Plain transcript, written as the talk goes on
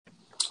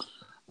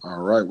All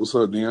right, what's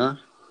up, Dion?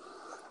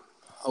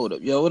 Hold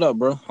up, yo, what up,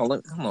 bro? Hold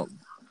up, come on.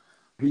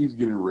 He's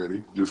getting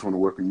ready. Just want to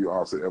welcome you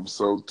all to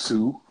episode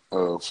 2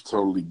 of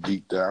Totally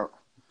Geeked Out,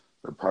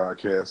 the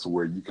podcast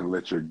where you can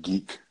let your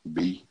geek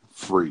be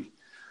free.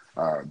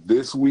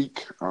 This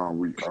week,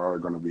 we are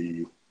going to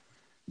be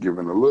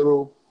giving a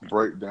little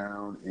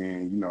breakdown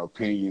and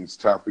opinions,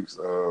 topics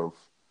of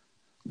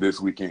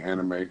this week in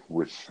anime,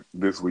 which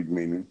this week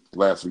meaning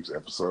last week's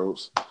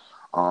episodes.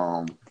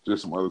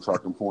 Just some other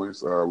talking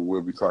points.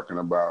 We'll be talking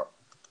about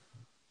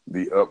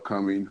the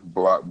upcoming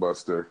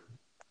blockbuster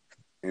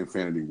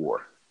Infinity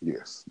War.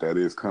 Yes, that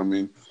is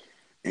coming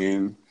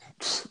in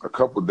a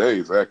couple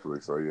days, actually.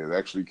 So, yeah, it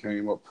actually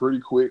came up pretty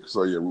quick.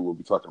 So, yeah, we will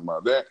be talking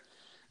about that.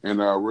 And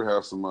we'll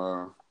have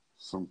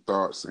some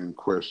thoughts and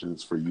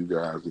questions for you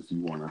guys if you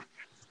want to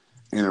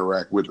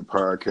interact with the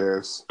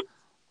podcast.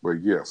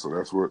 But, yeah, so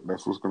that's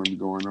what's going to be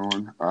going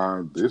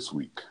on this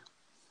week.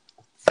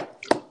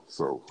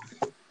 So,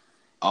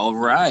 all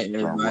right,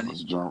 everybody.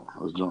 Let's jump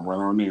right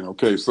on in.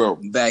 Okay, so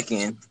back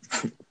in.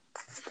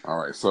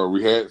 All right, so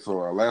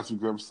last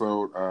week's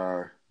episode,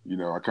 I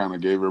kind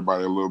of gave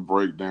everybody a little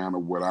breakdown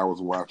of what I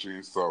was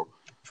watching. So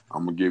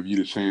I'm gonna give you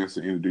the chance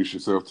to introduce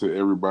yourself to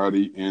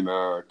everybody and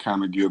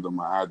kind of give them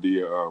an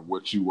idea of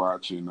what you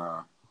watch and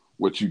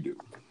what you do.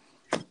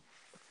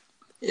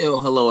 Yo,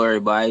 hello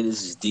everybody.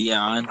 This is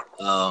Dion.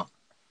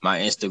 My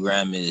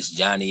Instagram is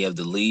Johnny of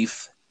the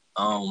Leaf.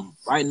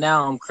 Right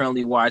now I'm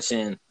currently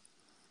watching.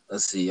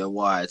 Let's see, I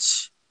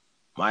watch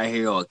My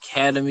Hero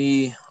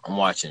Academy. I'm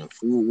watching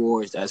Food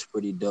Wars. That's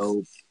pretty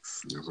dope.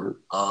 Yes, sir.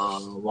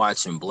 I'm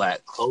watching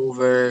Black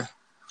Clover.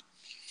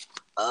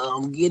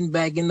 I'm getting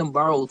back into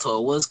Boruto.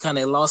 It was kind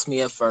of lost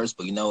me at first,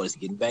 but it's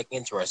getting back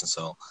interesting.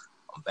 So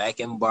I'm back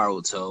in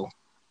Boruto.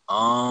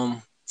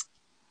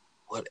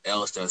 What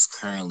else that's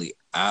currently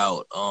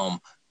out?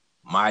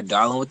 My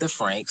Darling with the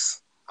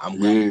Franks. I'm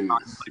glad.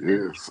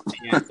 Yes.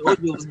 I told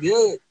you it was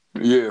good.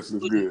 Yes,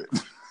 it's good.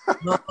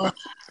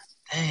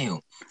 Damn.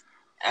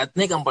 I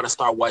think I'm about to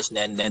start watching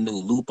that new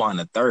Lupin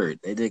the Third.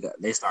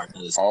 They started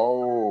this.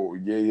 Oh,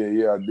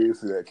 yeah. I did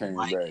see that came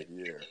back.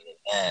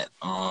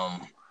 Yeah.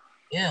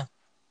 Yeah.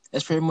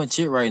 That's pretty much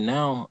it right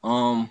now.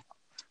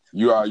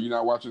 You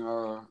not watching?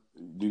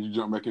 Did you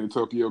jump back into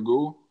Tokyo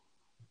Ghoul?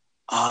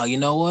 You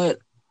know what?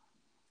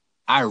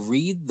 I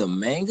read the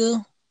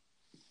manga,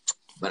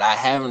 but I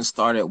haven't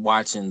started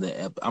watching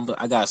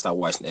I gotta start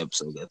watching the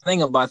episode. The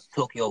thing about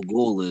Tokyo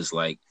Ghoul is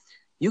like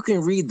you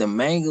can read the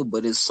manga,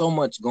 but there's so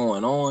much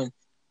going on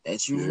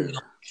that you really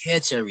don't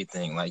catch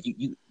everything. Like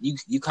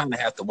you kind of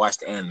have to watch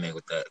the anime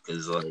with that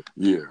because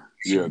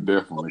yeah,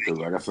 definitely. Because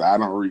like I said, I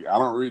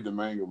don't read the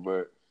manga,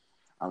 but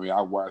I mean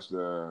I watched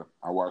A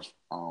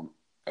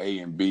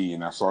and B,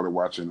 and I started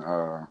watching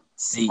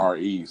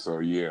RE. So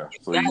yeah,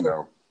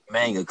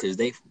 manga because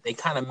they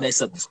kind of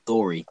mess up the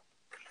story,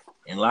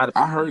 and a lot of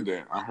I heard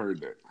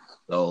that.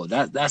 So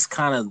that's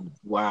kind of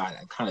why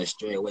I kind of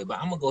stray away. But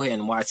I'm gonna go ahead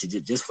and watch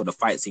it just for the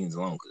fight scenes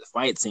alone because the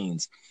fight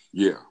scenes,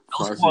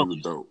 fight scenes are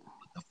dope.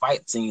 The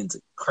fight scenes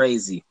are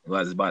crazy.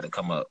 What's about to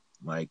come up,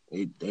 like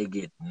they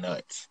get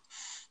nuts.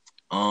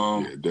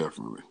 Yeah,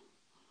 definitely.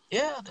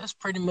 Yeah, that's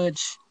pretty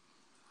much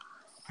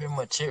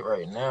it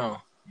right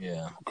now.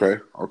 Yeah.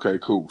 Okay,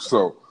 cool.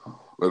 So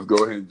let's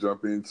go ahead and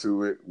jump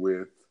into it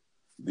with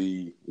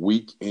the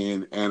week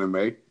in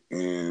anime,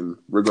 and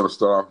we're gonna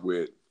start off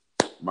with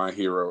My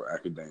Hero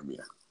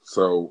Academia.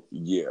 So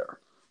yeah,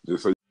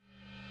 just so.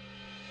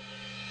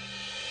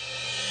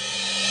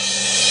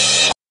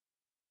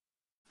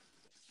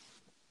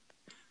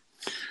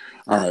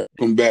 All right,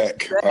 come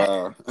back.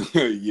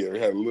 We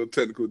had a little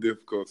technical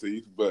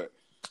difficulties, but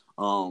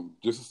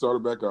just to start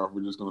it back off,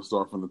 we're just going to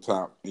start from the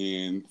top.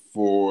 And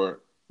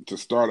to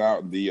start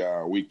out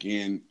the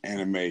weekend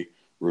anime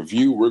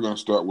review, we're going to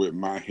start with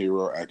My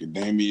Hero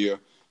Academia,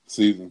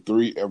 Season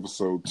 3,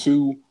 Episode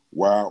 2,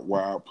 Wild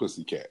Wild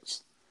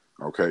Pussycats.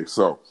 Okay,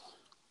 so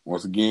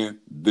once again,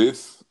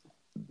 this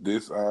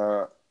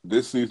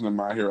season of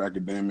My Hero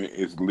Academia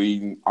is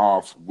leading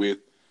off with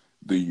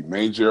the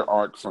major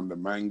arc from the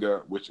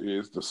manga, which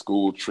is the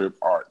school trip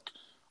arc.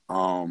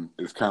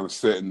 It's kind of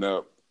setting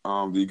up.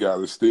 These guys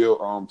are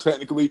still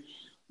technically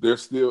they're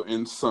still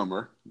in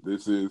summer.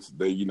 This is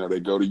they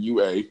go to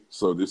UA,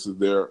 so this is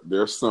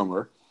their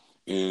summer,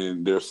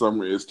 and their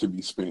summer is to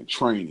be spent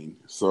training.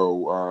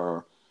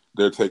 So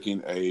they're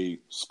taking a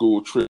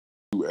school trip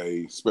to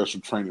a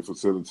special training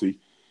facility,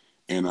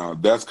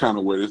 and that's kind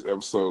of where this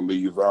episode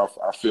leaves off.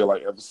 I feel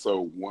like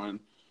episode 1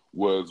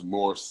 was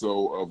more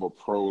so of a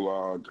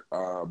prologue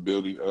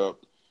building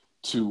up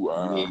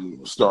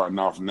to starting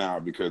off now,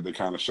 because they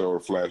kind of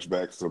showed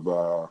flashbacks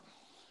of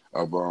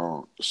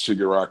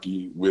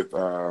Shigaraki with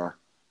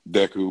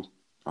Deku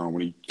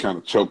when he kind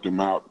of choked him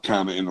out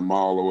kind of in the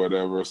mall or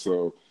whatever.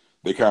 So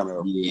they kind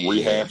of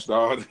rehashed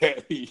all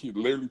that. He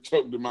literally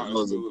choked him out. That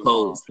was a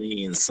cold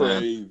scene, son.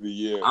 Crazy,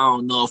 yeah. I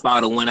don't know if I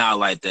would have went out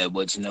like that,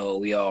 but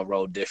we all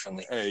rolled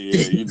differently. Hey,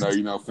 yeah, what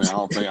I'm saying.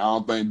 I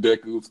don't think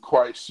Deku's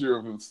quite sure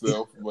of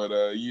himself, but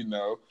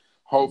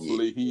Yeah.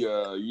 hopefully he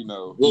he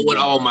What gonna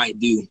All Might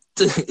do.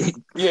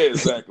 yeah,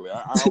 exactly.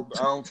 I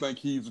don't think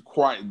he's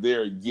quite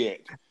there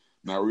yet.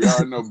 Now we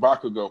already know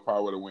Bakugo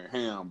probably would have went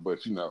ham, but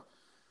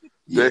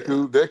Yeah.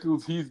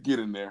 Deku's he's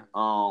getting there.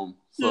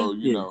 So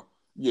Yeah.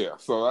 yeah.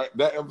 So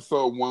that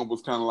episode 1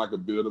 was kind of like a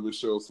build up. It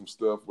showed some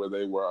stuff where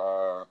they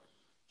were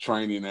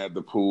training at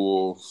the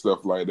pool,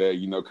 stuff like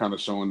that. Kind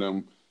of showing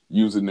them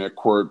using their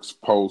quirks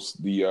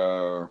post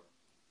the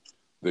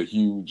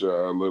huge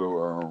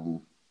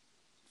little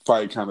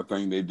fight kind of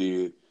thing they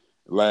did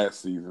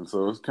last season.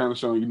 So it's kind of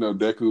showing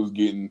Deku's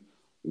getting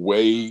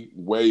way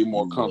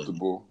more Yeah.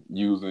 comfortable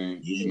using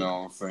Yeah. what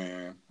I'm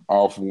saying,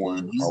 off Yeah.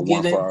 one He's or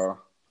one getting. fire.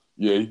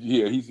 Yeah,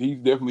 he's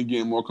definitely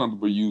getting more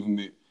comfortable using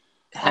it.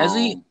 Has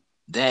he?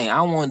 Dang, I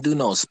don't want to do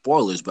no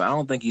spoilers, but I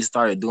don't think he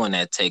started doing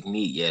that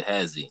technique yet,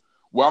 has he?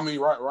 Well, I mean,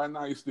 right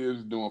now he's still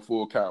just doing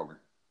full cowering,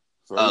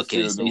 so he's Okay,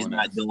 still so he's doing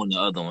not that. doing the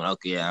other one.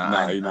 Okay,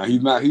 Nah,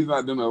 he's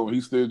not doing that.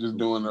 He's still just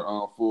doing the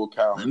full let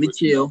cowering. me But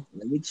chill.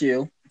 Let me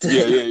chill.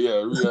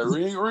 yeah.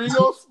 We ain't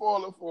gonna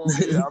spoil it for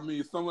him. Yeah, I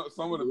mean, some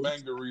of the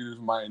manga readers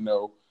might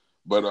know,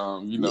 but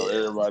Yeah.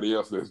 everybody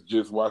else that's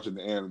just watching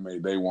the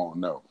anime, they won't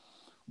know.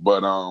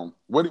 But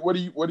what do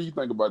you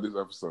think about this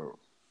episode?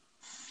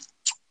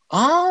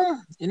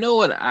 You know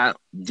what? I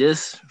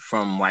just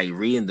from like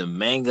reading the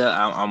manga,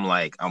 I'm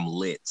like I'm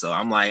lit. So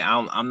I'm like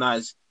I'm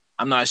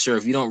not sure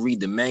if you don't read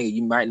the manga,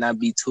 you might not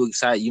be too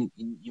excited.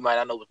 You might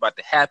not know what's about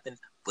to happen,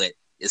 but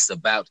it's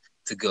about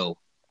to go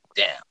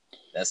down.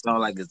 That's all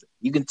like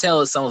you can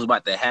tell if something's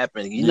about to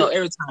happen. Yeah,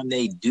 Every time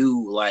they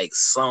do like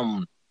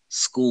some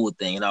school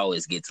thing, it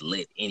always gets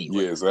lit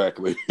anyway. yeah,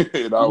 exactly.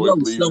 It You always know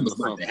leads into something's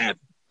about to something.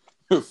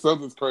 happen.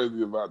 Something's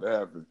crazy about to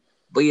happen.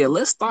 But yeah,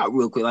 let's start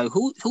real quick. Like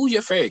who's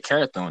your favorite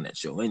character on that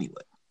show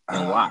anyway?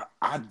 And why?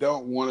 I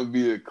don't want to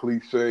be a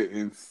cliche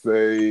and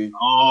say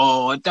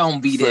Oh,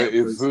 don't be that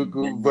person,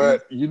 Izuku, man.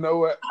 but you know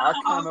what? I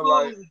kind of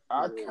like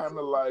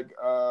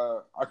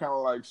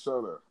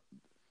Shota.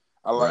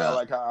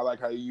 Bruh. I like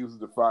how he uses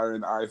the fire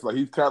and the ice. Like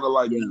he's kind of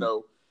like Yeah,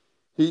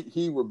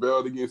 he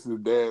rebelled against his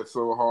dad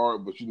so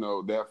hard, but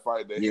that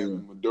fight that him yeah.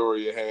 and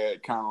Midoriya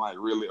had kind of like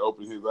really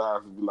opened his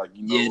eyes and be like,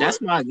 you know Yeah, what?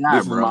 that's my guy,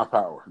 This is bro. my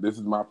power. This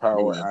is my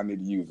power. Yeah, I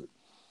need to use it.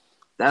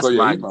 So that's yeah,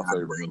 my he's my guy,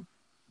 favorite. bro.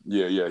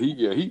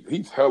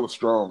 He's hella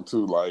strong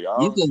too. Like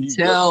You can he's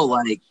tell,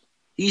 definitely like,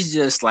 he's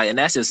just like, and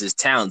that's just his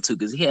talent too,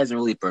 because he hasn't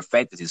really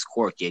perfected his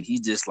quirk yet.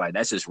 He's just like,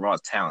 that's just raw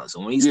talent. So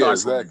when he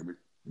starts like, exactly.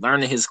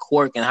 learning his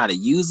quirk and how to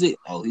use it,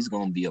 oh, he's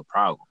gonna be a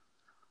problem.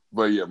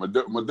 But yeah,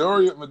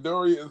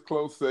 Midoriya is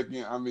close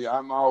second. I mean,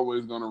 I'm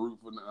always gonna root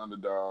for the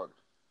underdog.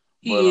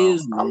 But He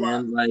is, I like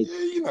man. Like,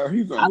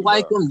 he's I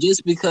like underdog. him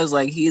just because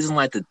like he isn't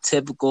like the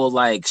typical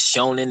like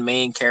shonen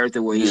main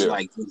character where he's Yeah,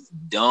 like just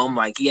dumb.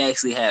 Like he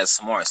actually has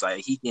smarts.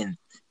 Like he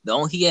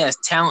has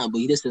talent, but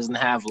he just doesn't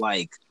have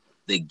like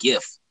the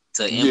gift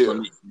to yeah.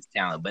 implement his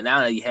talent. But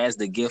now that he has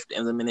the gift to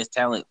implement his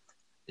talent,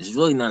 there's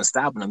really nothing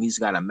stopping him. He's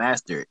got to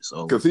master it.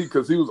 So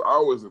Because he was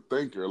always a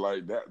thinker.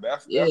 Like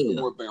that's the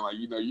yeah, one thing. Like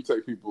you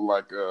take people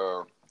like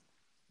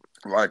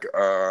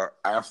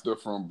Asta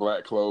from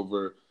Black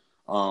Clover,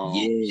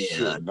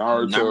 yeah,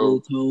 Naruto.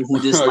 Naruto who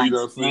just You like know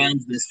what I'm saying?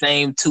 spams the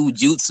same two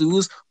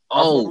jutsus.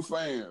 That's what I'm Oh,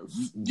 saying.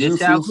 this Jutsu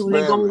calculator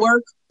ain't gonna spamming.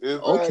 work.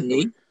 Okay.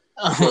 Exactly.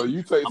 So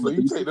you take I'm so gonna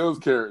you do take those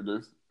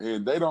characters,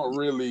 and they don't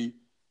really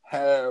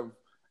have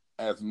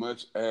as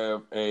much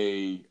of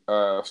a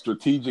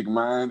strategic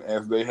mind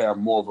as they have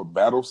more of a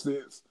battle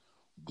sense.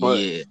 But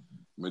yeah.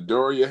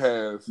 Midoriya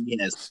has He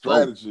has both.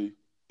 strategy,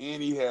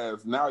 and he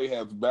has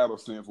battle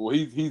sense. Well,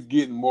 he's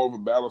getting more of a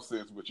battle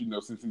sense, but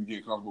since he's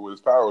getting comfortable with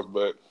his powers,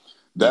 but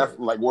Yeah, that's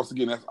like once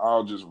again, that's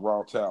all just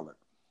raw talent.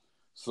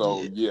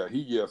 So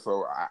yeah,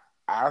 So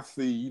I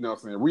see, what I'm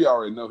saying, we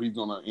already know he's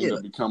gonna end yeah.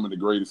 up becoming the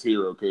greatest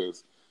hero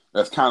because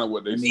that's kind of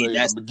what I they mean, say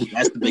at the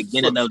that's the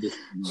beginning. beginning of the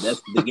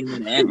that's the beginning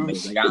of the anime.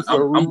 Like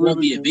So we I'm gonna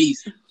really be a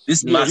beast. This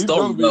is yeah, my he's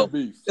story, gonna be a though.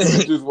 beast. So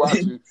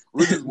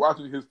we're just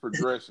watching his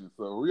progression.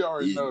 So we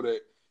already Yeah, know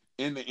that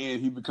in the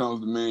end he becomes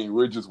the man.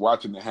 We're just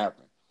watching it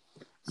happen.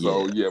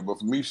 So yeah, yeah, but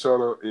for me,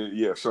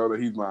 Shota,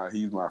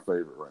 he's my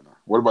favorite right now.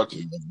 What about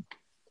you? yeah.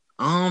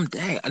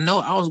 Dang, I know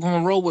I was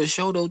gonna roll with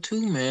Shoto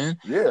too, man.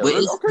 Yeah, But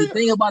really? it's the Okay,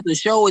 thing about the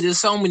show is there's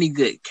so many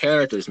good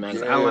characters, man.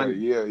 'Cause yeah. I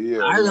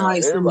even Now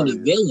like some of everybody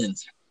the is.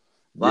 villains.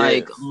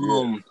 Like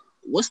Yes.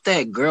 what's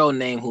that girl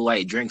name who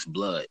like drinks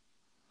blood?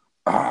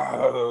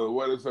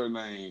 What is her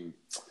name?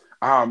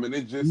 Man,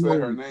 it just You know said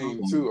what her I'm name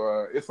talking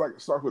too. It's like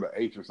it starts with an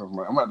H or something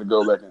like. I'm about to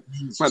go back and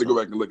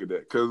look at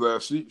that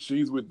because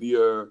she's with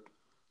the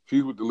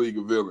League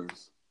of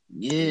Villains,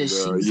 Yeah, and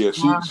she's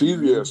fine,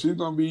 man. she's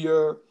gonna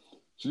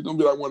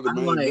be like one of the I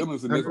main like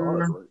villains in this arc,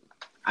 her. right?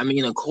 I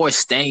mean, of course,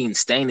 Stain.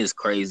 Stain is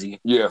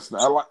crazy. Yes,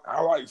 I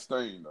like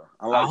Stain though.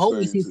 I I like hope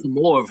we Stain see too. some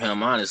more of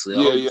him. Honestly, I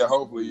hope we see some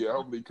more.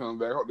 Hopefully he comes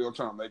back. I hope they'll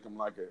try to make him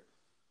like a.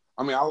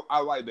 I mean, I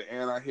like the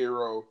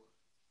anti-hero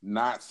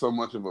not so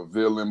much of a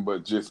villain,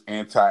 but just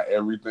anti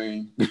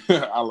everything.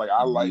 I like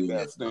Yeah.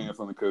 that stance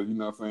on it because you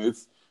know what I'm saying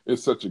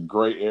it's such a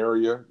gray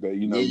area that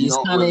you It's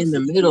don't kind of really in the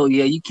see. Yeah, middle.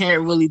 Yeah, you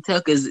can't really tell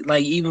because,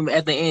 like, even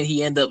at the end,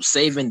 he end up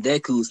saving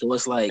Deku. So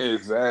it's like,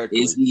 exactly.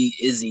 is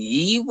he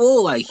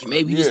evil? Like,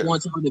 maybe he just Yeah,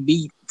 wants y'all to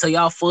be to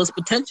y'all fullest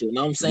potential. You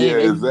know what I'm saying? yeah,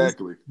 Maybe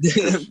exactly.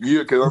 just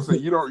Because I'm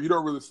saying you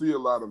don't really see a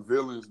lot of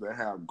villains that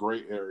have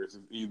gray areas.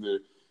 It's either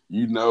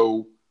you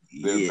know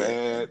they're yeah.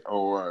 bad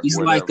or He's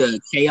like whatever. a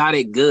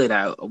chaotic good,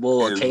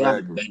 well, a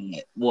chaotic Exactly.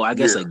 bad. Well, I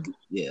guess Yeah, a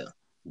yeah,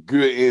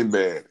 good and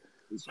bad.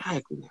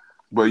 exactly.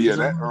 But yeah, He's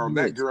a that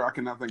mix. girl I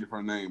cannot think of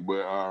her name,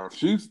 but I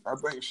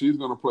think she's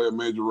gonna play a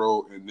major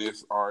role in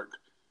this arc.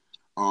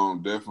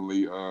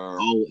 Definitely.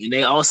 Oh,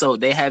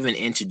 and they haven't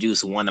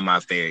introduced one of my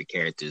favorite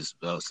characters,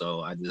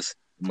 so I'm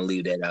gonna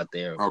leave that out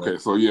there. But Okay,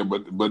 so yeah,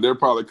 but they're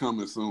probably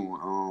coming soon.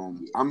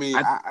 yeah, I mean,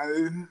 I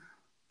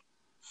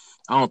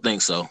I don't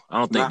think so. I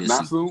don't think this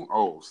not season. soon.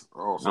 Oh,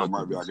 I so it don't might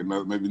think be this like season.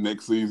 another maybe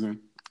next season.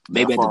 That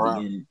Maybe at the far out.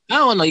 beginning. I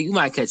don't know. You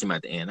might catch him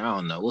at the end. I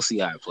don't know. We'll see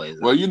how it plays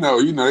Well,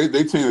 out.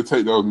 they tend to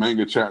take those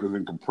manga chapters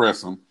and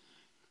compress them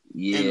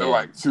into Yeah,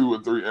 like 2 or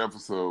 3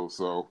 episodes.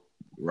 So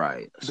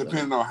right. So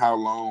depending on how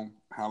long,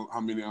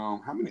 how many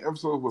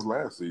episodes was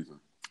last season?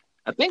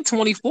 I think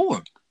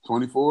 24.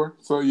 24.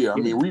 So yeah, I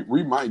Yeah, mean,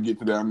 we might get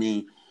to that. I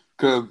mean,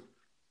 because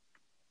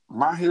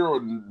My Hero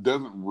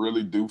doesn't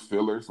really do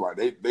fillers. Like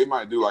they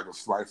might do like a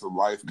slice of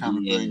life kind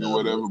of thing or yeah, but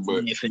whatever.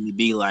 But it ain't finna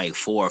be like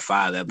 4 or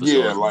 5 yeah,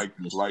 episodes just like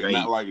not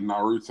straight. like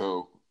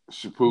Naruto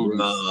Shippuden's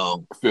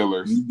Bro,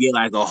 fillers. you get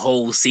like a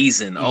whole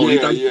season. Oh, you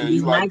Yeah, thought yeah, you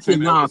you was an like action?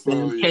 10 Nah,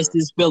 finna episode, catch yeah,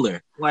 this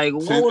filler. Like,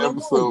 10 whoa, whoa.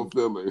 episode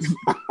fillers.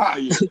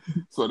 Yeah,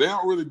 so they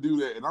don't really do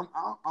that, and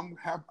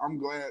I'm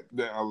glad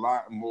that a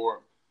lot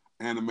more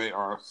anime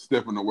are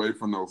stepping away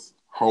from those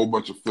whole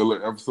bunch of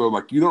filler episodes.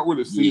 Like you don't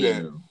really see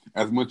that Yeah.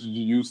 as much as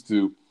you used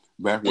to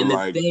back with And the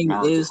like thing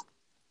Naruto. is,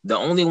 the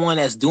only one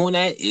that's doing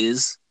that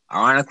is,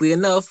 ironically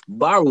enough,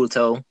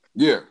 Baruto.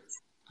 Yeah,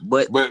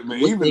 But but what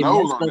even they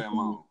those messed aren't up that on,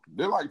 long.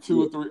 They're like two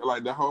yeah, or three,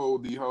 like the whole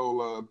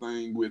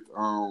thing with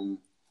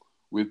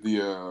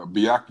the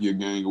Byakuya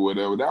gang or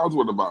whatever. That was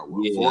what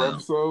 4 yeah,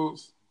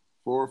 episodes,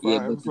 four or yeah.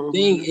 five But the episodes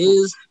thing maybe. So,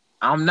 is,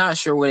 I'm not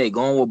sure where they're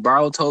going with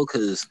Baruto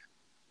because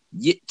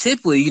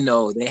typically,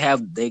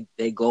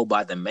 they go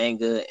by the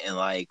manga and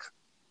like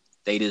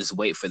they just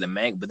wait for the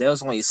manga. But there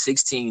was only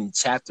 16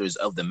 chapters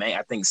of the manga.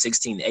 I think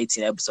 16 to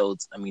 18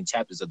 episodes. I mean,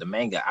 chapters of the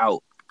manga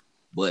out,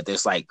 but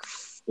there's like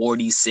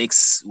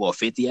 46 or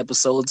 50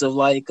 episodes of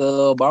like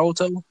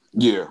Baruto.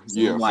 yeah,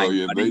 So I'm yeah. So like,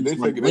 yeah, are they they just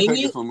gonna take it they wing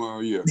taking it? some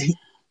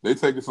they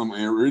taking some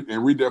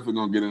and we definitely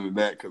gonna get into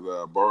that because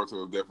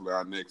Boruto is definitely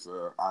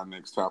our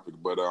next topic.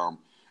 But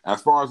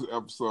as far as the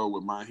episode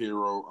with My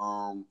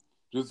Hero,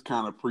 just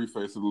kind of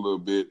preface it a little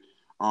bit.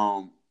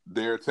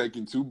 They're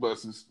taking 2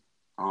 buses,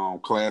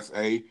 Class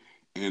A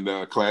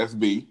and Class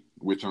B,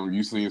 which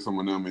you seen some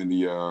of them in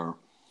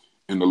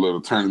the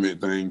little tournament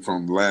thing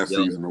from last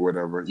Yo, season or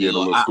whatever. Yeah, the yo,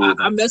 little I school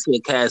I thing. mess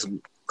with Class B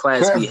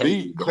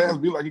heavy, Class bro.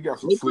 B, like he got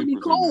some They pretty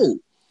sleepers in there. cold.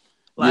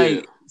 Yeah,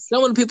 Like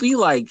some of the people you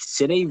like,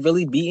 should they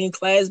really be in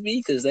Class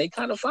B? Because they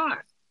kind of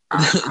fire.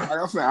 like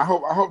I said, I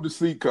hope to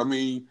see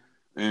Camille,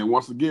 and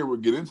once again we'll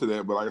get into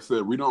that. But like I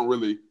said, we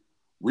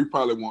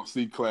probably won't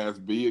see Class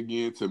B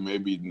again to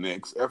maybe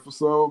next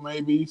episode,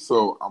 maybe.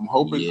 So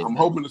Yeah, I'm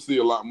hoping to see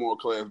a lot more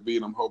Class B,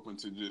 and I'm hoping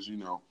to just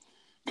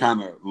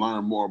kind of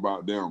learn more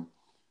about them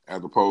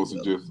as opposed to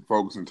yo, just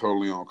focusing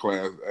totally on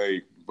Class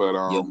A. But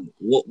yo,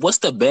 what's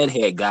the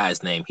bedhead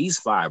guy's name? He's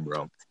fire,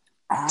 bro.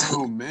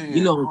 oh You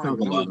man, know I what don't I'm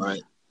even talking know his about,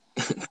 name.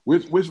 right?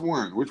 Which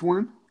one? Which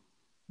one?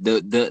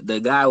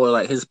 The guy where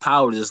like his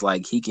power is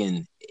like he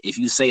can, if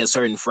you say a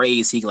certain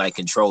phrase, he can like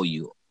control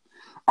you,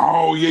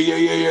 Oh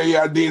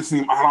yeah. I did see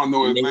him. I don't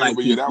know and his they name, like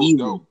but yeah, he's that was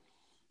evil. dope.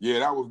 Yeah,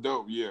 that was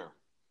dope. Yeah.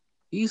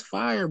 He's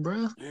fire,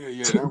 bro.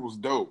 Yeah, that was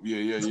dope.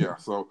 Yeah.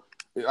 So,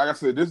 like I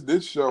said,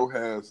 this show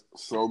has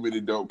so many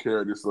dope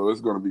characters, so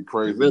it's gonna be It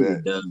crazy really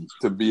that does.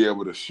 to be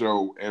able to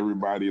show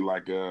everybody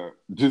like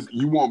just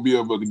you won't be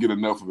able to get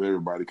enough of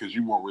everybody because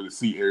you won't really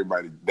see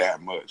everybody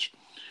that much.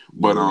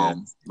 But Yeah,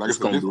 like I it's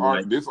said, gonna be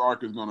like this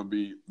arc is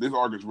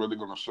really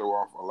gonna show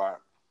off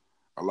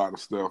a lot of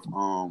stuff.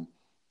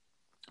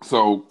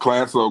 So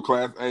Class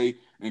A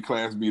and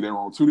Class B, they're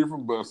on 2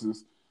 different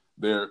buses.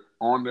 They're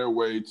on their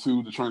way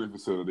to the training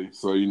facility.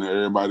 So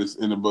everybody's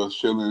in the bus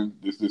chilling,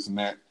 this and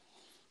that.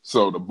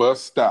 So the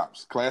bus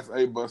stops. Class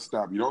A bus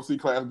stop. You don't see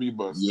Class B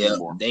bus yeah,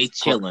 anymore. they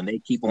Cla- chilling. They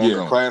keep on yeah,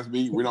 going. Class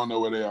B, we don't know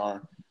where they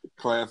are.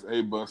 Class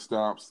A bus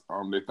stops.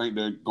 They think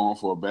they're going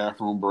for a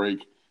bathroom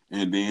break,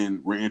 and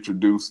then we're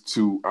introduced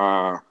to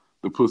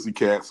the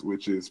Pussycats,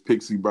 which is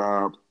Pixie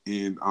Bob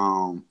and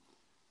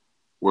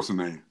what's her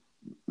name,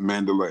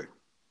 Mandalay.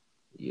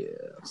 Yeah.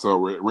 So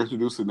we're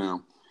introduced to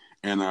them,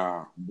 and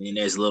Then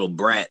there's a little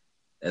brat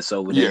that's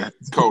over yeah, there.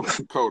 Coda,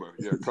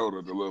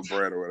 the little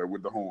brat or whatever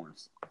with the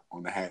horns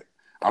on the hat.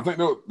 I think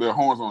the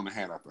horns on the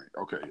hat. I think.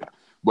 Okay, yeah,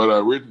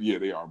 but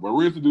they are. But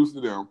we're introduced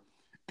to them,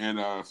 and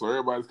so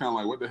everybody's kind of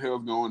like, "What the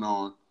hell's going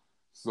on?"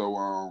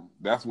 So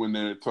that's when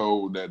they're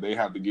told that they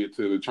have to get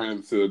to the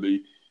training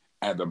facility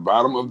at the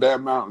bottom of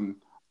that mountain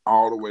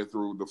all the way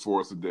through the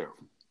forest of death.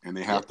 And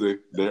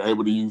they're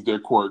able to use their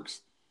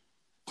quirks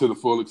to the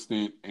full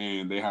extent,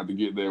 and they have to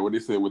get there, what they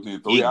said,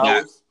 within 3 It got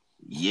hours.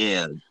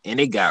 and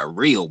it got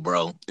real,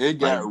 bro. It Like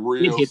got it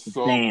real hit the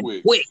so fan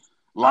quick. quick.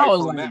 I Like was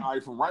from like,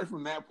 that, like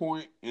from that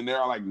point, and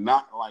they're like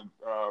not like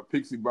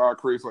Pixie Bar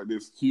creates like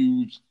this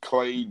huge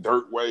clay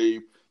dirt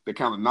wave that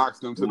kind of knocks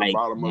them to the like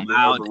bottom of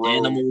wild the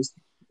road. animals.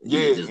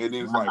 Yeah, Just and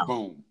then it's like wow.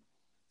 boom,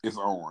 it's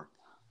on.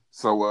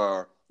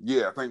 So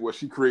yeah, I think what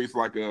she creates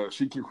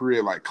she can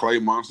create like clay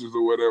monsters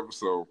or whatever.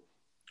 So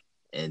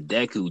And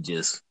Deku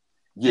just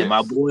and yes,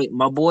 my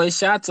boy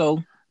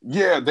Shato.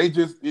 yeah, they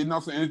just what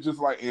I'm saying, it's just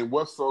like, and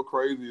what's so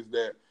crazy is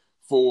that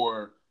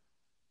for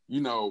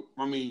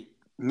I mean,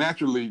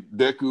 naturally,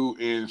 Deku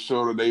and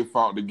Shota, they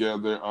fought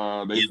together.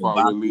 They Yeah, fought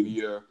with Baku.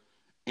 Lydia,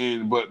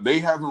 but they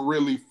haven't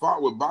really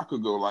fought with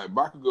Bakugo. Like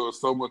Bakugo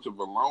is so much of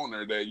a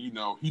loner that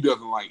he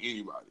doesn't like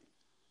anybody.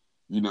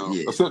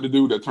 Yeah, Except the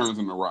dude that turns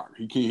into rock.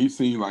 He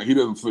seems like he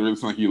doesn't really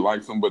think he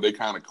likes him, but they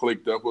kind of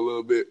clicked up a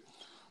little bit.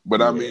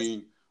 But I yeah,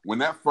 mean, when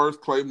that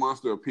first clay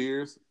monster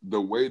appears, the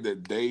way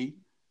that they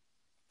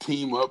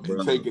team up and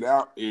bro. take it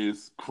out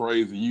is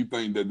crazy. You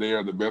think that they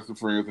are the best of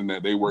friends and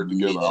that they work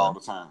together Yeah. all the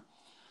time.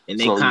 And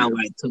they So kind yeah, of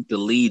like took the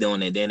lead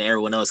on it. Then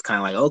everyone else kind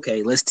of like,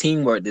 okay, let's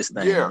teamwork this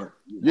thing. yeah,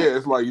 yeah.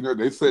 It's like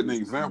they set an It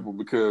example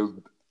because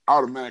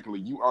automatically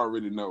you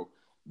already know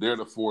they're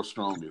the four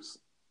strongest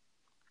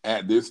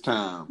at this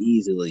time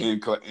easily. in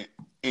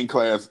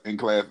class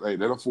A. They're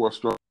the four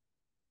strong.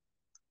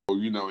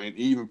 And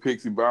even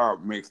Pixie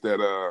Bob makes that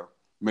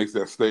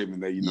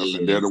statement that saying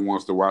Yeah, they're the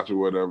ones to watch or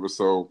whatever.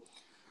 So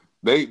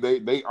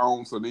they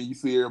own. So then you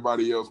see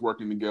everybody else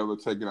working together,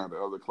 taking out the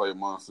other clay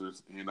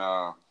monsters, and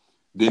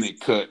then it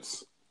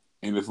cuts,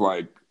 and it's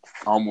like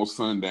almost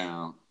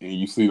sundown, and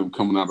you see them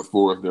coming out of the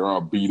forest. They're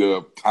all beat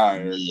up,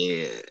 tired,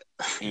 yeah,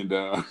 and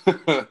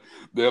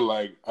they're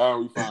like,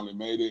 "Oh, we finally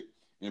made it."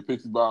 And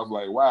Pixie Bob's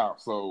like, "Wow!"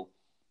 So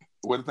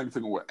what do you think it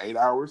took them? What, 8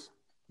 hours?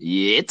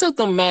 yeah. It took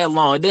them mad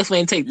long. It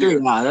definitely didn't take Yeah,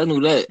 3 hours. I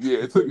knew that. yeah.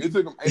 It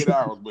took them 8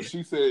 hours, but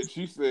she said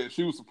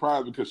she was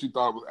surprised because she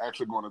thought it was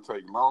actually going to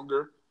take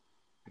longer.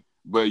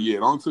 But yeah,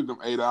 it only took them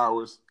 8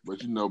 hours. But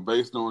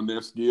based on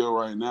their skill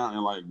right now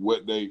and like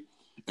what they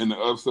and the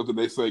other stuff that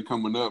they say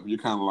coming up, you're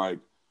kind of like,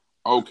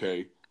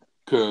 okay,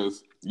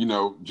 because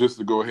just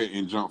to go ahead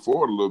and jump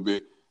forward a little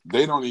bit,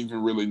 they don't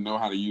even really know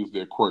how to use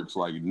their quirks.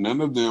 Like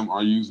none of them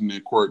are using their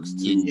quirks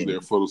to Yeah,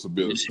 their fullest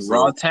ability. just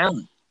raw So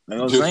talent. Like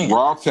I was just saying.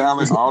 raw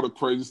talent, all the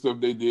crazy stuff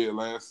they did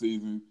last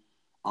season,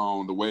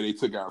 the way they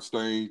took out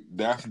Stain,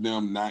 that's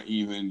them not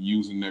even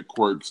using their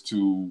quirks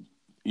to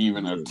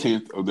even a Yeah,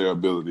 tenth of their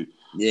ability.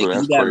 yeah. So Because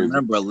that's you got to crazy.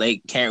 remember,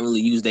 Lake can't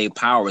really use their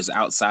powers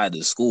outside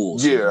the school.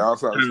 So Yeah,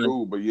 outside of kind of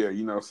school, but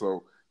yeah,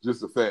 so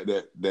just the fact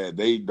that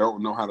they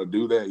don't know how to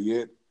do that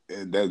yet,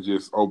 and that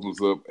just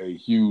opens up a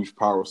huge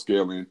power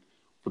scaling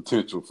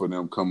potential for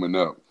them coming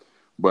up.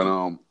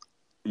 But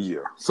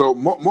yeah. So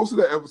most of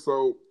the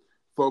episode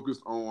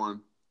focused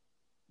on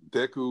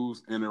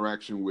Deku's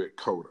interaction with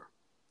Koda.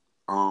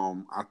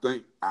 I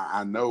think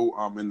I know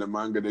in the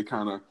manga they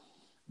kind of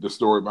the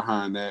story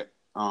behind that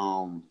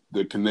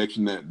the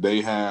connection that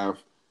they have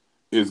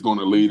is going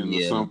to lead into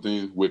yeah.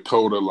 something with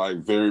Koda like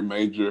very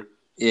major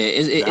Yeah,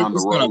 down the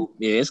it's gonna road.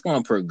 it's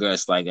gonna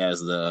progress like as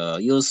the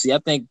you'll see. I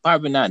think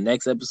probably not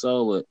next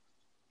episode,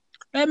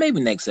 but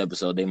maybe next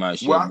episode they might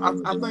show Well, more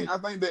of them. I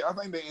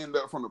think they end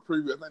up from the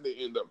preview. I think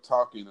they end up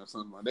talking or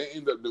something. Like they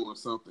end up doing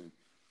something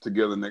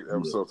together next Yeah,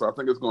 episode. So I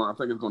think it's going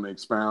to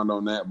expound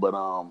on that. But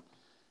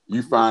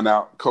you find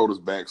out Koda's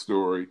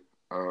backstory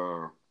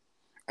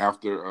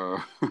after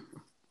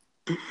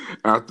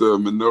after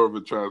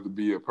Minerva tries to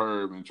be a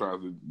perv and bro,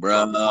 tries to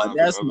climb to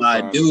the that's other my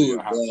side of the dude,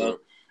 hot bro. tub.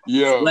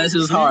 Yo, Bless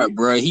his heart,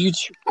 bro. He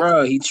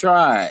tried. he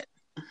tried.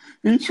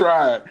 He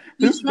tried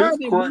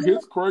it, bro.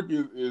 His quirk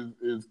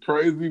is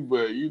crazy,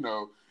 but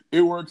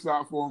it works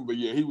out for him. But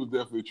yeah, he was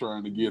definitely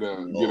trying to get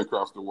Bro,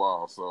 across the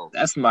wall. So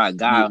that's my yeah,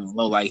 guy.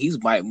 Low, like he's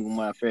one of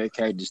my favorite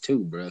characters too,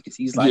 bro. Because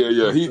he's like the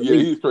comic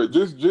relief. he's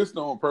crazy. Just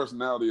on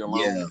personality Yeah,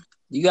 alone,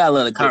 you gotta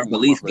love the he's comic definitely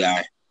one of my relief favorites.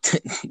 guy.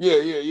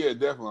 Yeah,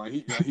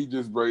 definitely.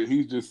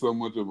 He's just so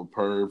much of a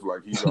perv.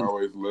 Like he's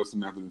always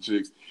lusting after the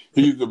chicks.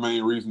 He's the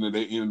main reason that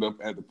they ended up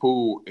at the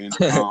pool in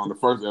the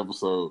first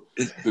episode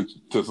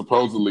to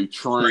supposedly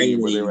train,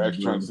 but they were Training,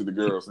 actually trying bro. to see the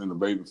girls in the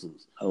bathing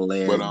suits. But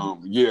Hilarious.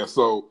 yeah,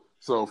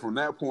 so from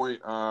that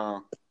point,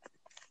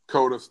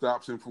 Koda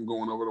stops him from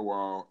going over the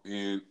wall,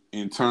 and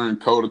in turn,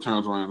 Koda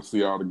turns around to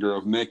see all the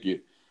girls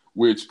naked,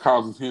 which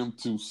causes him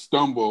to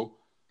stumble,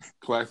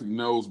 classic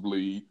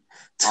nosebleed,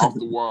 off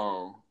the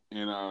wall,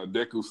 and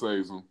Deku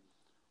saves him,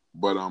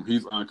 but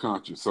he's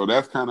unconscious. So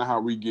that's kind of how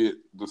we get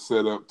the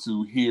setup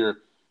to hear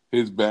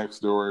his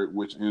backstory,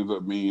 which ends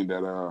up being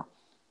that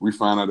we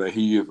find out that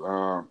he is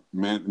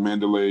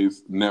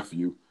Mandalay's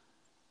nephew.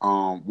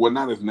 Well,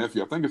 not his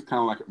nephew. I think it's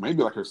kind of like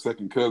maybe like her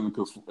second cousin.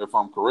 Because if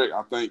I'm correct,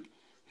 I think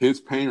his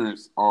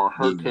parents are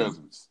her Yeah,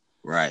 cousins.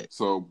 right.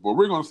 So, but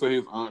we're gonna say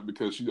his aunt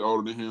because she's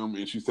older than him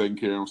and she's taking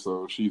care of him,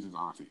 so she's his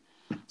auntie.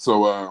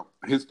 So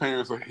his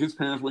parents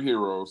were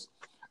heroes.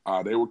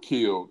 They were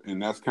killed,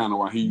 and that's kind of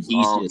why he's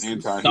He's just the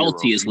anti-hero.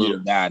 saltiest little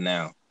guy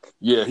now.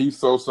 Yeah, he's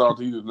so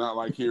salty. He does not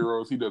like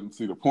heroes. He doesn't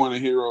see the point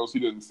of heroes. He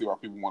doesn't see why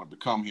people want to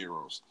become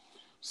heroes.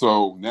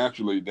 So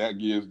naturally, that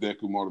gives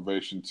Deku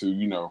motivation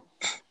to,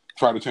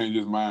 try to change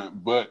his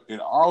mind. But it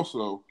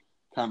also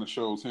kind of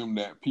shows him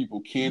that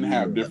people can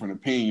have different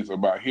opinions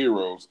about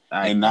heroes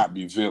and not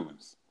be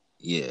villains.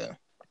 Yeah,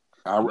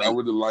 I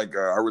really like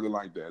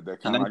that.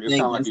 That kind of like,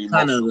 it's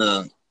kind of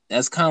like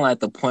that's kind of like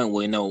the point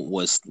where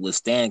what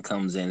Stan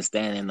comes in.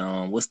 Stan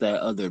and what's that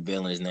other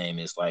villain's name?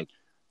 It's like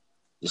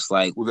was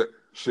that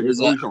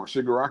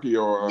Shigaraki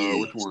or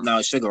which one? No,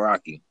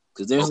 Shigaraki.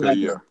 Because there's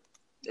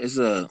there's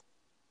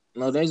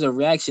a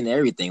reaction to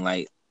everything.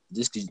 Like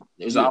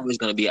there's always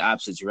going to be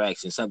opposite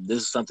reaction.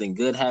 Something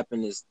good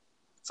happens,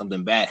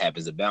 something bad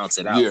happens to balance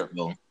it out. Yeah.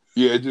 So,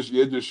 yeah, it just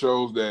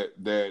shows that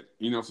what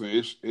I'm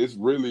saying, it's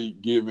really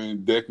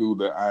giving Deku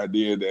the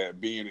idea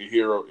that being a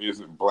hero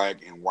isn't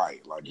black and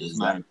white. Like it's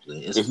not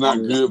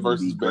good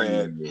versus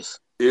bad.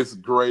 It's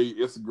gray.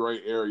 It's a gray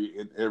area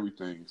in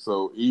everything.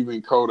 So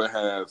even Koda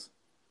has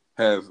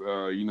what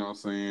I'm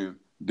saying,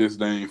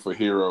 disdain for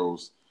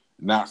heroes,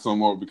 not so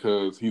much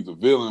because he's a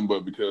villain,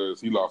 but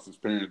because he lost his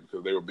parents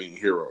because they were being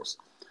heroes.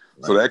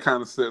 Right. So that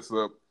kind of that's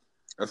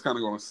kind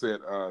of going to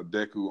set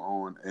Deku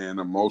on an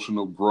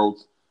emotional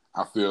growth,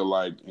 I feel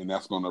like, and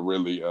that's going to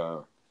really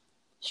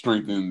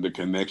strengthen the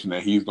connection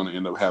that he's going to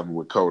end up having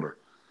with Koda.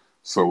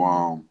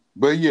 So,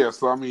 but yeah,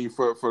 so I mean,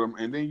 for them,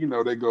 and then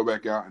they go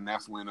back out, and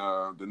that's when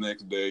the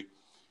next day,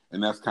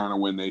 and that's kind of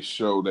when they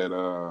show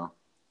that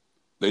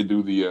they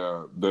do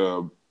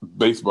the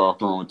baseball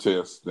throwing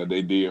test that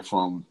they did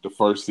from the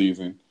first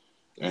season,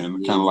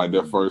 and kind of like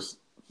their first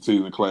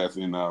season class.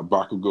 And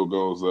Bakugo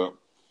goes up,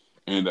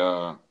 and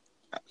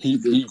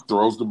he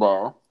throws the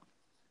ball.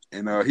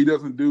 And he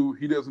doesn't do.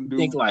 I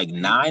think like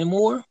 9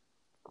 more.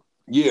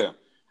 Yeah,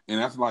 and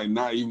that's like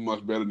not even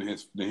much better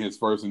than his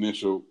first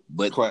initial,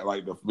 class,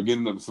 like the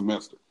beginning of the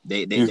semester.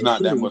 He's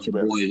not that much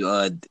better. Boy,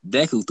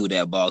 Deku threw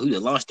that ball. He would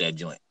have lost that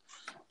joint.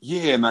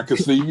 Yeah, and I could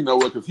see,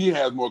 because he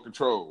has more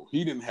control.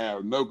 He didn't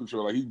have no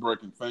control. Like he's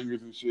breaking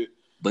fingers and shit.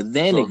 But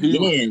then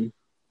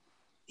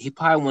he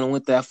probably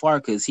went that far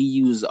because he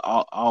used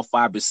all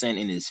 5%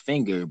 in his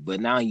finger, but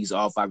now he used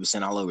all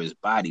 5% all over his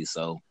body.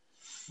 So.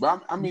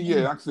 But I mean,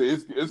 yeah, like I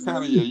said, it's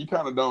kind of, you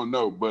kind of don't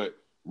know, but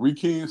we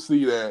can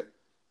see that,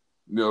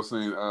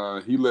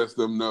 he lets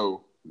them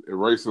know,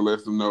 Eraser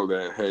lets them know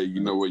that, hey, you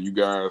know what, you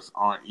guys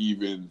aren't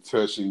even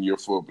touching your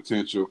full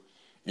potential,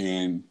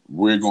 and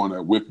we're going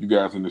to whip you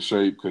guys into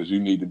shape because you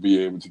need to be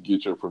able to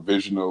get your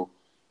provisional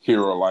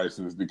hero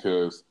license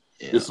because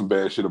there's some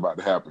bad shit about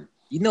to happen.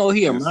 You know what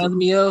he reminds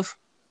me of?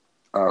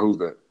 Who's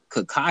that?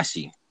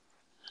 Kakashi.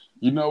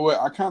 You know what?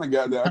 I kind of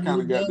got that.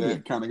 Vibe.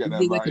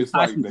 It's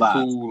like the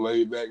cool,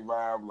 laid back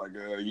vibe. Like,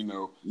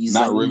 he's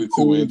not really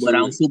cool, too into but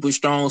I'm super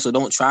strong, so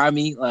don't try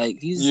me. Like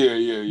he's yeah.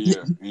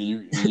 and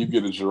you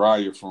get a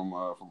Jiraiya from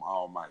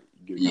All Might.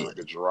 You get like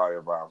a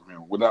Jiraiya vibe from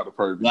him without the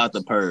perv. Without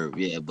the perv,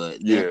 yeah, but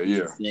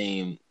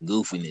same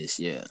goofiness,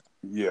 yeah.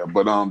 Yeah,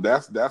 but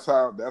that's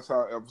how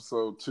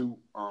episode 2,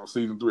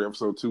 season 3,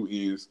 episode 2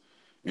 ends,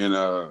 and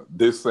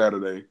this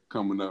Saturday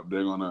coming up,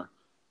 they're gonna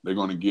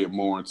get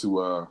more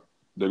into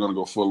they're gonna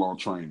go full on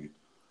training.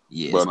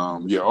 Yes. But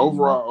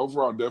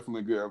overall,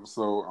 definitely a good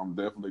episode. I'm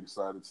definitely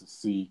excited to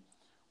see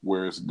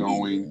where it's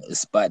going. Yeah,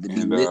 it's about to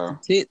be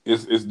lit.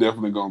 It's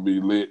definitely gonna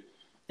be lit.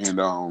 And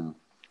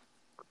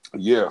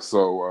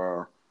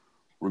so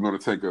we're gonna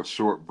take a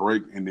short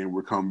break, and then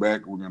we'll come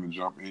back. We're gonna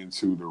jump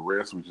into the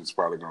rest, which is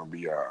probably gonna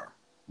be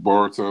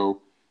Boruto,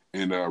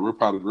 and we'll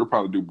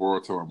probably do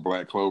Boruto and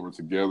Black Clover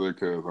together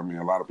because I mean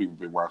a lot of people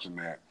have been watching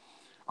that.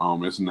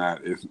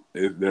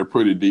 They're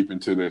pretty deep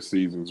into their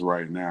seasons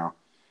right now.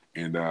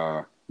 And,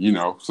 so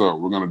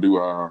we're going to do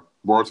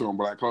Boruto and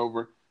Black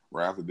Clover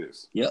right after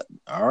this. Yep.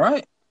 All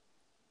right.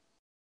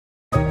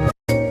 All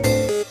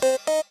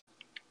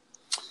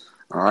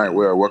right.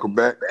 Well, welcome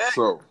back.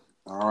 So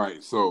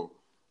Boruto.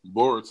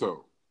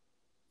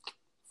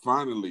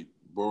 Finally,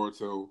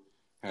 Boruto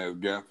has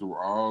got through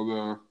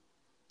all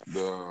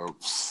the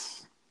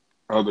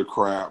other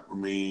crap. I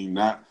mean,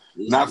 not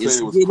saying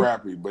it was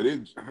crappy, but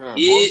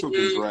Boruto's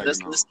been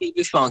dragging on. Let's keep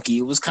it funky.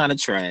 It was kind of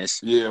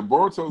trash. Yeah,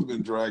 Boruto's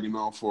been dragging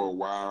on for a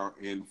while,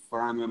 and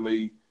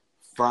finally,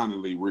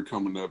 we're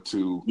coming up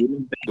to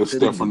the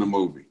stuff from the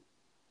movie.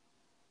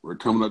 We're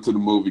coming up to the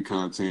movie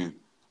content.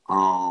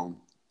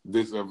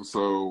 This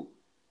episode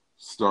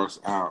starts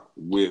out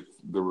with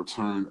the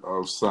return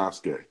of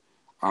Sasuke.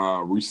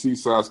 We see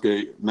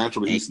Sasuke.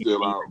 Naturally, he's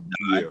still out.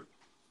 Yeah,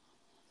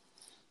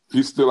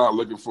 he's still out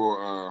looking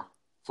for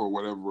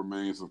whatever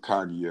remains of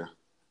Kaguya.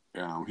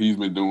 He's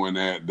been doing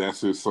that. That's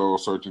his soul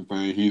searching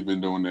thing. He's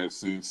been doing that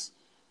since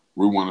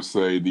we want to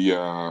say the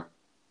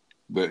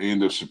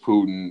end of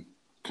Shippuden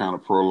kind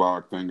of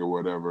prologue thing or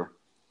whatever.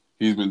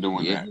 He's been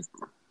doing that.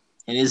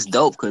 And it's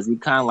dope because he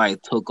kind of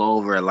like took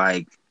over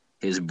like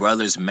his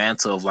brother's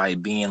mantle of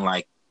like being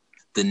like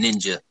the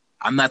ninja.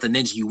 I'm not the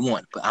ninja you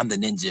want, but I'm the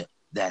ninja.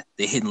 that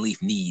the Hidden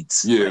Leaf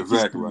needs. Yeah, like,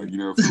 exactly. Like,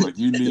 so like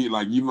you need,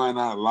 like you might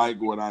not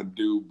like what I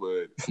do,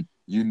 but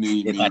you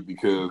need me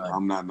because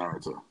I'm not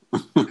Naruto.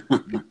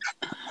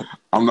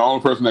 I'm the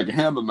only person that can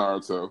handle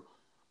Naruto,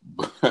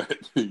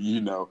 but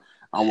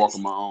I'm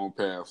walking my own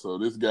path. So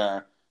this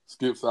guy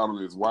skips out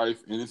on his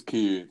wife and his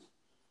kid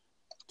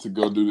to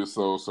go do this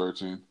soul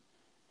searching.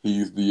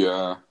 He's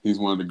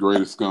one of the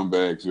greatest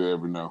scumbags you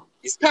ever know.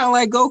 He's kind of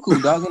like Goku,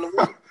 dog. In the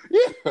world.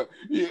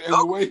 yeah, and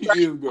the way he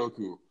is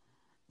Goku.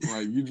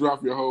 Like, you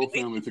drop your whole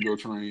family to go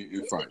train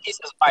and fight. He's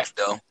his wife,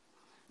 though.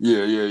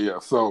 Yeah.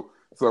 So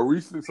we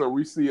see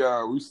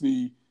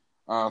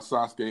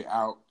Sasuke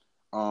out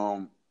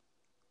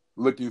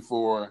looking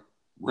for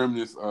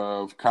remnants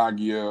of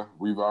Kaguya.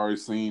 We've already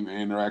seen an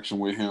interaction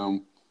with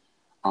him,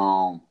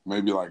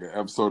 maybe like an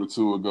episode or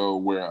two ago,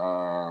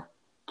 where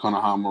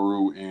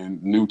Konohamaru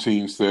and New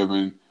Team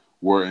 7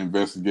 were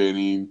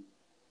investigating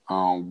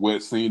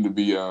what seemed to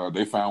be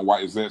they found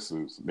white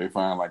Zetsus. They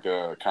found like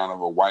a kind of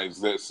a white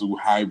Zetsu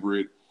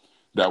hybrid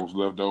that was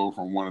left over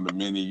from one of the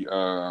many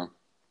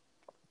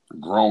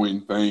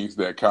growing things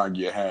that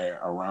Kaguya had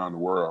around the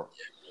world.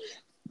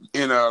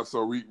 And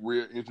so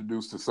we're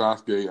introduced to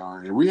Sasuke,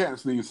 and we hadn't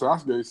seen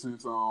Sasuke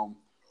since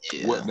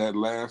that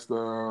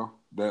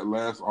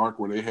last arc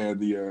where they had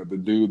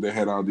the dude that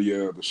had all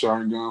the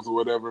Sharingans or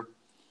whatever.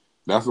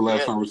 That's the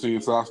last time we've seen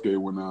Sasuke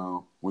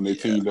when they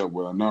teamed up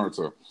with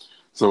Naruto.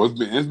 So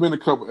it's been a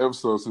couple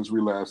episodes since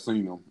we last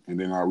seen him, and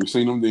then we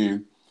seen him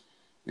then,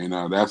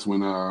 and that's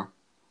when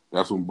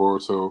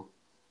Boruto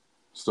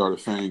started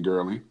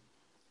fangirling,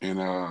 and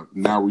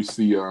now we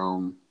see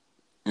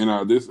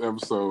this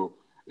episode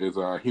is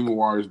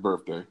Himawari's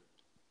birthday.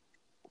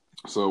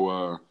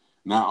 So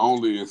not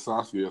only is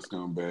Sasuke a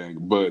scumbag,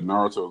 but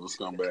Naruto is a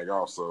scumbag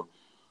also.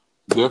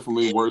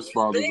 Definitely worst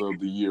fathers of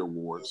the year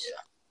awards.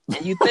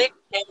 And you think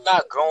him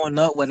not growing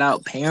up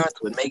without parents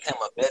would make him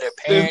a better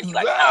parent?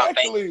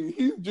 Exactly.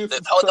 He's just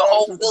the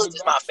whole village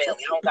is my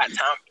family. I don't got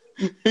time.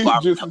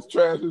 He's just as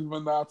trash as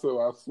Minato,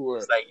 I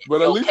swear.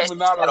 But at least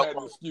Minato had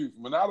an excuse.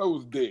 Minato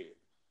was dead.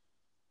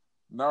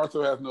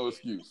 Naruto has no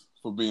excuse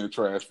for being a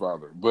trash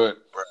father. But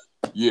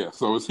yeah,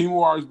 so it's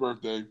Himawari's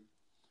birthday.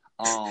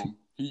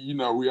 We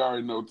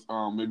already know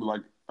maybe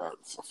like a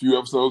few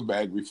episodes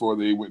back before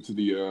they went to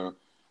the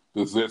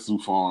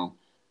Zetsu farm,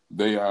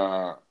 they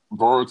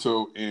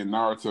Boruto and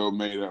Naruto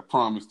made a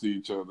promise to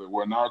each other.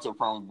 Where Naruto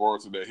promised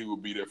Boruto that he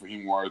would be there for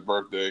Himawari's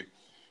birthday.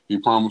 He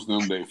promised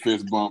them, they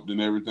fist bumped and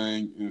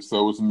everything, and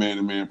so it's a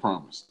man-to-man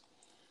promise.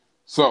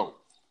 So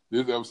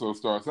this episode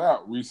starts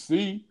out, we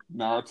see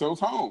Naruto's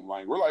home.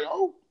 Like, we're like,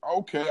 oh,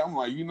 okay. I'm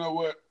like, you know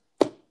what?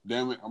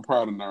 Damn it, I'm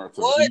proud of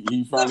Naruto.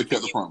 He finally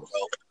kept the promise.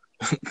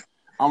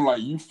 I'm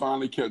like, you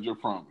finally kept your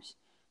promise.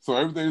 So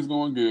everything's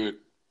going good.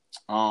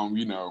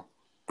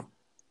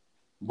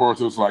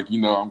 Boruto's like,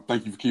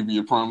 thank you for keeping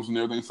your promise and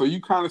everything. So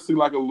you kind of see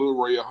like a little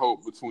ray of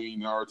hope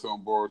between Naruto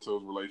and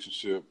Boruto's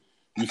relationship.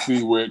 You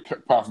see where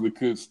it possibly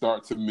could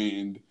start to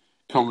mend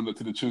coming up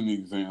to the Chunin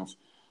exams.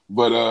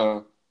 But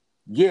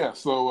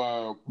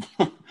so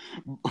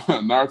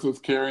Naruto's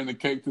carrying the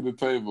cake to the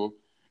table,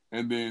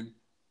 and then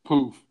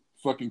poof,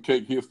 fucking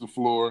cake hits the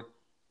floor.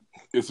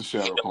 It's a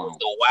shadow clone.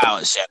 It's a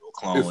wild shadow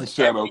clone. It's a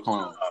shadow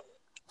clone.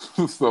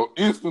 So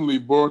instantly,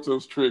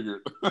 Boruto's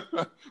triggered.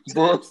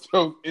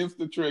 Boruto's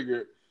instant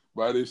triggered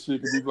by this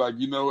shit because he's like,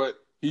 you know what?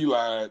 He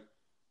lied.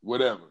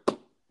 Whatever.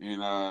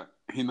 And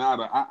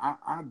Hinata,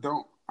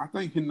 I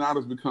think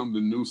Hinata's become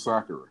the new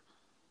Sakura.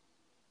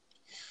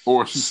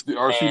 Or she's the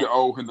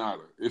old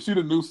Hinata. Is she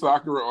the new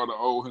Sakura or the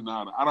old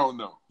Hinata? I don't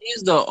know.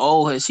 She's the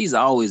old. She's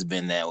always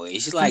been that way.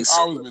 She's always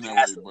been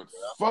that way. But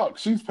fuck,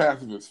 she's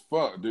passive as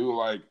fuck, dude.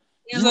 Like,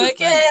 he's like,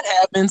 it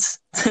happens.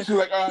 She's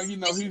like,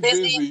 he's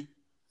busy.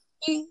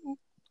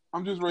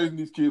 I'm just raising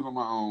these kids on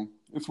my own.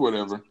 It's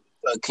whatever.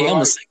 Okay,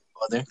 I'm a single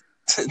mother.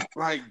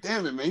 Like,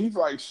 damn it, man. He's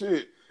like,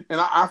 shit. And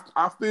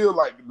I feel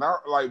like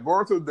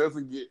Boruto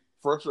doesn't get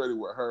frustrated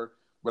with her,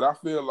 but I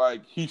feel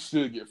like he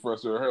should get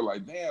frustrated with her.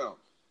 Like, damn,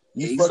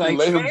 you fucking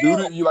let him do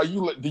this.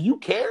 Do you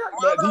care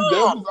that he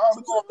does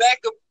this all the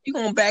time? You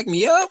gonna back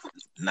me up?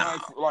 Nah.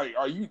 Like,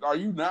 are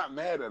you not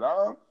mad at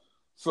all?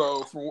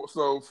 So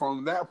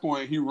from that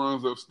point, he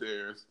runs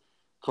upstairs.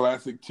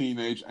 Classic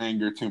teenage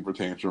anger temper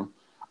tantrum.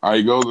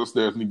 He goes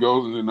upstairs and he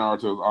goes into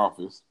Naruto's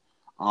office.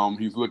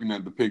 He's looking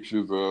at the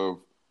pictures of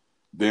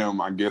them,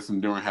 I guess,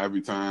 during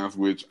Happy Times,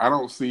 which I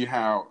don't see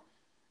how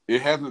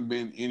it hasn't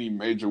been any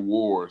major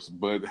wars,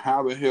 but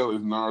how the hell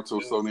is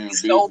Naruto so damn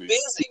busy? So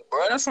busy,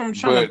 bro. That's what I'm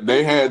trying to. But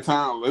they had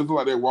time. It's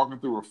like they're walking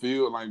through a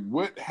field. Like,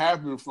 what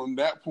happened from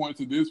that point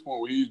to this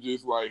point where he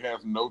just like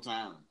has no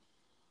time?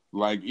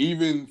 Like,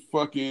 even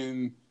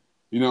fucking,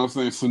 you know what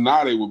I'm saying,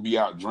 Tsunade would be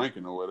out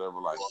drinking or whatever.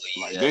 Like,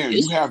 damn,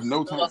 you have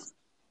no time.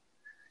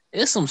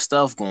 There's some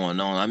stuff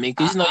going on. I mean,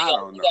 because you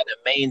got to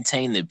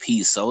maintain the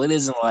peace, so it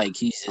isn't like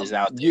he's just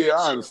out there. Yeah,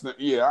 I understand.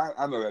 Yeah,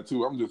 I know that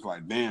too. I'm just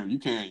like, damn, you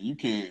can't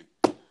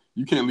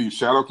leave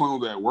shadow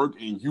clones at work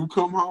and you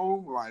come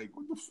home. Like,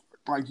 what the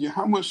fuck? Like,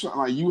 how much?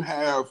 Like, you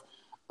have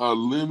a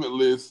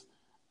limitless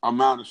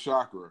amount of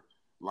chakra.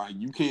 Like,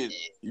 you can't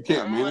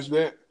manage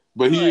that.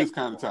 But he Like, is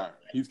kind of tired.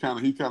 He's kind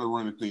of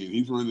running thin.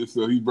 He's running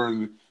so he's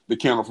burning the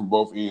candle from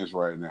both ends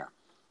right now.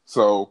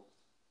 So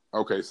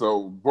okay,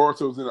 so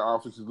Boruto's in the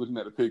office. He's looking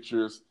at the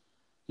pictures.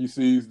 He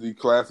sees the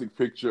classic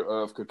picture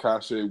of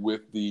Kakashi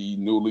with the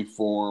newly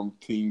formed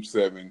Team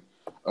 7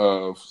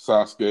 of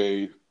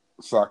Sasuke,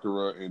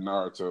 Sakura, and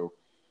Naruto.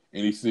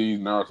 And he sees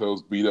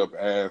Naruto's beat up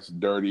ass,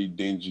 dirty,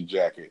 dingy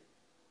jacket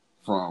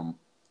from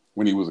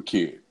when he was a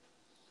kid.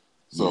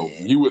 So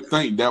yeah, you would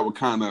think that would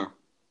kind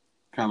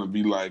of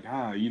be like,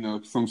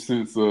 some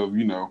sense of,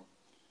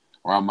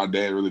 why my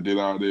dad really did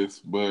all this.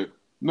 But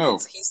no,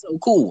 he's so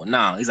cool.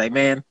 Nah, he's like,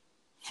 man,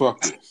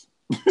 fuck this.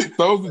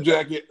 Throws the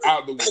jacket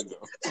out the window.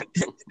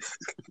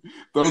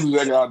 Throws the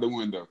jacket out the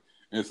window.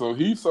 And so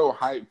he's so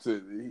hyped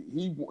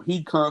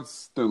he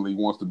constantly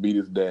wants to beat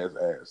his dad's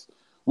ass,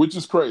 which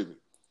is crazy.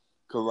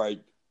 Cause like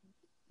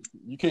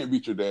you can't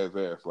beat your dad's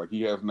ass. Like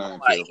he has 9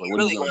 like tails. Like he what are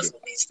really you gonna wants do?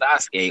 to be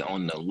Sasuke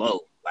on the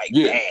low, like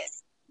Yeah, bad.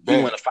 He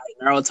bad. want to fight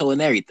Naruto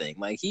and everything.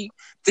 Like he,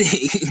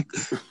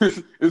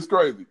 It's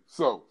crazy.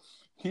 So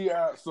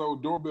so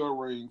doorbell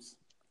rings.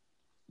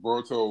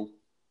 Boruto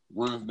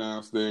runs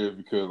downstairs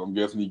because I'm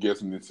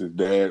guessing it's his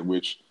dad,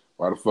 which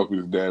why the fuck would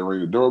his dad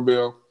ring the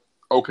doorbell?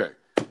 Okay.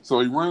 So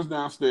he runs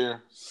downstairs,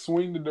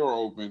 swing the door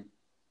open,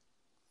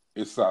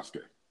 it's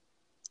Sasuke.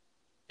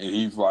 And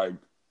he's like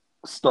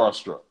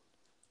starstruck.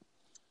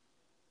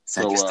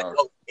 So it's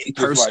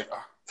like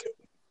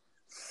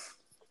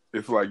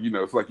it's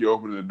like you're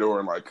opening the door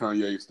and like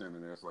Kanye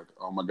standing there. It's like,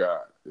 oh my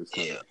God, it's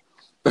Kanye.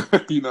 yeah.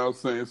 You know what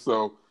I'm saying?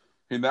 So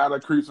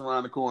Hinata creeps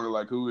around the corner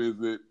like, who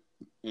is it?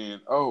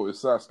 And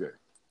it's Sasuke.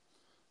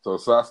 So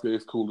Sasuke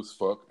is cool as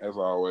fuck as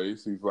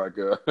always. He's like,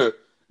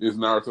 is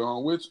Naruto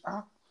on? Which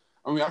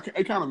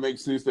it kind of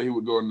makes sense that he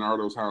would go to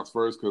Naruto's house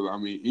first because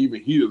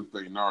even he doesn't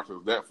think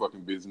Naruto's that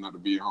fucking busy not to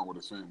be at home with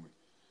his family.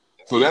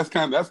 So that's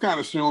kind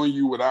of showing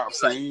you without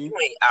saying. You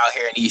ain't out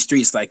here in these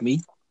streets like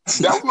me.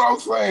 That's what I'm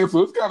saying.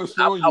 So it's kind of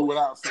showing you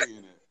without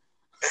saying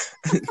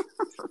it.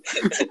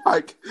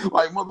 like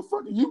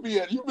motherfucker, you've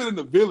been in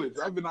the village.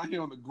 I've been out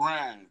here on the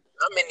grind.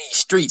 I'm in these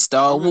streets,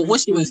 dog.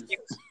 What's your excuse?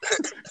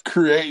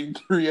 creating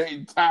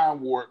time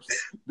warps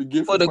to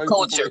get for the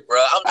culture,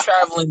 bro. I'm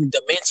traveling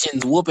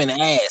dimensions, whooping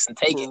ass and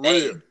taking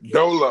names.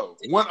 Dolo,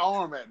 one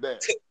arm at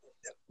that.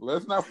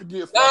 Let's not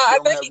forget. I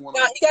think he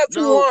got 2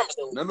 arms.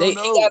 Though.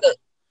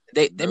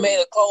 They made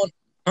a clone,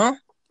 huh?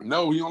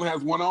 No, he only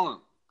has 1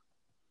 arm.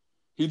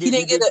 He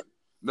didn't get it.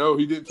 No,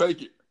 he didn't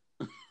take it.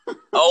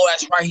 Oh,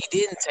 that's right. He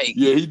didn't take it.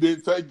 Yeah, he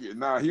didn't take it.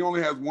 Nah, he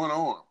only has 1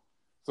 arm.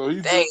 So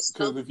he's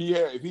because if he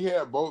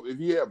had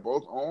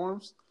both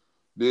arms,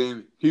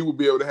 then he would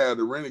be able to have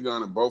the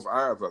Rinnegan in both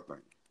eyes, I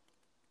think.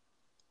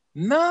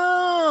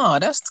 No,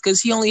 that's because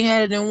he only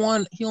had it in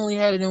one. He only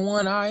had it in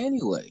one eye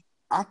anyway.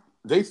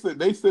 They said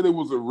it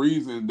was a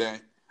reason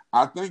that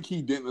I think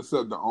he didn't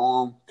accept the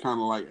arm kind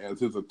of like as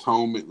his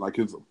atonement, like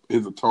his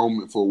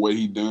atonement for what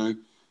he done.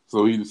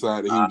 So he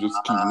decided he would just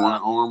keep 1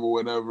 arm or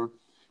whatever.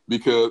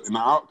 Because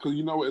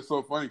you know what, it's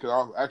so funny because I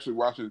was actually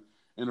watching.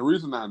 And the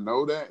reason I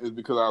know that is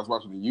because I was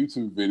watching a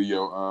YouTube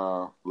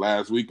video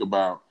last week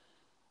about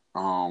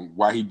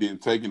why he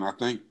didn't take it. And I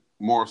think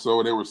more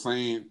so they were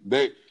saying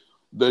the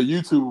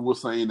YouTuber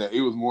was saying that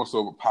it was more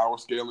so of a power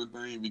scaling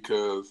thing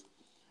because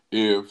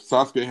if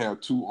Sasuke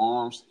had 2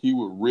 arms, he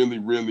would really,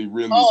 really,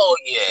 really. Oh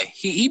yeah,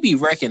 he be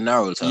wrecking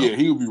Naruto. Yeah,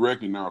 he would be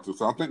wrecking Naruto.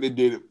 So I think they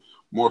did it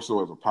more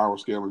so as a power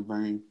scaling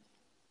thing,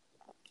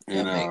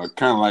 and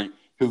kind of like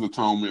his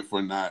atonement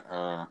for not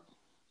for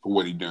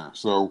what he done.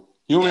 So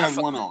he only has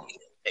 1 arm.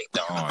 Take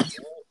the arm.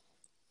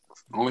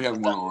 Only has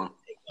 1 arm.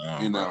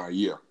 And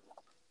yeah.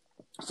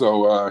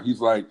 So he's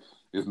like,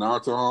 is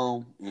Naruto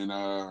home? And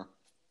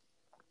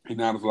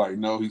Hinata's like,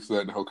 no, he's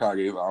at the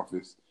Hokage's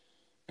office.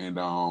 And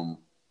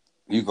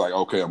he's like,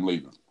 okay, I'm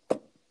leaving.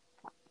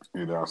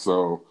 And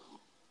so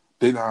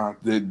did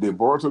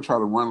Boruto try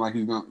to run like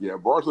he's gonna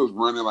Boruto's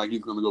running like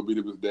he's gonna go beat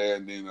up his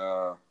dad, and then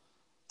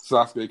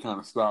Sasuke kind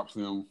of stops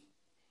him.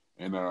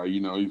 And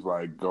he's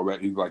like, go back.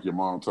 He's like, your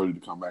mom told you to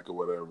come back or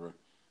whatever.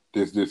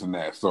 This, and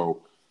that.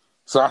 So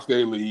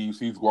Sasuke leaves.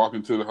 He's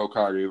walking to the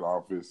Hokage's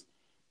office,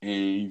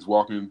 and he's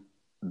walking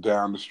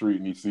down the street,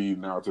 and he sees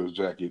Naruto's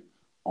jacket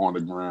on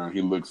the ground.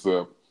 He looks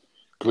up.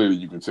 Clearly,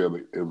 you can tell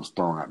it was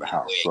thrown out the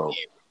house. So,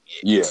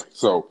 yeah.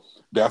 So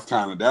that's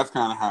kind of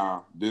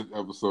how this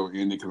episode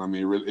ended. Because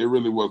it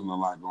really wasn't a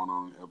lot going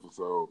on in the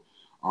episode.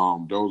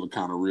 Those are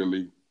kind of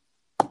really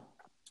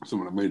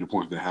some of the major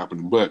points that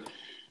happened. But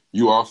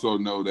you also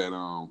know that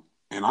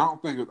and I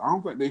don't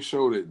think they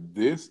showed it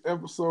this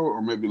episode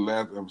or maybe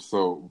last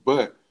episode,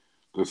 but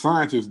the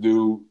scientist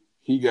dude,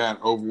 he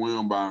got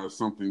overwhelmed by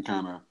something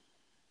kind of.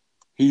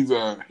 He's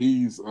what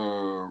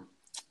I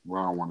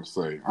want to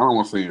say. I don't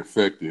want to say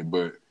infected,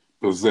 but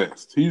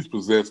possessed. He's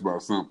possessed by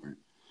something.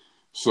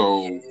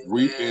 So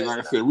and like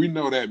I said, we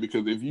know that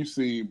because if you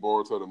see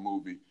Boruto the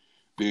movie,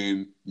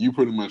 then you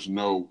pretty much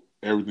know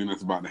everything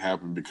that's about to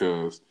happen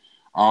because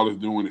all it's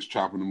doing is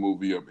chopping the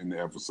movie up into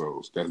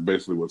episodes. That's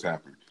basically what's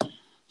happening.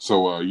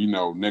 So,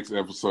 next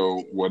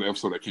episode, the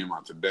episode that came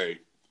out today,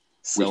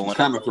 So which was on the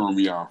kind of low, throwing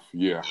me off.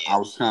 Yeah, yeah. I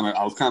was kind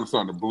of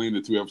starting to blend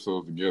the two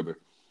episodes together.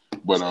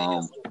 But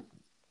So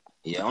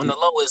yeah, on the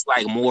low it's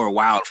like more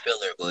wild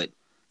filler, but it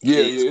yeah,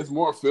 is yeah, it's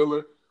more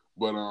filler.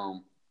 But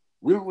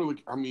we don't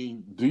really. I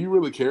mean, do you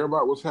really care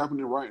about what's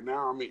happening right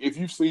now? I mean, if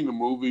you've seen the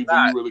movie, do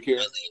not you really care?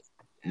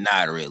 really,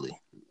 not really.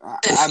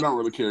 I don't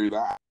really care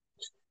either.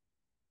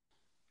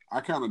 I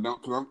kind of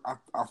don't because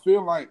I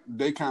feel like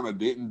they kind of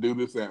didn't do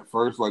this at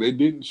first. Like they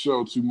didn't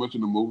show too much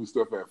of the movie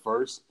stuff at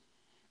first,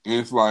 and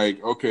it's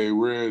like okay,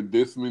 we're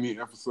this many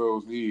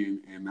episodes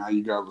in, and now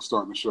you guys are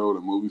starting to show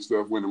the movie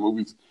stuff when the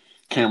movies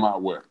came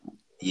out what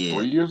Yeah,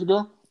 3 years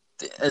ago,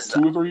 that's,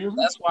 2 or 3 years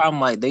ago. that's why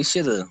I'm like they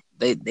should have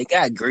they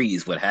got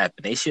greased. What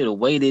happened? They should have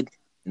waited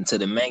until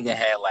the manga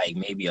had like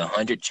maybe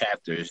 100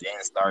 chapters,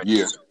 then start the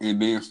Yeah, show. and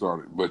then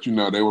started, but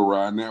they were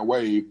riding that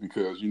wave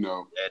because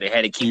Yeah, they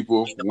had to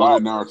people keep the ball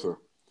wanted rolling. Naruto.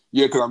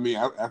 Yeah, because I mean,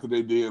 after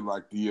they did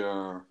like the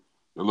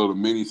little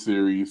mini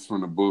series from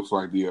the books,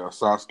 like the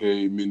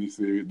Sasuke mini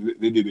series,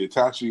 they did the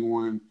Itachi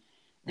one,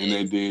 and Yeah.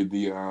 they did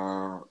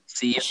the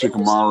See, if they were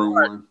Shikamaru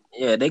smart, one.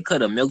 yeah, they could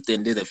have milked it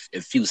and did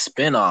a few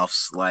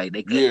spin-offs. Like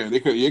they could Yeah,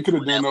 they could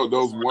have done whatever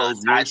was on those one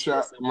Itachi or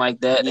shot, something like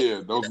that. They could yeah, have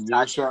did those one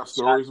Itachi shot one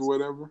stories or shots.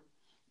 whatever.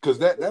 Because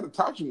that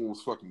Itachi one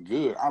was fucking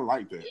good. I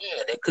like that.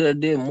 Yeah, they could have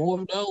did more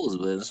of those,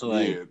 but it's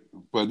Yeah,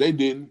 but they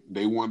didn't.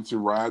 They wanted to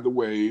ride the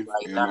wave,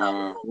 like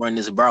nah, and run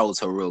this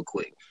Boruto real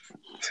quick.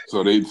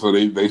 so they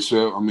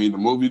show. I mean, the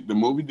movie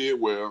did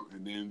well,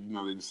 and then they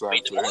I mean,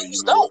 decided the to, hey, movie you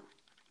was know what? dope.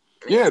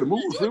 I mean, Yeah, the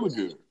movie was really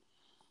good.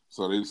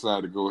 So they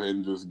decided to go ahead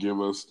and just give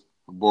us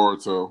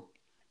Boruto,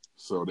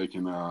 so they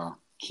can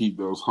keep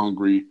those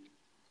hungry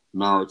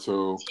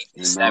Naruto keep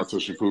the and Naruto 7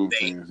 years Shippuden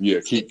debate. fans. Yeah,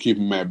 keep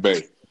them at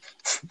bay.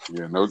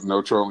 Yeah,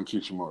 no trolling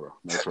Kishimoto,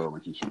 no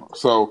trolling Kishimoto.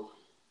 So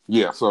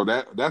yeah, so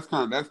that's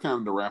kind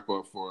of the wrap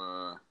up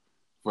for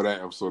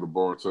that episode of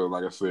Boruto.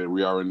 Like I said,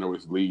 we already know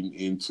it's leading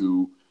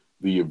into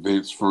the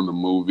events from the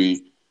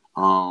movie.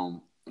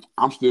 I'm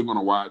still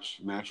gonna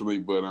watch naturally,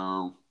 but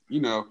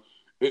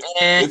it,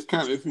 Eh, it's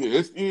kind of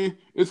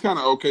it's kind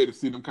of okay to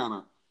see them kind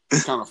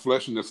of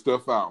fleshing the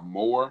stuff out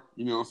more.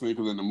 You know what I'm saying?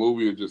 Because in the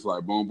movie it's just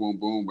like boom, boom,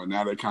 boom, but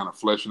now they're kind of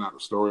fleshing out the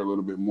story a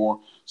little bit more.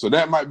 So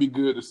that might be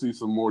good to see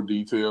some more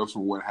details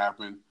from what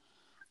happened,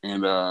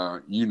 and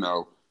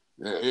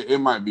it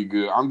might be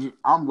good.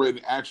 I'm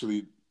ready.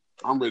 Actually,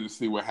 I'm ready to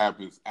see what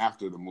happens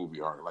after the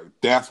movie arc. Like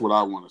that's what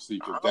I want to see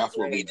because I'm that's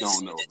what we ready to don't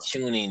see know the about.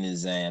 tuning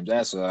exams.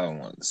 That's what I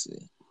want to see.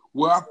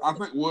 Well, I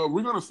think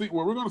we're gonna see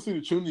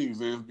the tuning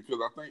exams because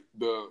I think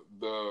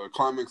the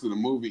climax of the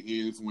movie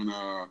is when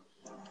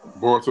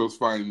Boruto's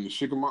fighting the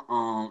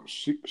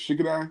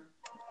Shikadai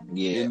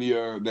Yeah, in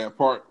the that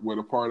part where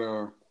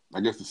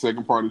I guess the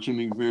second part of the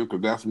tuning exam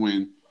because that's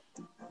when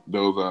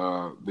those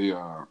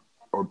the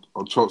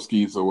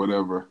Ochotskis or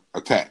whatever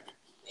attack.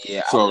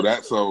 yeah. I So want to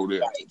that see so yeah.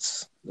 the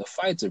fights. The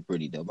fights are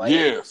pretty dope. Like,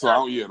 Yeah,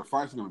 so yeah, the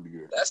fight's gonna be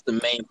good. that's the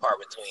main part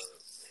between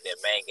the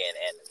manga and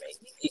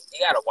anime. You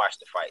gotta watch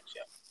the fights,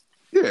 yo.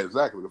 Yeah,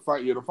 exactly.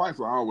 The fights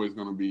are always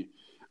gonna be.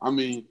 I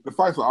mean, the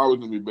fights are always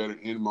gonna be better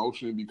in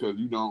motion because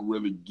you don't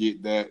really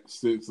get that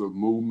sense of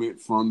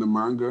movement from the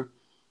manga.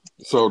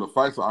 So the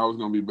fights are always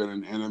gonna be better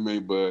in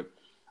anime. But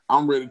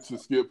I'm ready to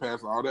skip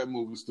past all that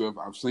movie stuff.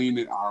 I've seen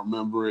it. I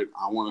remember it.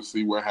 I want to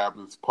see what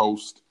happens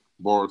post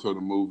Boruto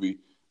the movie.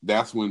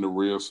 That's when the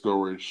real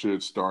story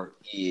should start.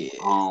 Yeah.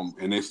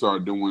 And they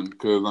start doing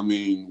because I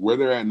mean where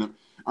they're at. And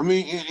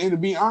to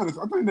be honest,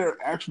 I think they're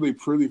actually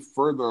pretty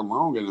further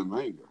along in the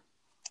manga.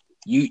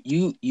 You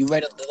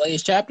read the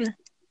latest chapter?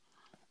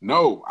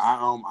 No,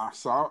 I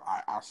saw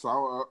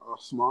a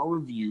small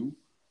review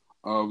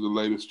of the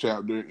latest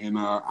chapter, and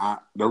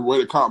the way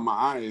it caught my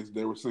eye is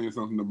they were saying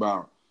something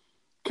about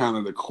kind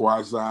of the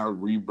quasi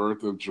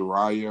rebirth of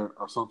Jiraiya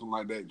or something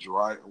like that.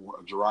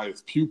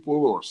 Jiraiya's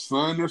pupil or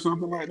son or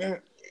something like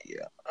that.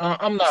 Yeah.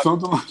 I'm not.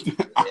 Something like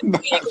that. I'm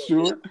not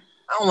sure.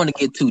 I don't want to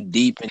get too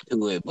deep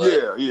into it, but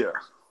Yeah.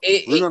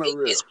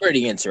 it's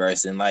pretty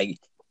interesting. Like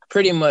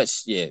pretty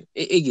much, yeah.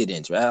 It get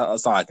interesting.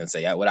 That's all I can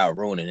say without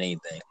ruining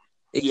anything.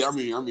 Yeah, I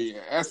mean,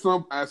 at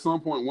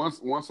some point,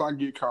 once I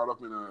get caught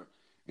up in and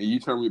you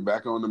turn me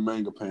back on the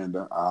Manga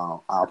Panda,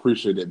 I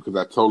appreciate that because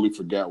I totally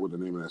forgot what the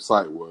name of that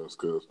site was.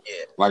 Because,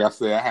 Yeah. like I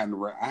said, I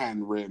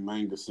hadn't read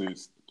manga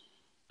since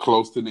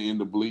close to the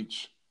end of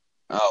Bleach,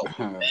 Oh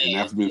and man,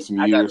 that's been some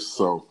I years.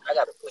 So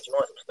gotta put you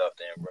on some stuff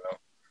then, bro.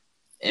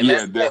 And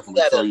yeah, matter of fact,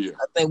 definitely. So yeah,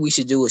 I think we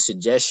should do a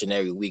suggestion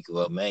every week of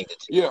a manga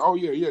too. yeah, oh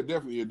yeah,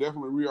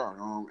 definitely we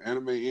are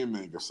anime and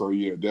manga. So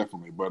yeah,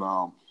 definitely. But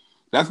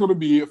that's gonna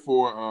be it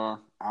for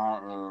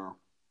our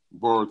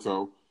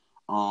Boruto.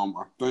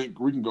 I think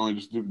we can go and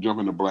just jump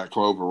into Black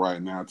Clover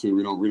right now too.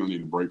 We don't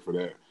need a break for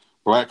that.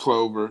 Black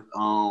Clover.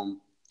 I'm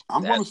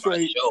gonna That's my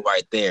say, show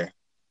right there.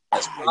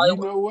 That's you probably,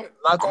 know what? I'm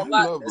not I gonna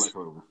lie. love Black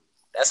Clover.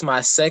 That's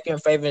my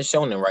second favorite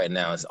shonen right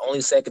now. It's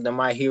only second to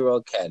My Hero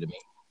Academy.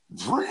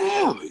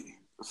 Really,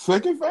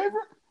 second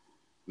favorite?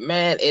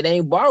 Man, it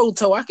ain't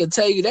Boruto. I can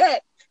tell you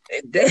that.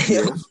 Damn.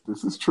 Yes,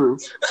 this is true.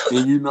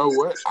 And you know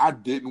what? I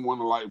didn't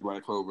want to like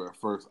Black Clover at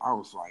first. I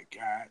was like,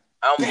 God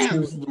I'm Damn, cool.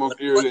 this is the most But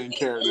what irritating they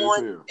character as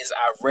doing hell. is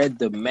I read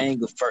the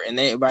manga first, and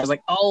everybody's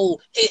like, "Oh,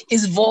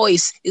 his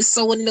voice is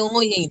so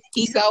annoying.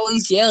 He's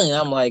always yelling."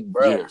 I'm like,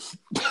 "Bro, Yes,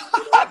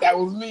 that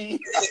was me.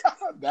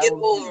 That get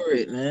was over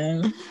me. it,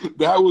 man."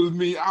 That was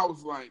me. I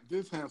was like,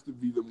 this has to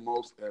be the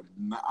most.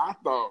 I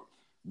thought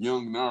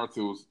young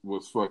Naruto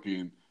was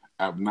fucking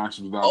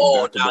obnoxious without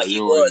Oh, Dr. now he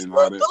Bayoi was, and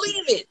bro. all that shit.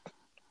 Believe it.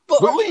 But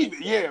Believe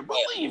it, yeah,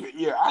 believe it,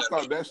 yeah. I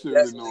thought that shit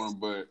was definitely annoying,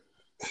 but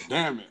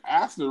damn it,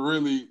 Asta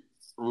really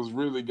was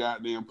really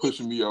goddamn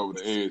pushing me over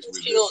the edge he with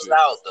that chills shit.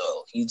 out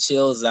though. He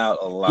chills out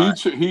a lot.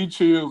 He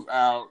chills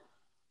out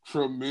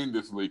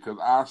tremendously because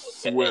I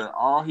swear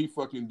all he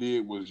fucking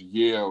did was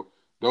yell.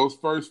 Those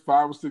first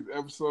 5 or 6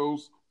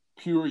 episodes,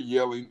 pure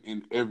yelling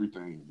and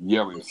everything,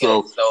 yelling. Okay,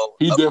 So so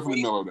he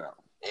definitely mellowed out.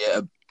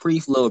 a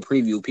brief little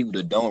preview. People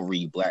that don't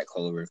read Black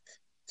Clover,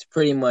 it's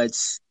pretty much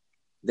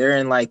they're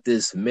in like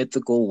this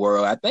mythical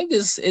world. I think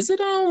is it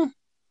I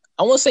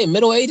want to say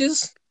Middle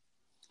Ages.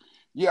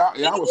 Yeah,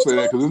 I would say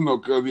that because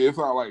it's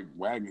all like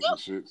wagons and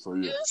shit. So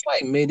Yeah, yeah, it's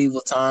like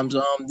medieval times.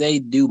 They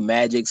do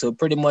magic, so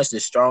pretty much the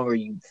stronger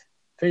you,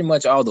 pretty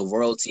much all the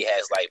royalty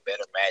has like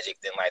better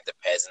magic than like the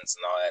peasants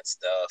and all that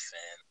stuff.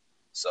 And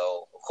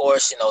so, of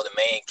course, the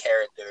main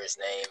character's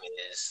name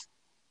is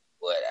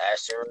what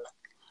Asher.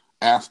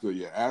 Asta,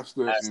 and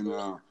Asher.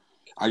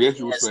 I guess He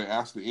you would has say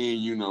Asta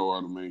and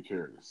are the main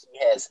characters. he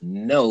has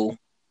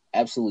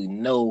absolutely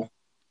no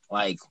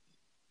like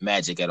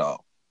magic at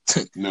all.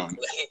 None.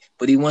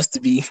 But he wants to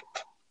be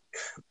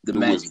the The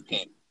Magic Wizard King,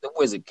 King. the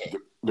Wizard King.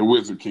 The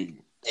Wizard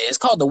King. Yeah, it's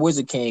called the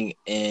Wizard King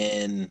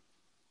in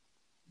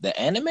the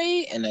anime,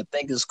 and I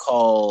think it's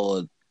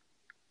called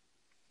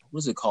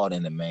what's it called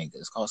in the manga?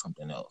 It's called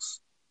something else.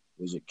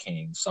 Wizard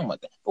King, something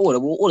like that. But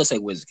we'll say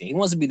Wizard King. He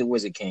wants to be the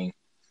Wizard King.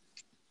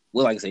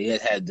 Well, like I say, he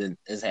doesn't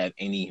have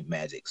any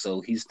magic. So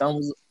he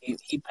stumbles.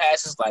 He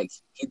passes like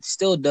he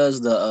still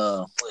does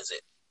the what is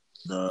it?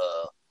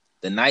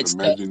 The Knight's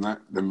Test.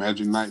 The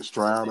Magic Knight's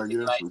trial, I guess.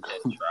 Knight's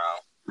Test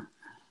trial.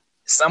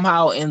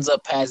 Somehow ends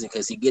up passing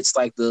because he gets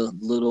like the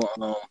little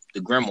the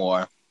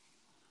grimoire.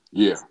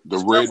 Yeah, the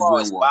His red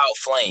grimoire is grimoire. wild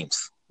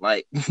flames.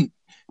 Like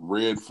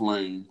Red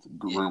flames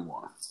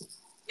grimoire.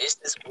 it's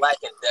just black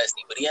and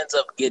dusty, but he ends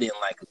up getting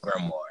like a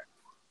grimoire.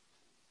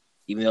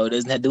 Even though it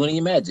doesn't have to do any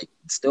magic.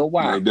 It's still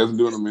wild. No, it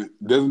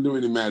doesn't do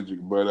any magic,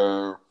 but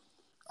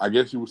I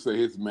guess you would say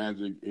his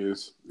magic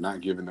is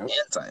not giving up.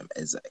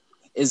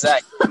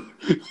 Exactly.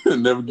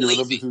 Never giving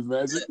up is his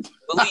magic.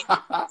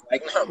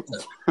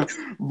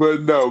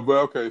 No. But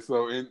okay.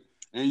 So and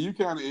you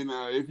kind of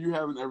if you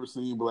haven't ever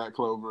seen Black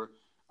Clover,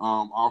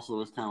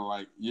 also it's kind of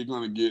like you're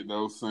gonna get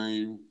those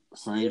same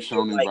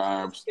shonen like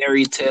vibes.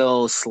 Fairy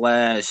tale /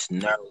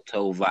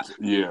 Naruto vibes.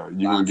 Yeah,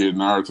 you're gonna get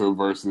Naruto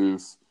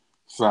versus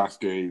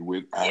Sasuke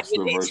with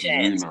Asta versus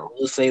Yuno.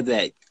 We'll say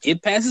that.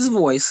 Get past his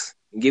voice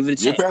and give it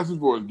a chance. Get past his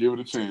voice, give it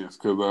a chance.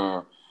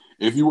 Because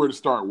if you were to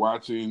start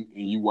watching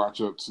and you watch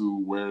up to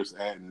where it's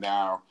at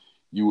now,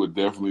 you would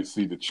definitely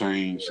see the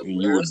change,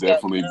 and you'll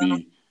definitely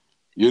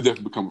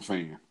become a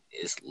fan.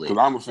 Because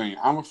I'm a fan.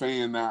 I'm a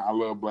fan now. I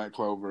love Black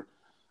Clover.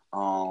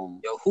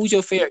 Who's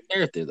your favorite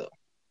character though?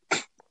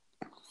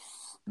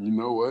 You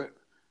know what?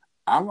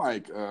 I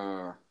like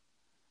Fugelian.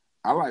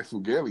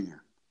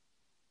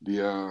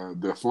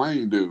 The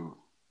flame dude.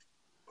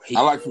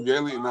 I like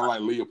Fugelian and I like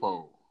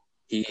Leopold.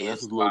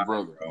 That's his little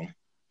brother. Bro.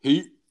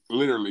 He's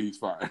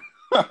fire.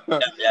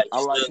 I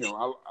like him.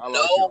 I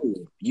like him.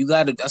 You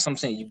gotta. That's what I'm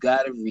saying. You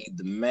gotta read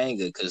the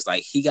manga because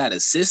like he got a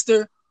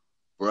sister,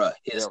 bruh.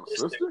 His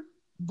sister,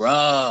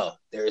 bruh.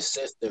 Their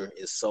sister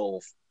is so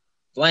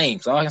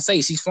flames. All I can say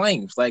is she's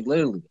flames. Like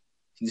literally,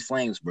 she's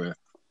flames, bruh.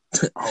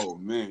 Oh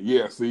man,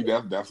 yeah. See,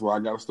 that's why I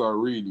gotta start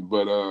reading.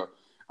 But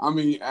I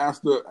mean,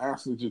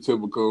 Asta's your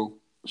typical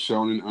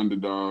shonen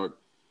underdog.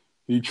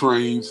 He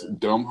trains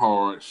dumb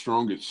hard,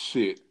 strong as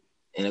shit,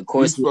 and of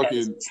course he's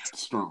fucking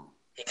strong.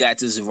 He got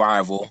this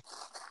rival.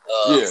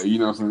 Yeah, you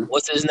know what I'm saying.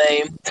 What's his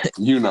name?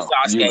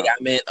 Sasuke. I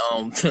meant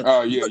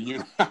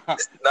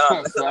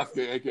Sasuke,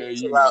 aka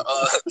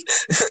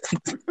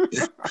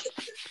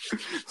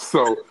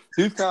So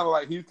he's kind of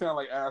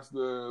like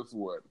Asta's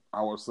what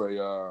I would say.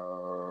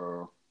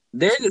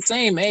 They're the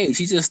same age.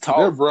 He's just tall.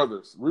 They're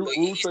brothers. We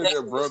would say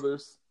they're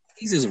brothers.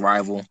 He's his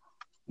rival,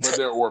 but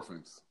they're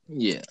orphans.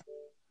 Yeah,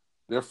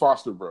 they're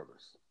foster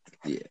brothers.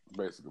 Yeah,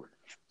 basically.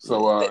 So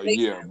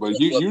but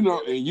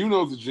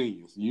Yuno's a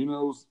genius.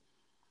 Yuno's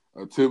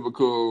a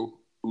typical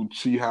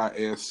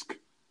Uchiha-esque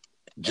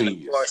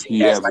genius.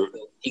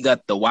 He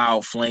got the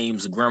wild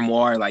flames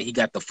grimoire, like he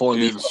got the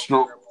 4-leaf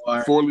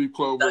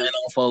clover,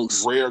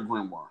 folks. Rare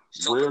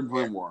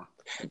grimoire.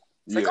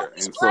 Yeah,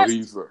 and so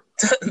he's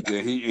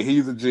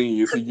a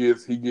genius.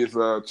 He gets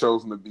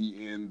chosen to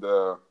be in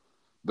one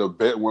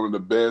of the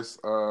best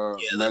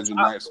Magic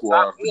Knight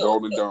squad, the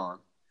Golden Dawn.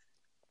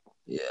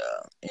 Yeah,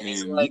 and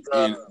he's like,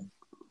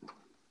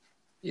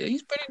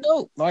 he's pretty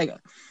dope. Like,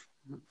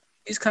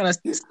 he's kind of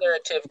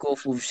stereotypical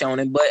for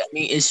shonen, but I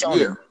mean, it's shonen.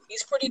 Yeah.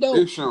 He's pretty dope.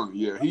 It's shonen.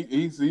 Yeah, he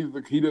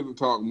doesn't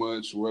talk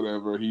much.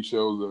 Whatever. He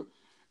shows a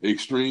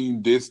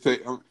extreme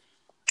distaste.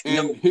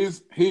 And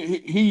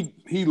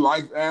he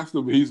likes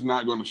Asta, but he's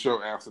not going to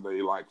show Asta that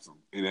he likes him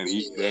and that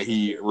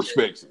he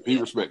respects him. He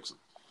respects him.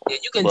 Yeah,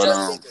 you can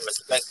just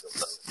respect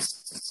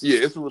him.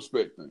 Yeah, it's a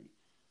respect thing.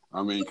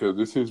 I mean, because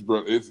it's his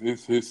brother.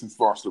 It's his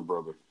foster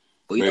brother.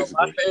 But you know,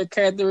 my favorite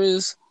character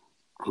is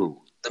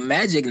who? The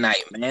Magic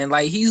Knight, man.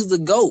 Like, he's the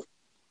GOAT.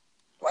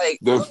 Like,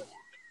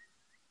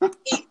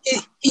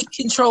 he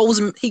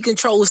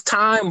controls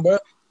time, bro.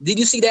 Did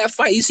you see that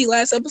fight? You see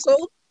last episode?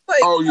 Like,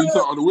 you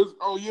talking the Wizard?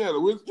 Oh yeah, the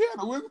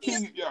Wizard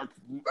King. Yeah,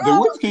 the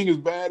Wizard King is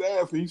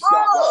badass. He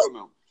stopped all of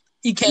them.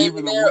 He came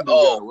in there.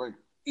 Oh,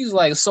 he's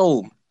like,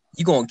 so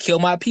you gonna kill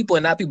my people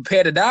and not be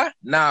prepared to die?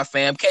 Nah,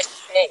 fam, catch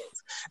your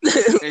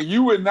hands. And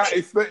you would not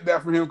expect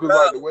that from him because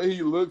like the way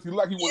he looks, he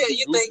like he wants to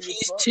be you think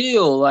he's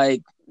chill,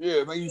 like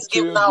I think he's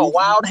giving out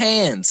wild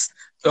hands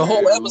the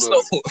whole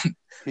episode.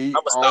 I'm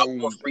gonna stop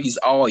and freeze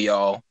all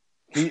y'all.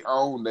 He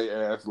owned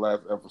their ass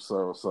last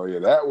episode, so yeah,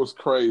 that was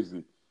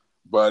crazy.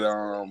 But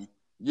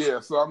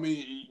yeah, so I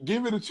mean,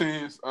 give it a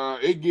chance.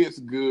 It gets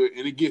good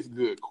and it gets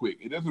good quick.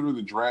 It doesn't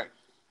really drag.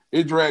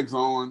 It drags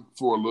on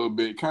for a little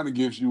bit. Kind of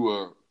gives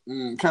you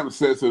kind of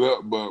sets it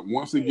up. But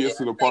once it gets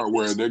to the part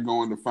where they're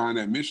going to find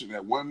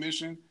that one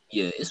mission.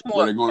 Yeah, it's more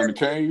where they're going in the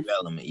cave.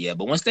 Development. Yeah,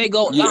 but once they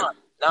go, no,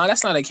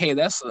 that's not a cave.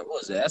 That's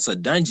that's a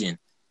dungeon.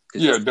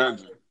 Yeah,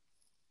 dungeon.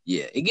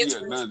 Yeah, it gets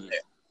dungeon.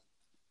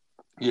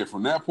 Yeah,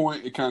 from that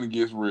point, it kind of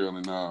gets real.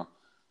 And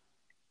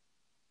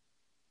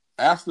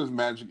Asta's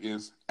magic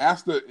is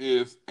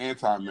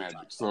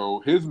anti-magic,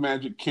 so his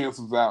magic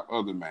cancels out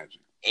other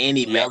magic. And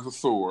he has a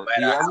sword.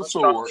 He has a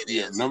sword.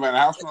 Yeah, no matter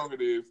how strong it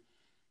is,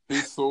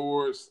 his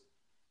swords.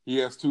 He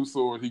has 2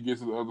 swords. He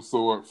gets his other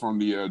sword from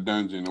the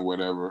dungeon or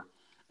whatever.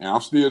 And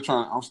I'm still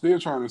trying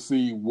to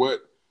see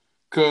what.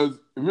 Because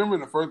remember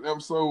in the first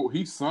episode,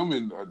 he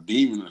summoned a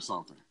demon or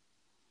something.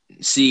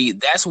 See,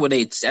 that's why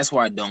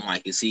I don't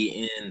like it. See,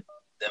 in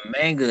the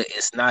manga,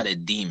 it's not a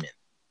demon.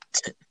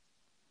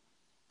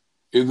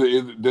 Does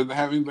it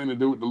have anything to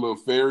do with the little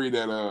fairy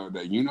that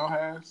Yuno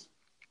has?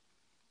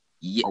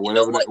 Yeah, or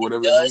whatever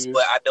it does,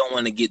 but I don't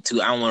want to get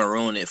too. I don't want to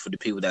ruin it for the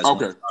people that's going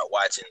to start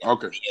watching it.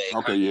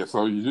 Okay, yeah.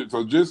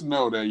 So just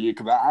know that,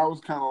 because I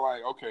was kind of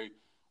like, okay,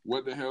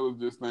 what the hell is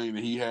this thing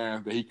that he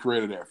has that he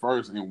created at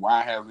first, and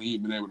why hasn't he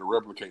been able to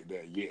replicate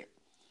that yet?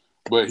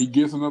 But he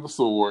gets another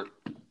sword,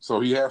 so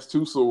he has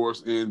 2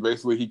 swords, and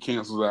basically he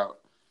cancels out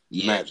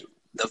magic.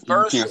 The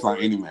first he cancels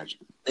out any magic.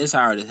 That's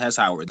how it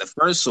works. The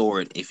first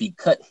sword, if he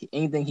cut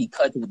anything he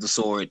cuts with the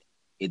sword,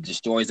 it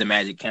destroys the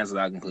magic, cancels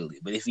out completely.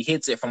 But if he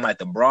hits it from like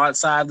the broad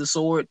side of the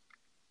sword,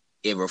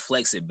 it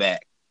reflects it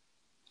back.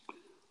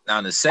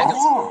 Now the second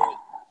sword,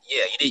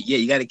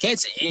 you got to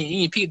catch it. You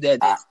didn't peep that.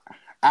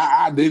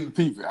 I didn't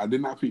peep it. I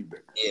did not peep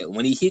that. Yeah,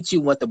 when he hits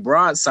you with the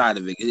broad side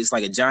of it, it's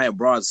like a giant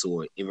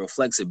broadsword. It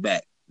reflects it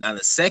back. Now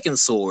the second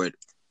sword,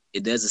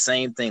 it does the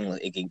same thing.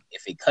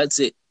 If it cuts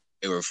it,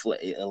 it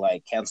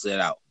like cancels it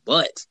out.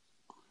 But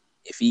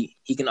if he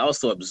can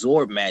also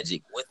absorb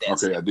magic with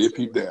that. Okay, I did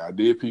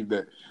peep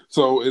that.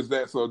 So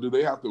do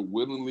they have to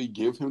willingly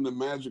give him the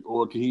magic,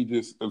 or can he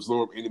just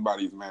absorb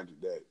anybody's magic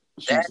that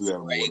shoots it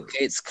out of water?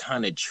 It's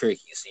kind of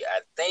tricky. See, I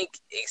think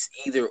it's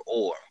either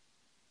or.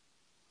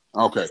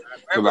 Okay,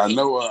 because I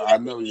know.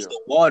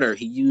 The water.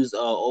 He used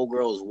old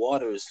girl's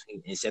waters.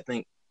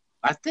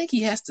 I think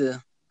he has to.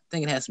 I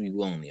think it has to be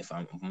willingly, if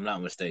I'm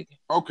not mistaken.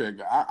 Okay,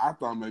 I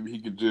thought maybe he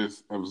could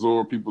just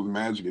absorb people's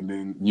magic and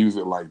then use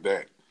it like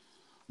that.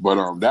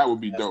 But that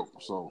would be dope.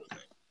 So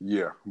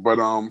yeah. But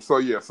so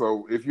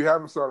if you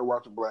haven't started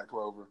watching Black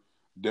Clover,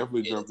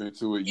 definitely jump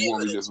into it. You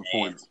won't be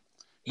disappointed.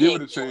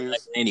 Give it a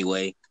chance.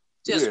 Anyway.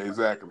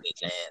 Exactly.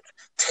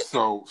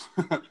 So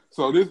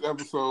this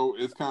episode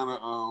is kind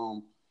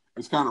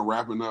of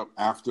wrapping up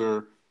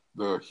after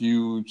the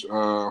huge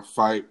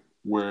fight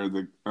where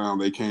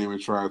they came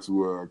and tried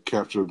to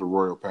capture the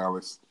royal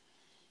palace,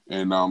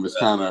 and it's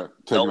kind of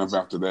taking up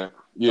after that.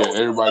 Yeah,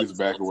 everybody's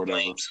back or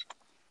whatever.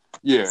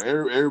 Yeah,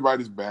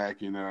 everybody's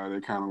back, and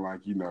they're kind of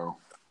like,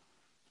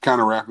 kind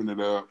of wrapping it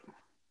up,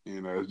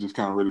 and it's just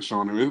kind of really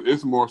showing them.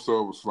 It's more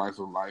so a slice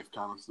of life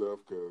kind of stuff,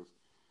 because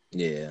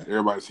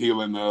everybody's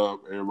healing up,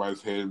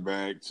 everybody's heading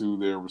back to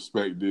their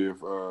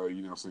respective,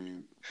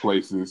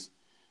 places,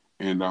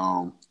 and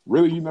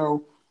really,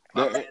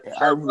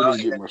 I really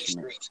didn't get much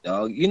from that.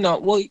 Dog. You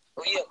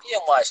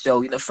watch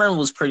though. The friend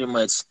was pretty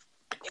much,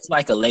 it's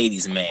like a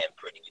ladies' man,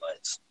 pretty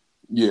much.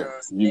 Yeah,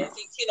 he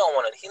don't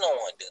want to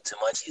do too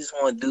much. He just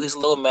want to do his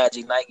little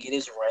magic night, get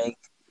his rank,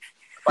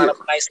 find a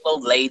nice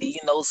little lady,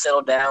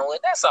 settle down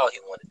with. That's all he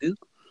want to do.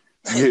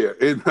 Yeah,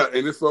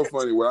 and it's so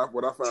funny.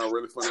 What I found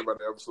really funny about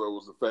the episode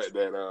was the fact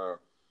that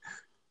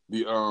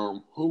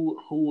who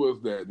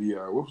was that?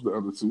 What was the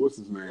other two? What's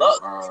his name?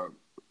 Luck.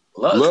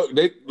 Luck was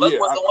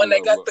the one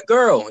that got Luck. The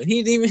girl, and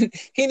he didn't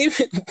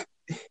even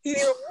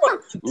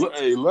want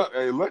it.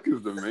 Luck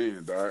is the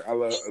man, dog. I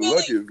love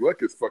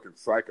Luck is fucking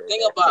psycho. The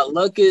thing about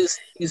Luck is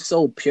he's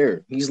so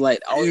pure. He's like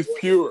he's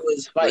pure.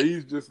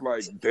 He's just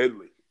like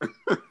deadly.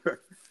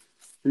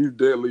 He's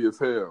deadly as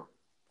hell.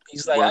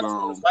 He's like, I But just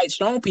want to fight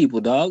strong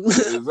people, dog.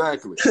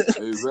 exactly.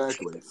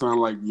 Sound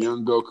like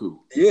young Goku.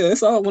 Yeah,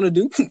 that's all I want to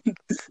do.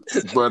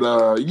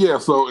 But yeah.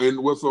 So and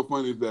what's so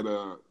funny is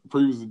that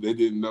previously they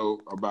didn't know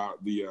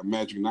about the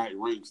Magic Knight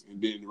ranks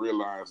and didn't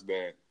realize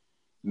that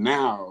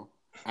now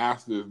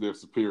Asta is their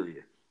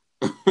superior.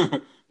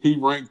 He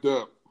ranked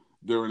up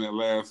during that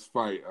last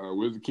fight.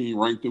 Wizard King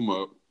ranked him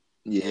up.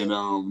 Yeah. And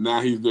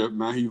now he's there.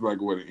 Now he's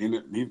like what?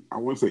 I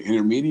want to say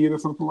intermediate or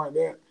something like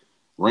that.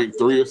 Rank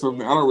 3 or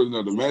something. I don't really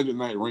know. The Magic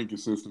Knight ranking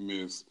system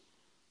is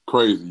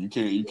crazy. You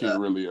can't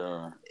really.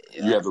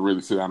 You have to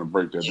really sit down and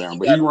break that down.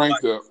 But he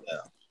ranked up. Yeah.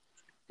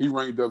 He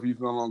ranked up. He's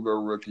no longer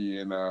a rookie,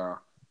 and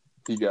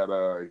he got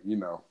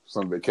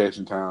some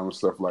vacation time and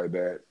stuff like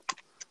that.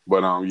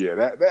 But yeah,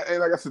 that and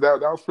like I said, that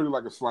was pretty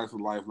like a slice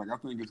of life. Like I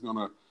think it's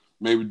gonna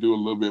maybe do a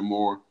little bit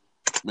more.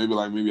 Maybe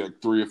like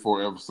 3 or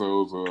 4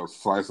 episodes of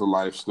slice of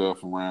life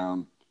stuff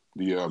around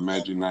the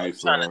Magic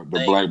Knights, the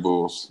Black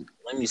Bulls.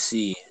 Let me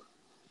see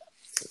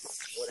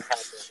what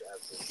happens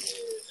after this.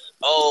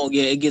 Oh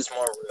yeah, it gets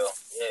more real.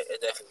 Yeah,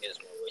 it definitely gets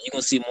more real. You're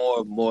gonna see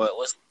more.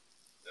 What's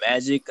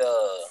Magic?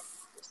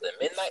 What's the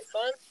Midnight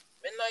Sun?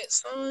 Midnight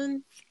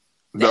Sun.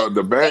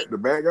 The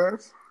bad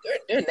guys.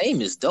 Their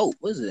name is dope.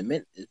 What is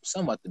it?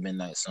 Something about the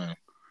Midnight Sun.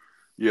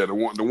 Yeah, the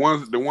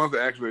ones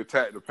that actually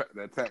attacked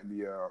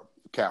the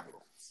Capitol.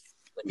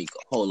 Let me go.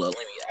 Hold up.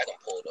 I can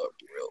pull it up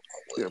real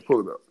quick. Yeah, pull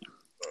it up.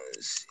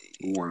 Let's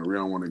see. We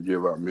don't want to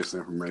give out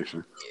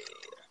misinformation.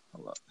 Yeah.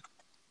 Hold up.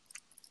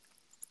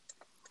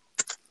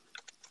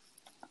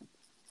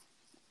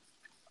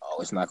 Oh,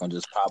 it's not gonna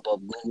just pop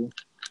up Google.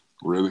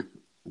 Really?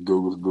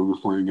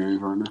 Google's playing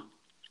games right now.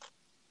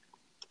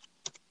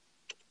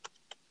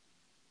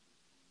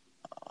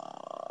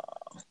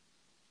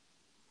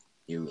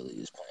 It really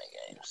is playing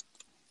games.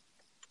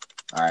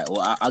 All right.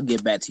 Well, I'll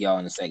get back to y'all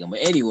in a second. But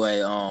anyway,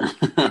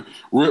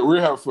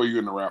 we'll have for you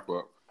in the wrap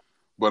up.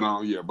 But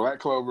yeah, Black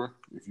Clover.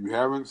 If you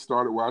haven't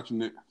started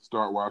watching it,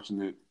 start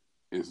watching it.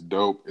 It's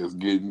dope. It's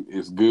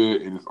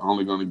good, and it's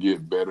only going to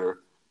get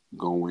better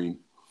going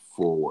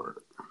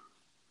forward.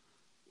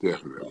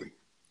 Definitely.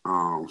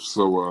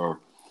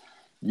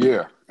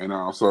 Yeah,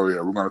 and so yeah,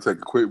 we're gonna take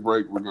a quick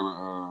break. We're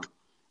gonna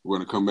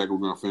come back. We're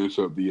gonna finish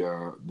up the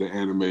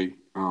anime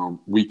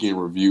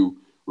weekend review.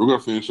 We're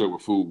gonna finish up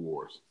with Food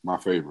Wars, my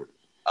favorite.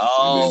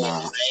 Oh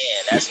man,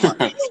 that's my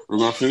favorite. We're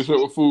gonna finish up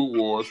with Food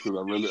Wars because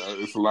I really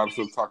it's a lot of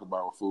stuff to talk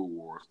about with Food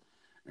Wars,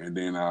 and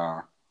then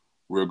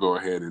we'll go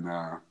ahead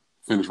and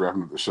finish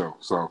wrapping up the show.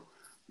 So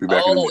be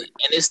back in a minute.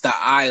 And it's the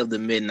Eye of the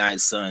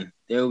Midnight Sun.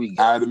 There we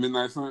go. Eye of the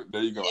Midnight Sun.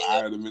 There you go. Yeah.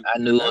 Eye of the Midnight. I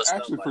knew that's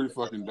actually pretty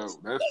fucking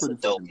dope. That's pretty fucking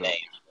dope. Name,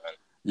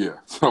 yeah.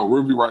 So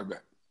we'll be right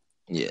back.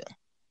 Yeah.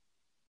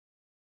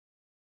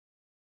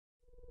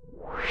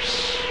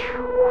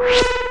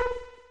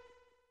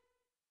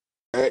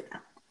 Hey.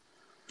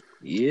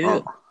 Yeah.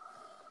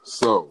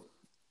 So,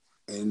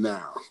 and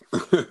now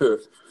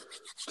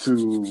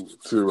to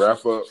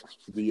wrap up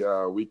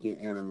the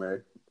weekend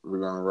anime, we're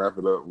gonna wrap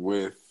it up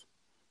with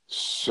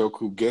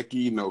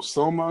Shokugeki no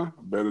Soma,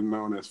 better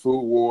known as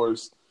Food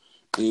Wars,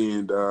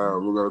 and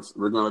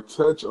we're gonna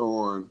touch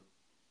on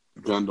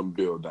Gundam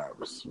Build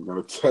Divers. We're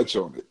gonna touch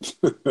on it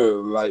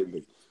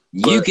lightly.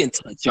 You can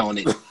touch on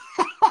it.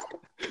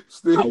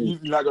 Still, you're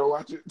not gonna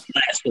watch it?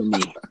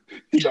 Blasphemy.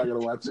 You're not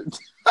gonna watch it?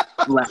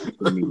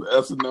 Blasphemy.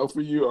 That's a no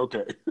for you?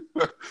 Okay.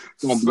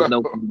 It's gonna be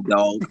no for you,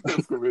 dog.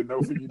 It's gonna be a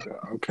no for you,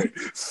 dog. Okay.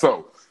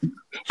 So,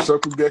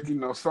 Shokugeki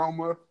no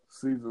Soma,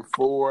 season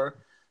 4.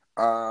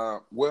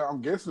 Well, I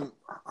guess is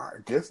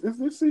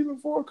this season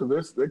 4?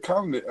 Because they're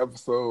calling it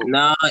episode.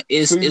 Nah,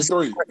 it's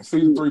season 3.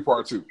 Season 3,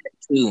 part 2.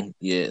 Yeah,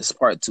 it's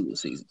part 2 of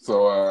season.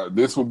 So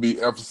this will be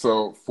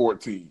episode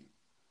 14.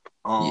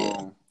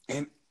 And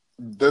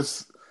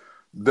does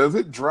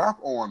it drop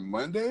on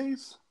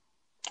Mondays?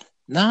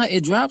 Nah,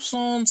 it drops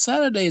on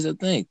Saturdays, I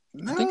think.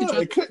 No,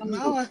 it couldn't.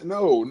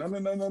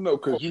 No.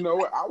 Because you know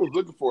what? I was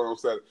looking for it on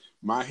Saturday.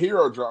 My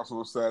Hero drops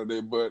on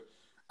Saturday, but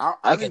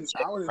I didn't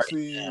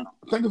see. I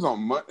think it's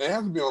on Monday. It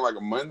has to be on like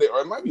a Monday, or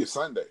it might be a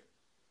Sunday.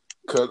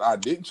 Because I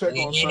didn't check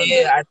on Sunday.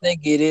 Yeah, I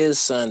think it is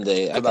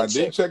Sunday. Because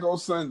I did check on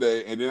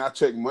Sunday, and then I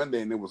checked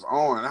Monday, and it was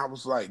on. And I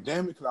was like,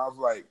 damn it, because I was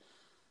like,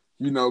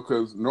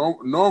 because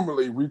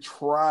normally we're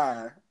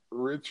trying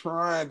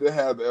to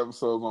have the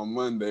episodes on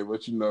Monday,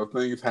 but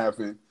things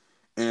happen.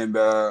 And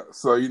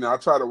so I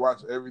try to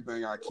watch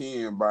everything I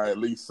can by at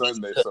least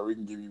Sunday, so we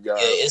can give you guys.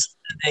 Yeah, it's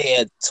Sunday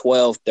at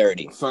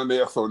 12:30.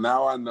 Sunday, so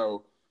now I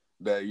know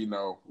that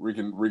we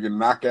can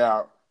knock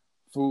out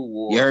Food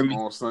Wars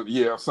on Sunday.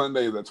 Yeah,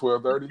 Sunday is at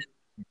 12:30.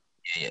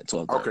 Yeah,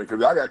 12:30. Okay,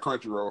 because I got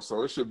Crunchyroll,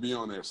 so it should be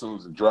on there as soon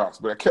as it drops.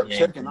 But I kept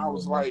checking. I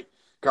was like,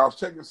 I was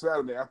checking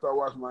Saturday after I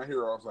watched My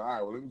Hero. I was like, all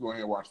right, well, let me go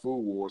ahead and watch Food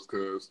Wars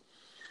because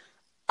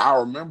I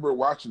remember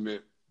watching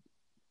it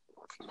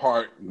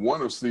part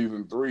 1 of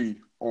season 3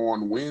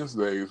 on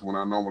Wednesdays when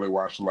I normally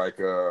watch I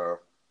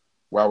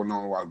would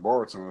normally watch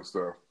Boruto and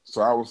stuff.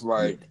 So I was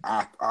like,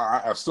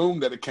 I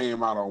assumed that it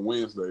came out on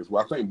Wednesdays.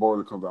 Well, I think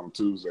Boruto comes out on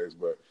Tuesdays,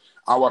 but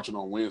I watch it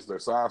on Wednesday.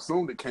 So I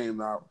assumed it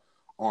came out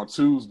on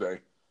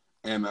Tuesday.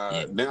 And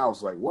Yeah. then I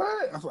was like,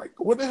 what? I was like,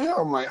 what the hell?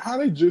 I'm like, how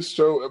they just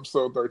show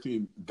episode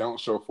 13, don't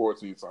show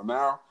 14? So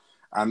now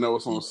I know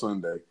it's on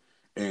Sunday,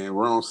 and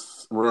we're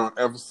on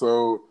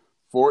episode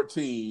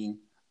 14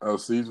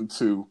 of season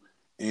 2,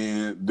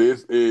 and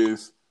this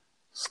is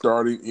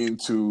starting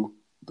into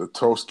the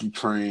Toski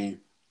Train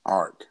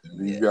arc.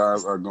 These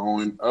guys are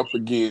going up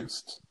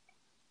against.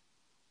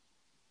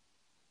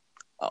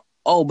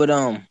 But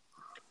a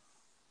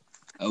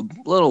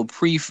little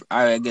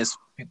I guess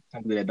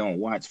people that don't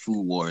watch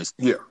Food Wars.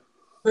 Yeah.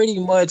 Pretty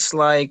much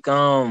like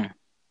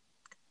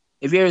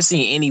if you ever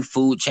seen any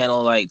food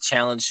channel like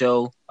challenge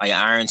show like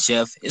Iron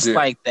Chef, it's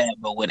like that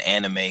but with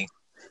anime.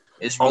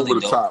 It's really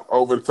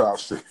over the top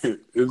shit.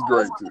 It's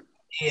great too.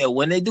 Yeah,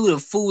 when they do the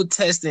food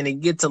testing,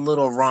 it gets a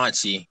little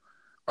raunchy.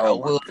 Oh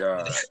my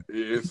god,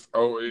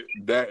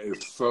 that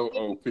is so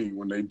OP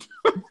when they do.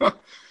 I'm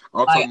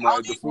talking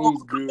about the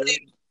food's good.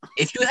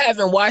 If you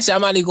haven't watched it,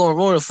 I'm not even gonna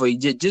ruin it for you.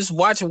 Just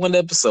watch one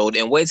episode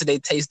and wait till they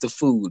taste the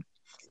food,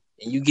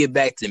 and you get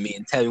back to me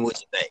and tell me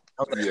what you think.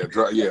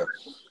 Okay. Yeah.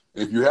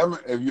 If you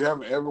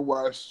haven't ever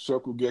watched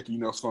Shokugeki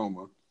no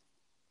Soma,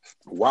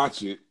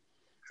 watch it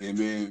and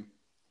then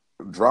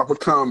drop a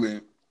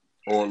comment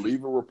or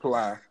leave a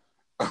reply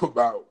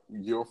about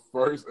your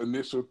first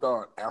initial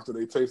thought after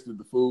they tasted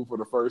the food for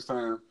the first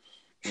time.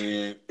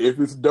 And if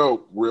it's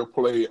dope, we'll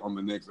play it on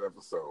the next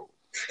episode.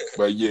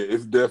 But yeah,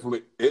 it's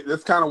definitely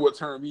it's kind of what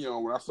turned me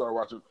on when I started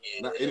watching.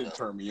 It didn't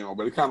turn me on,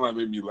 but it kind of like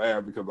made me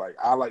laugh because like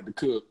I like to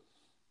cook.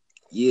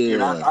 Yeah,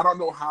 and I don't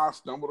know how I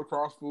stumbled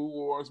across Food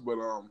Wars, but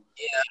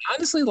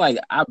honestly, like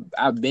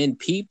I've been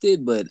peeped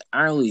it, but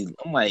I'm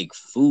like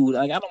food.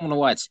 Like I don't want to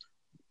watch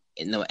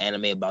no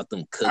anime about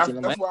them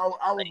cooking. That's why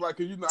I was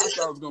like, I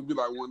thought it was gonna be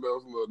like one of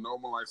those little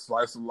normal like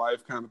slice of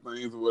life kind of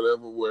things or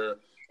whatever, where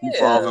he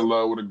falls in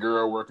love with a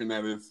girl working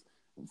at his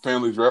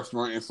family's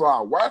restaurant, and so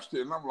I watched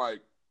it, and I'm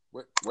like,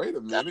 wait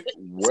a minute,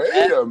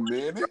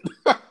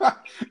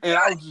 and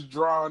I was just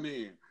drawn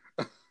in.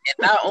 And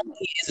not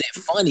only is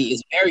it funny,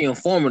 it's very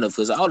informative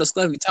because all the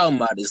stuff you're talking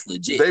about is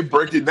legit. They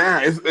break it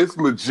down. It's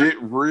legit,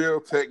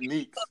 real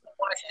techniques.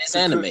 Watching this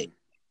anime,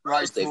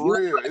 like for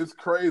real, it's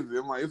crazy.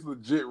 I'm like, it's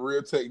legit,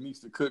 real techniques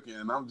to cooking,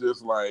 and I'm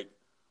just like,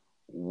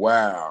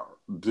 wow,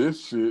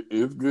 this shit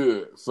is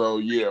good. So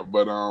yeah,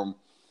 but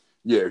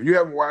if you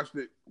haven't watched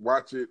it,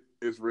 watch it.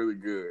 It's really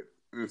good.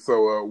 And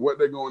so what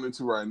they're going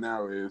into right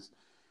now is,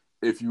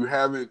 if you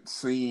haven't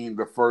seen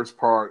the first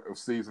part of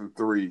season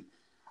 3,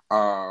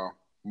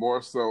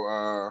 more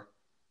so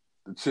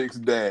the chick's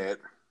dad,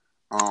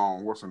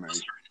 what's her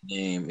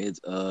name? It's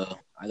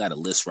I got a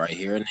list right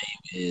here. Her name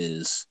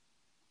is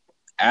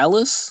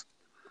Alice.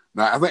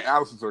 No, I think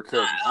Alice is her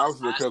cousin. Alice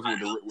is her cousin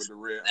with the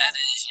red.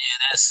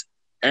 That's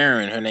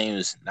Aaron. Her name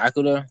is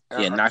Nakuda.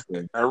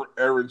 Nakuda.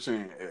 Aaron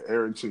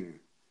Chin.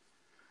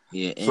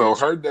 Yeah. So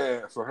her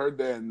dad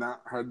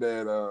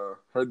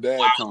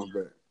comes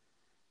back.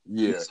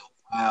 Yeah. He's a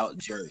wild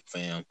jerk,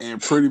 fam.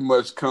 And pretty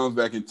much comes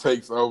back and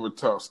takes over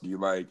Toski.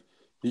 Like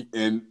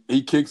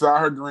he kicks out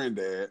her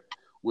granddad,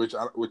 which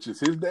is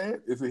his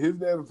dad. Is it his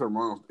dad or her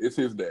mom's? It's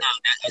his dad.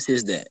 That's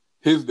his dad.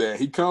 His dad.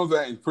 He comes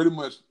out and pretty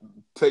much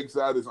takes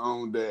out his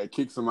own dad,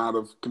 kicks him out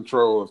of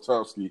control of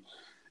Toski,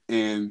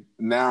 and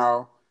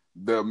now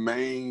the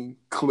main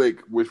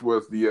clique, which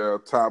was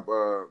the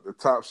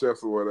top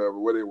chefs or whatever,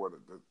 what they were,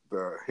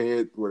 the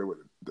head,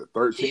 the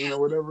 13 or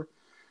whatever.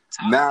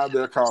 Now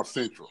they're called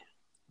Central.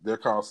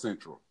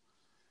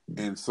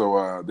 And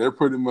so they're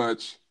pretty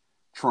much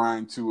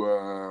trying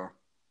to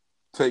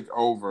take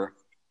over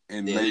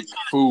and make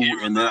food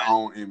in their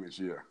own image.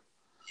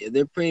 Yeah,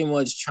 they're pretty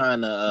much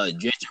trying to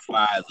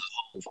gentrify the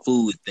whole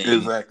food thing.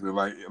 Exactly.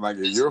 Like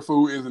if your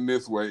food isn't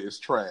this way, it's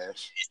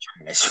trash.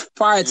 It's trash.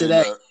 Prior to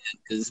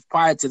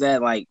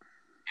that, like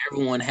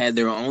everyone had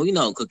their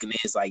own, cooking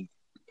is like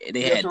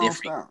they had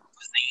different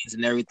cuisines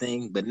and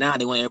everything. But now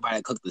they want everybody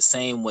to cook the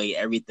same way,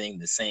 everything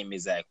the same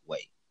exact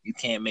way. You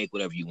can't make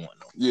whatever you want.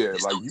 Yeah,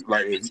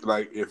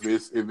 if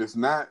it's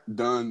not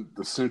done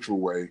the Central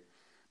way,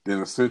 then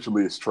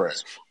essentially it's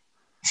trash.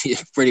 Yeah,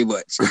 pretty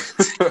much.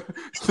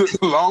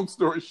 Long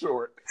story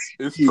short,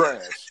 it's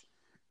trash.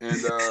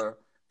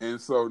 And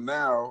so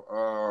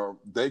now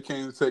they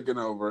came taking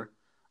over.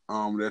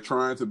 They're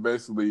trying to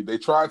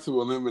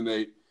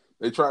eliminate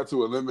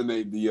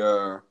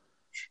the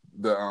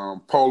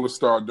Polar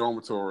Star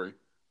Dormitory,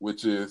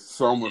 which is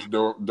Soma's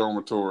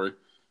dormitory.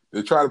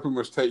 They try to pretty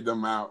much take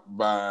them out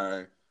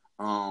by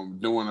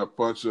doing a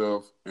bunch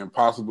of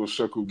impossible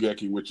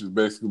shokugeki, which is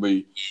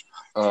basically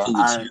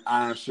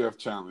Iron Chef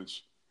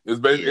challenge. It's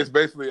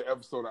basically an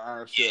episode of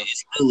Iron Chef.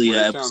 It's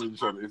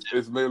literally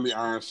It's literally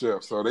Iron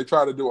Chef. So they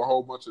try to do a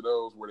whole bunch of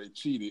those where they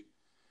cheated,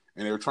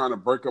 and they were trying to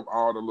break up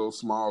all the little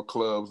small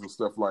clubs and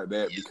stuff like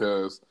that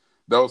because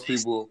those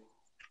people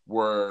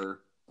were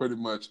pretty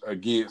much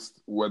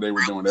against what they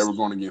were doing. They were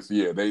going against.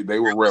 Yeah, they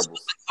were rebels.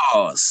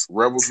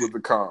 Rebels with the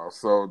cause.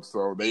 So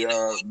they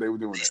were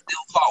doing that.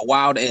 Still called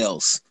Wild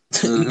L's.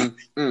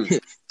 Mm-hmm.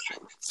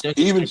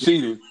 Even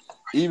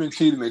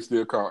cheating, they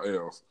still call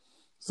L's.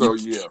 So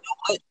yeah.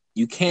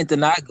 You can't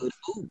deny good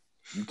food.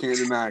 You can't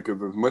deny it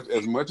because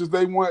as much as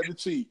they wanted to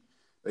cheat,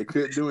 they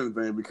couldn't do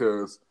anything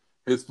because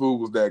his food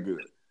was that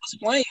good.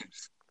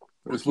 Flames.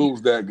 His food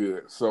was that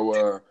good.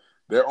 So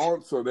they're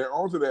on. So they're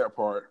on to that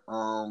part.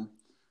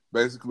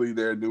 Basically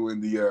they're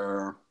doing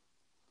the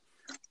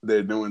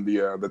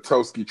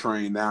Toski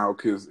train now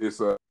because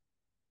it's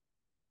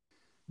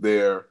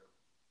their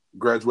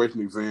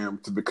graduation exam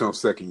to become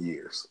second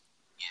years.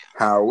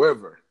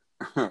 However,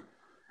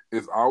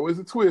 it's always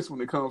a twist when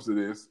it comes to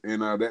this,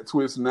 and that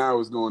twist now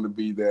is going to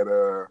be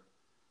that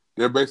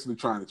they're basically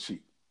trying to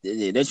cheat.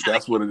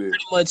 That's what it is.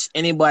 Pretty much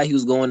anybody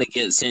who's going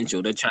against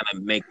Central, they're trying to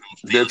make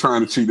them. They're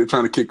trying to cheat. They're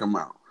trying to kick them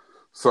out.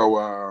 So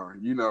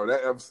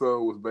that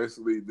episode was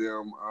basically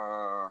them.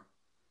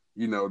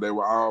 They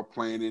were all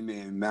planning,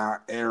 and now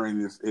Erin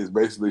is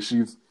basically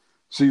she's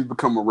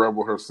become a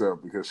rebel herself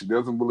because she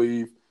doesn't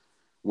believe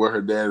what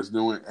her dad is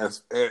doing,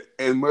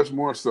 and much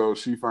more so,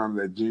 she found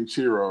that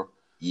Junichiro,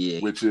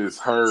 which is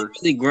her,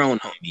 really grown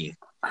on me,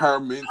 her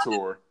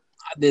mentor.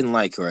 I didn't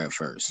like her at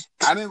first.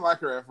 I didn't like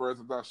her at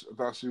first. I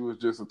thought she was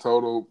just a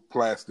total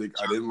plastic.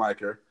 I didn't like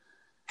her,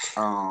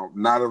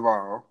 not at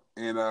all.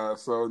 And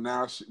so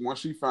now, once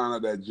she found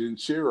out that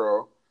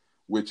Junichiro,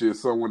 which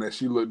is someone that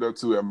she looked up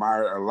to,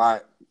 admired a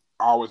lot,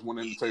 always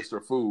wanted to taste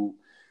her food,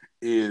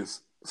 is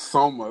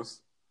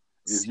Soma's.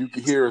 Is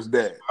Yukihira's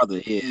dad.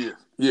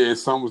 Yeah,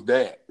 it's Soma's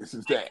dad. It's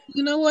his dad.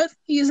 You know what?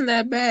 He isn't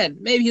that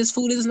bad. Maybe his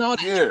food isn't all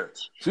that. Yeah.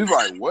 She's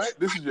like, what?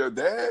 This is your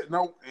dad?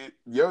 No,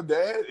 your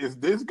dad is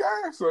this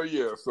guy? So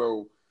yeah,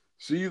 so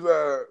she's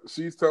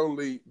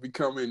totally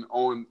becoming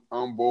on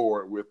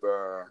board with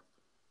the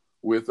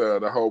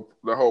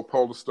whole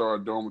Polar Star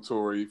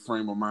dormitory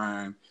frame of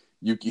mind.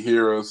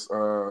 Yukihira's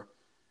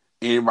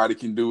anybody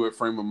can do it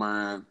frame of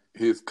mind.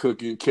 His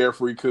cooking,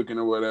 carefree cooking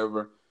or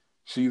whatever.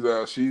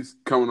 She's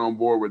coming on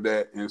board with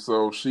that, and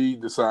so she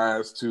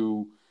decides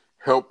to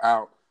help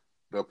out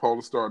the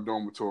Polar Star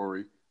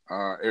dormitory,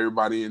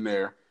 everybody in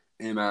there,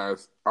 and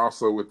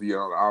also with the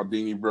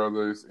Aldini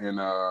brothers and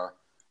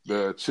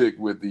the chick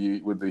with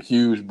the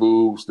huge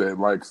boobs that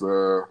likes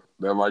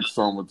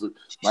Soma.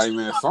 Like,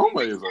 man, Soma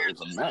is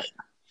a Mac.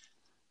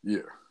 Yeah,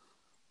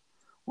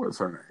 what's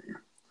her name?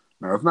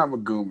 No, it's not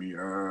Megumi.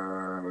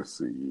 Let's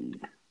see,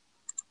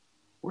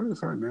 what is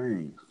her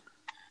name?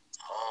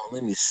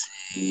 Let me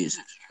see.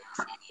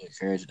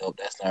 Nope,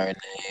 that's not her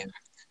name.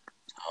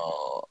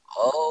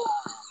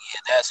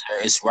 Yeah, that's her.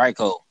 It's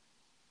Raiko.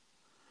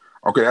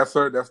 Okay, that's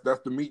her. That's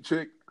the meat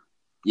chick.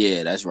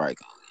 Yeah, that's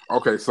Raiko.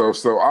 Okay, so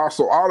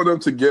all of them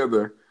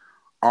together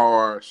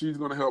she's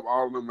gonna help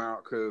all of them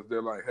out because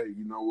they're like, hey,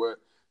 you know what?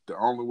 The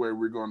only way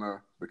we're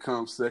gonna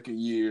become second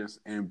years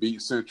and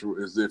beat Central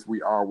is if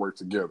we all work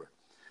together.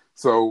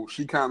 So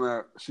she kind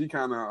of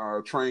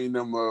trained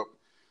them up,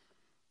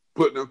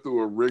 putting them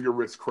through a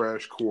rigorous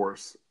crash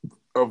course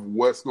of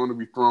what's going to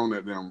be thrown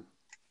at them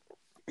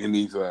in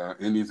these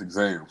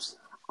exams.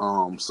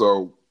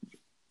 So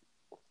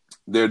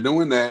they're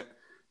doing that.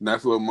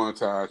 Nice little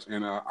montage,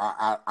 and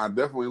I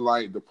definitely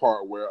like the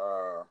part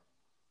where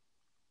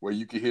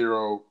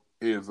Yukihiro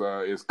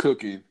is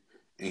cooking,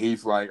 and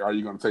he's like, "Are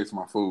you going to taste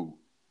my food?"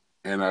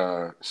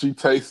 And she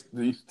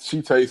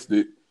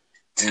tasted,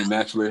 and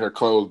naturally her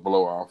clothes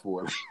blow off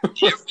for it.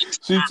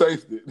 She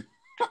tasted.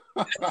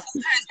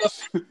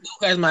 Who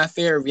has my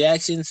favorite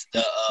reactions?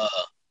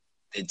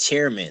 The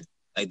chairman,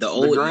 like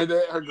her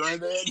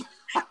granddad.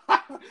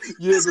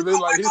 Yeah, so they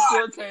like his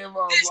shirt came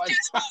off,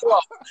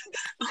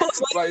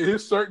 like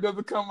his shirt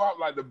doesn't come off,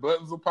 like the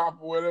buttons will pop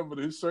or whatever, but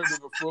his shirt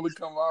doesn't fully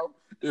come off.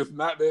 It's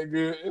not that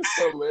good. It's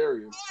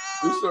hilarious.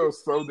 This show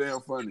is so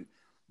damn funny.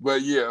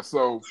 But yeah,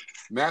 so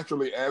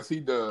naturally, as he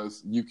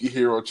does,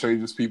 Yukihiro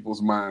changes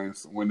people's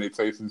minds when they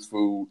taste his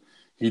food.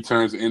 He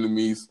turns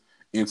enemies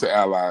into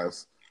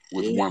allies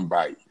with one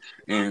bite.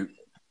 And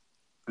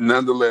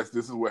nonetheless,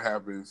 this is what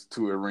happens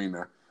to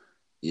Irina.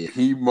 Yeah.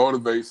 He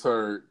motivates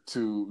her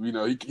to,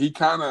 he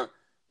kind of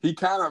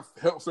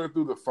helps her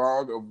through the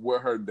fog of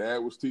what her dad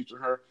was teaching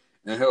her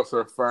and helps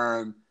her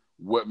find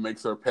what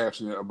makes her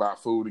passionate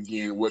about food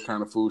again, what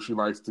kind of food she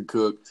likes to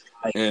cook,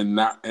 and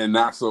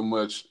not so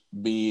much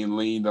being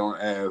leaned on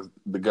as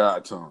the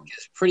god tongue.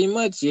 Pretty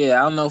much,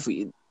 yeah. I don't know for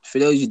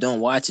those who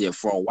don't watch it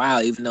for a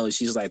while, even though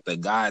she's like the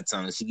god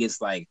tongue, she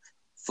gets like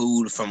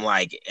food from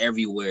like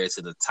everywhere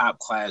to the top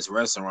class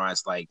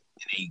restaurants, like,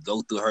 and they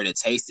go through her to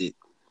taste it.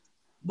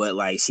 But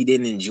like she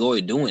didn't enjoy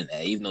doing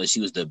that, even though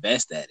she was the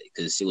best at it,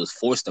 because she was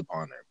forced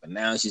upon her. But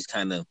now she's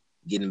kind of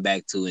getting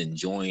back to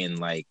enjoying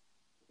like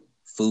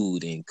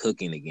food and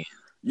cooking again.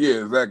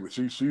 Yeah, exactly.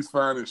 She's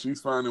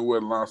finding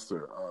what lost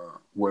her,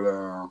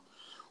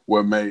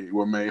 what made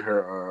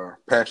her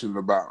passionate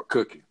about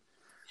cooking,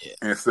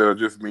 instead of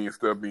just being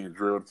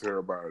drilled to her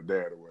about her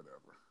dad or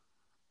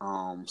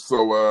whatever.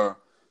 So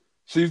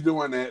she's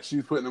doing that.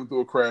 She's putting them through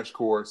a crash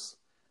course,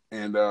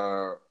 and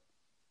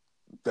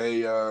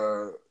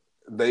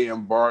they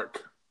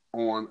embark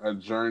on a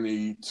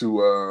journey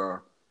to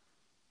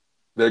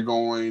they're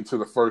going to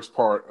the first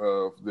part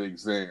of the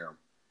exam,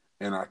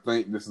 and I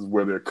think this is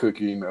where they're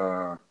cooking.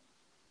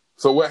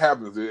 So what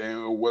happens,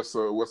 and what's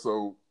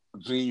so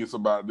genius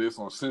about this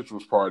on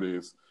Central's part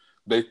is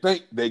they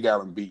think they got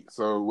them beat.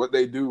 So what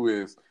they do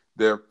is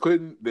they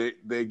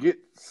get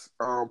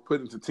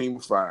put into team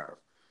of 5.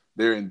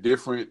 They're in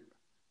different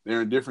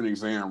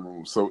exam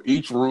rooms. So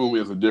each room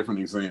is a different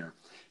exam.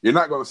 You're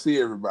not going to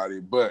see everybody,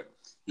 but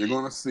you're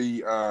going to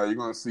see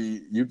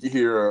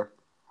Yukihira.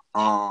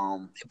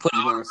 You're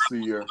going to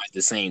see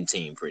the same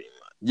team pretty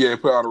much. Yeah,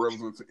 put all the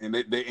rebels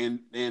in,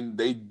 and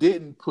they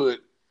didn't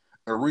put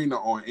Arena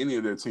on any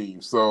of their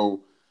teams.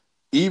 So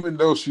even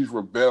though she's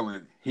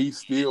rebelling, he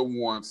still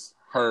wants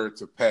her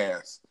to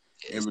pass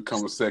and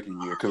become a second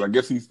year, because I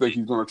guess he thinks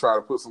he's going to try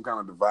to put some kind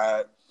of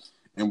divide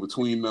in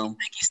between them. I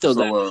think he still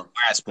got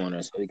grasp on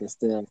her, so he can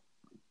still.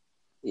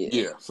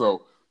 Yeah.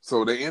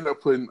 So they end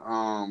up putting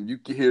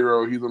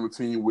Yukihiro. He's on the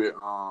team with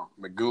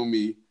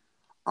Megumi.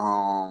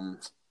 Alice.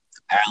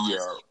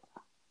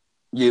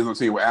 He's on the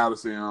team with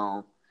Alice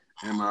and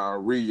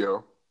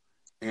Rio.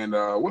 And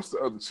what's the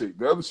other chick?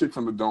 The other chick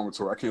from the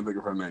dormitory. I can't think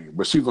of her name,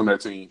 but she's on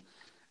that team,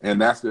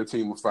 and that's their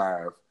team of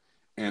 5.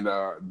 And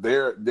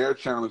their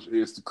challenge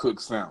is to cook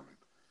salmon.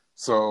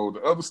 So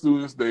the other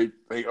students, they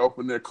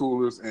open their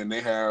coolers and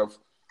they have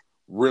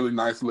really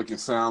nice looking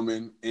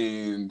salmon.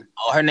 And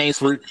her name's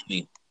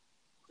Megumi.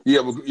 Yeah,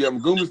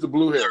 Megumi's the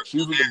blue hair.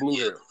 She's with the blue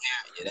hair.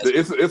 Yeah,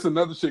 it's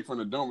another chick from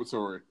the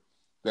dormitory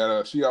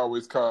that she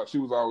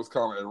was always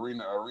calling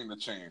Arena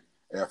Chan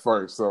at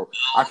first. So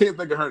I can't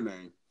think of her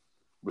name,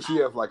 but she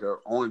has like a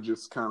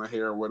oranges kind of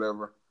hair or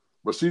whatever.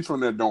 But she's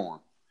from their dorm.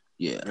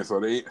 Yeah. And so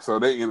they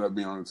end up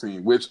being on the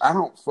team, which I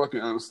don't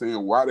fucking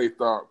understand why they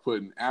thought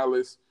putting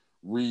Alice,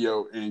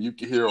 Rio, and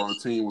Yukihiro on the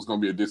team was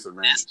going to be a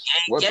disadvantage.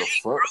 What the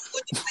fuck?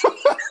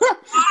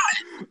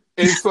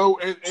 and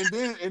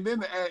then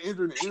to add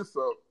injury and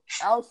insult,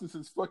 Alice is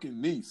his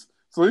fucking niece.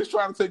 So he's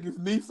trying to take his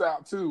niece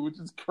out too, which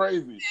is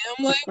crazy. Yeah,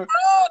 I'm like, bro,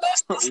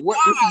 that's what?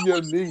 This is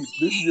your niece.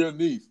 This is your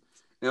niece.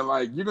 And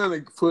like, you're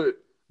going to put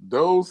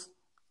those.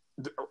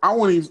 I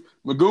want even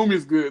Megumi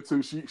is good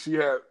too. She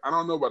had, I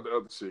don't know about the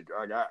other chick.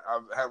 Like I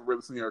haven't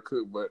really seen her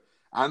cook, but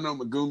I know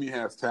Megumi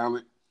has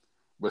talent,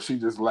 but she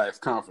just lacks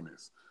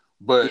confidence.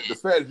 But the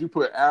fact that you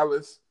put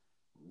Alice,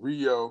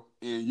 Rio,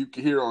 and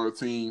Yukihiro on the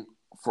team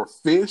for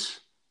fish,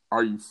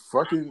 are you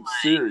fucking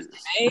serious?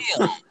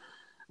 Damn.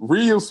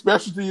 Rio's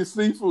specialty is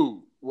seafood.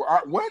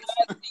 What?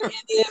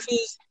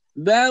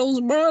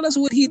 Battles, bro. That's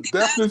what he did.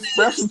 That's his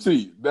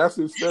specialty. That's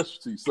his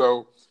specialty.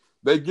 So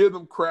they give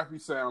them crappy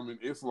salmon.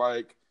 It's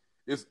like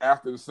it's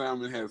after the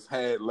salmon has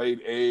had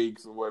laid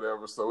eggs or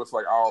whatever, so it's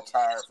like all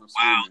tired from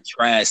swimming. Wow,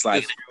 trash.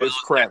 Like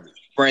it's crappy.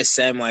 Fresh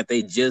salmon, like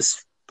they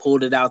just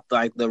pulled it out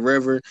like the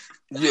river.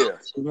 Yeah,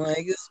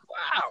 like it's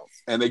wow.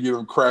 And they give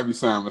them crappy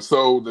salmon.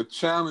 So the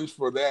challenge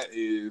for that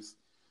is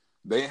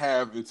they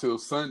have until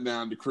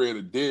sundown to create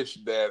a dish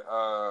that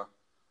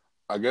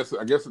I guess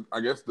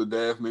the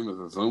dad's name is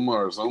Azuma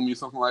or Azumi,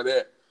 something like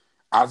that.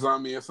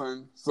 Azami or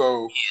something.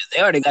 So yeah,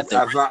 they already got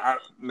the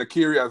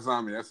Nakiri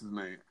Azami, that's his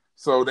name.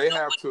 So they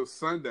have till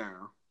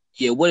sundown.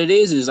 Yeah, what it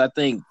is I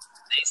think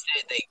they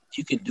said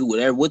you can do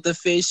whatever with the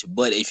fish,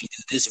 but if you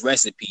do this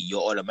recipe,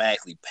 you'll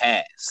automatically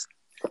pass.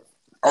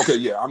 Okay,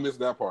 yeah, I missed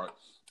that part.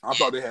 I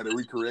thought they had to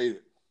recreate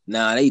it.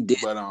 Nah, they did.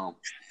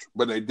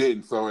 But they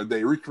didn't. So if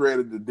they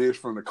recreated the dish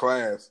from the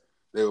class,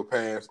 they would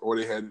pass, or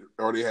they had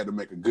to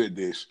make a good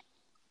dish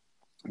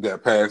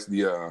that passed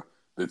the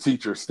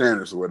teacher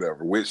standards or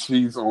whatever, which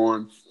she's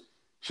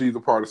a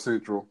part of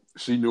Central.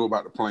 She knew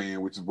about the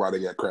plan, which is why they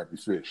got crappy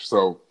fish.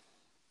 So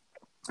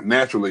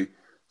naturally,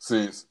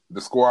 since the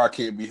squad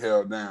can't be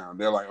held down,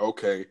 they're like,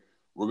 okay,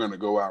 we're going to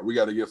go out. We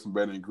got to get some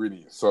better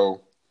ingredients.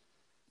 So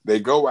they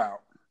go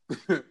out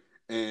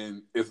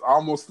and it's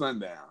almost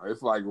sundown.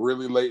 It's like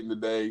really late in the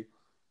day.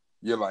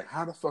 You're like,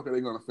 how the fuck are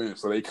they going to finish?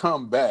 So they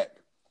come back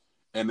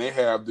and they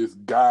have this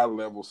god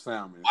level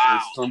salmon. Wow.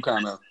 It's some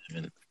kind of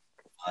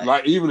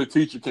like even the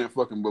teacher can't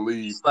fucking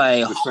believe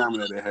the salmon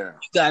that they have.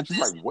 She's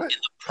like, what? In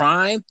the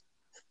prime?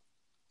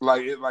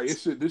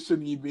 This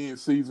shouldn't even be in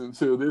season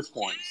until this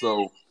point.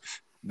 So,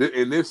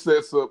 and this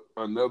sets up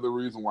another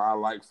reason why I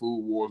like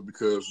Food Wars,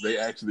 because they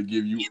actually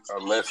give you a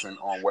lesson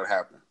on what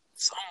happened.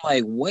 So I'm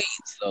like, wait,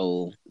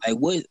 so like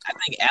what? I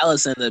think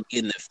Alice ended up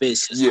getting the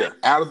fish. Yeah,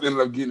 Alice ended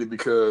up getting it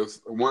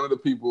because one of the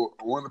people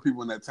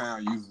in that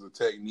town uses a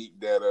technique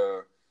that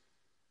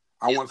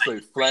I want to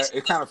say flat.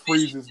 It kind of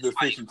freezes the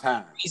fish in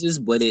time. Freezes,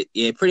 but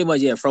it pretty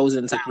much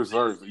frozen in time. It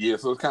preserves it. Yeah,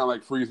 so it's kind of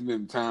like freezing it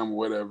in time or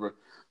whatever.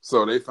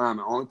 So they found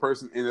the only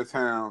person in the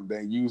town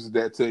that uses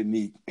that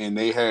technique, and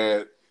they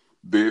had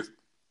this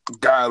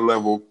god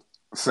level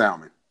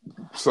salmon.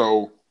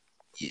 So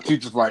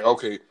teacher's like,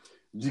 okay,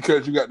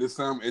 because you got this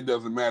salmon, it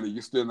doesn't matter.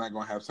 You're still not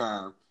gonna have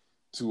time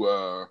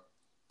to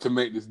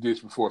make this dish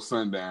before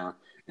sundown.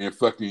 And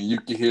fucking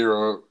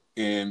Yukihiro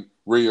and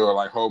Rio are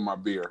like, hold my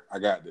beer, I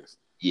got this.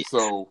 Yeah.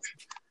 So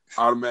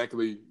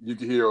automatically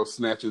Yukihiro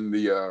snatching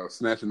the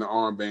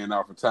armband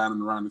off and tying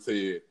it around his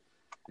head.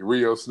 And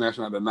Rio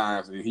snatching out the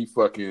knives, and he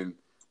fucking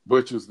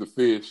butchers the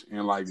fish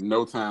in like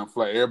no time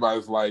flat.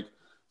 Everybody's like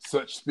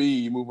such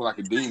speed, moving like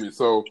a demon.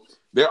 So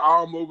they're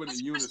all moving in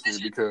unison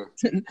because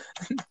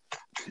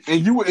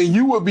And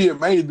you would be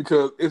amazed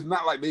because it's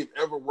not like they've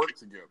ever worked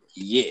together.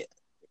 Yeah.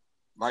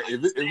 Like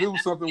if it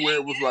was something where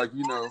it was like,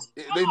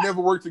 they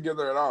never worked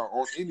together at all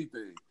on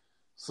anything.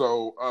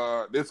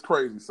 So that's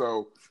crazy.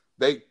 So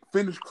they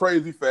finished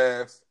crazy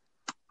fast,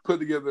 put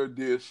together a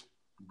dish,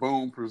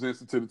 boom,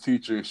 presents it to the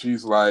teacher, and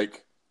she's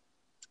like,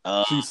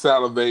 she's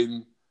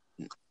salivating,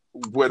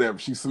 whatever.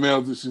 She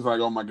smells it, she's like,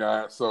 oh my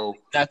God. So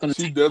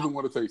she doesn't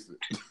want to taste it.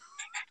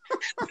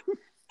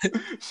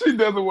 She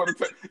doesn't want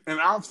to taste it. And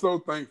I'm so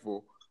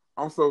thankful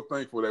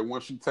that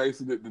once she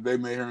tasted it, that they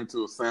made her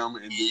into a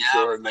salmon and didn't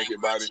show her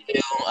naked body.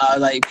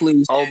 Like,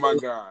 please. Oh my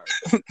God!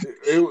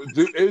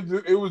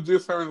 It was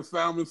just her in a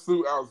salmon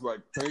suit. I was like,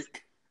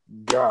 thank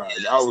God.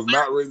 I was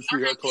not ready to see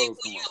her clothes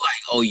come off.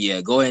 Like, oh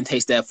yeah, go ahead and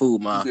taste that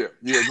food, Ma. Yeah,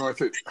 go ahead and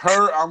taste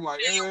her. I'm like,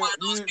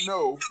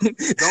 no,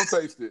 don't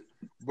taste it.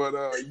 But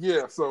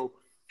yeah. So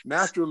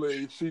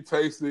naturally, she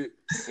tastes it.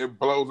 It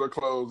blows her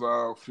clothes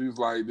off. She's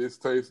like, this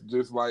tastes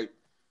just like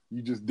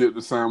you just dipped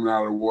the salmon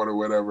out of the water,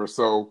 whatever.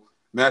 So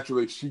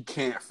naturally, she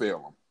can't fail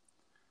them.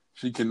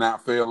 She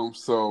cannot fail them.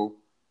 So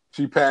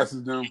she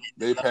passes them.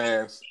 They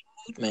pass.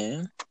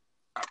 Man.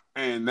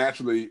 And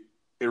naturally,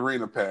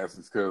 Irina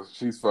passes because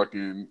she was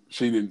going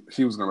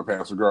to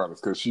pass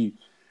regardless because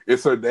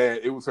it's her dad.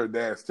 It was her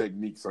dad's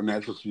technique. So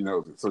naturally, she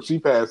knows it. So she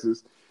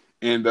passes.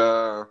 And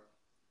they're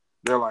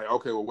like,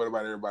 okay, well, what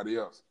about everybody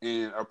else?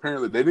 And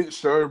apparently, they didn't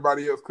show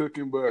everybody else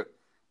cooking, but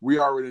we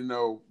already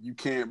know you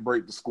can't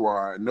break the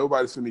squad.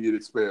 Nobody's going to get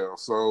expelled.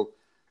 So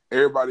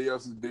everybody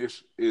else's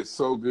dish is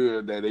so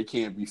good that they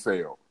can't be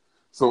failed.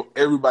 So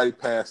everybody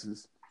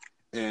passes,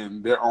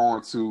 and they're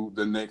on to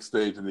the next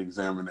stage of the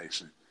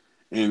examination.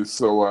 And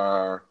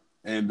so,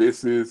 and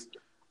this is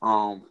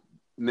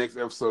next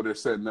episode. They're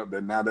setting up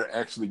that now they're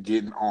actually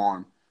getting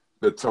on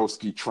the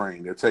Toski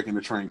train. They're taking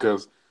the train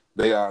because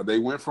they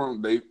went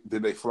from did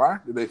they fly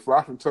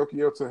from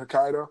Tokyo to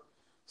Hokkaido?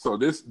 So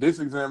this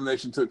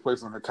examination took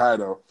place on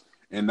Hokkaido,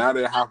 and now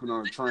they're hopping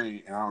on a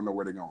train, and I don't know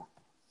where they're going.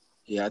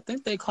 Yeah, I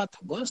think they caught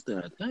the bus there.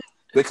 I think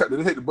did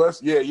they take the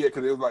bus? Yeah,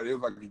 because it was like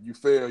if you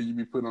fail, you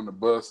be put on the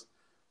bus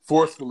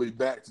forcefully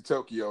back to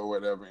Tokyo or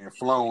whatever, and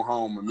flown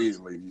home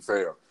immediately if you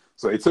fail.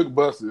 So they took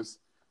buses,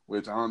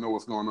 which I don't know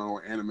what's going on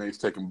with animes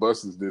taking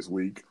buses this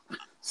week.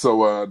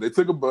 So they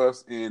took a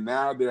bus, and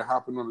now they're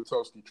hopping on the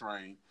Toski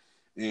train,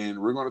 and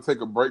we're going to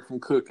take a break from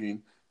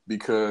cooking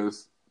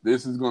because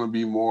this is going to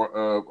be more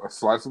of a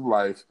slice of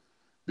life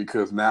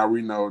because now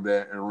we know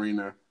that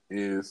Irina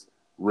is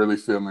really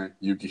feeling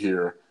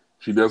Yukihira.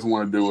 She doesn't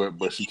want to do it,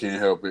 but she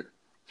can't help it.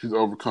 She's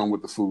overcome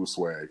with the food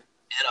swag.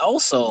 And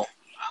also, I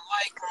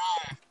like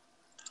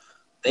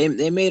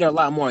they made her a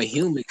lot more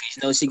human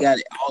because she got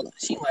it all.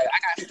 She like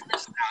I got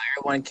friends now.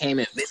 Everyone came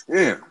and visited.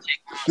 Yeah,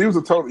 she was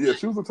a total bitch.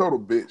 She was a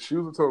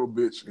total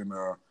bitch in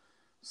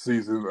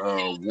season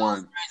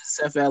 1.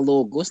 Except for that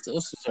little Gusta.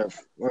 What's her?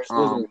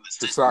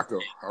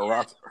 Hisako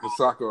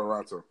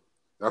Arato.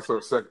 That's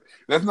her second.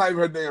 That's not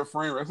even her damn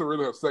friend. That's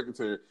really her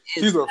secretary.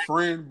 She's a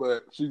friend,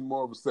 but she's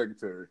more of a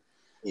secretary.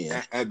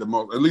 Yeah. At the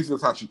most, at least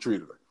that's how she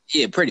treated her.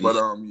 Yeah, pretty much.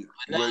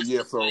 But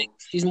yeah, so like,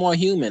 she's more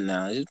human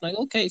now. It's like,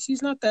 okay,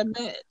 she's not that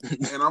bad.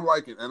 and I'm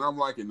liking that. I'm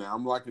liking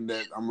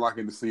that. I'm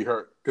liking to see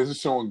her because it's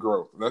showing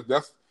growth.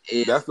 That's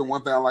the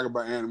one thing I like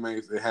about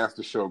animes. It has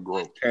to show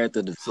growth.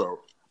 Character development. So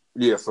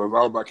yeah, so it's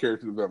all about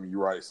character development.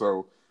 You're right.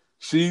 So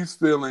she's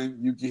feeling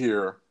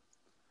Yukihira,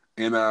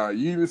 and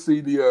you even see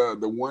the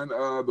one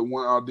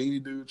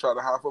Aldini dude try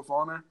to hop up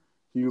on her.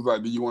 He was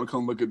like, "Do you want to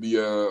come look at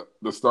the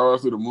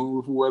stars of the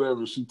moon or whatever?"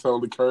 And she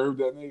totally curved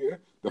that nigga,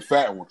 the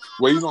fat one.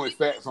 Well, he's only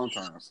fat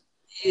sometimes.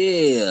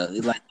 Yeah,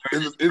 like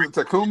is it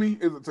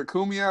Takumi? Is it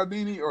Takumi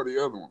Aldini or the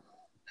other one?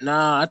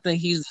 Nah, I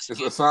think it's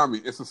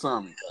Asami. It's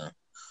Asami. Yeah.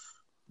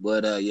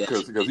 But yeah,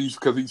 because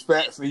he's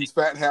fat. So he's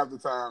fat half the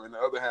time, and the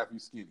other half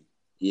he's skinny.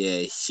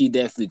 Yeah, she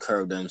definitely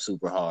curved them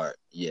super hard.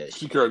 Yeah,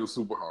 she curved them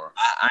super hard.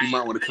 You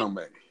might want to come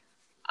back.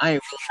 I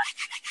ain't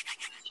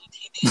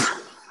really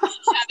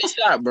shot the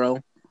shot, bro.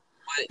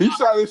 He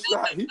shot his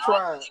shot. He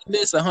tried. You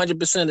miss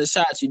 100% of the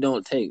shots you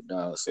don't take,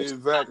 dog. So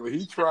exactly.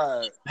 He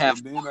tried. And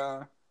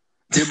then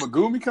did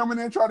Megumi come in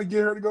there and try to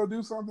get her to go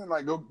do something?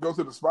 Like go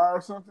to the spy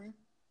or something?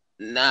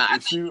 Nah, I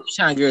think he was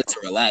trying to get her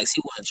to relax.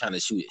 He wasn't trying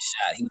to shoot his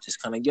shot. He was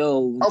just kind of,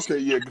 yo. Okay,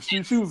 yeah.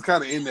 She was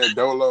kind of in there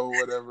dolo or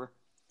whatever.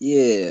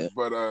 Yeah.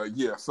 But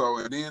yeah. So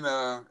and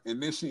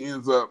then she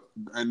ends up,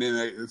 and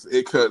then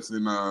it cuts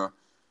and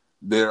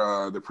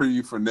the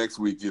preview for next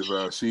week is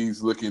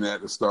she's looking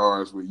at the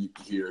stars with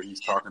Yukihira. He's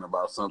talking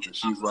about something.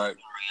 She's like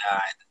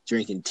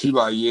drinking tea. She's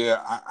like,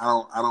 yeah,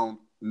 I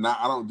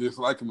don't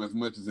dislike him as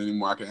much as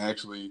anymore.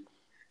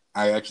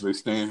 I actually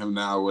stand him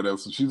now or whatever.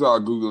 So she's all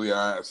googly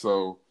eyed.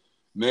 So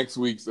next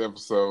week's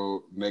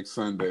episode, this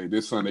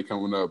Sunday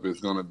coming up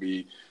is gonna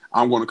be,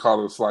 I'm gonna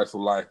call it a slice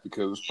of life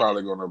because it's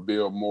probably gonna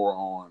build more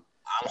on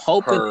I'm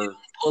hoping her.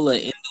 Pull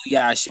an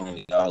Inuyasha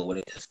on y'all with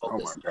it. Oh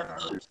my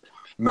god.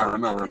 No,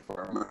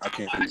 I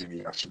can't take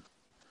Inuyasha.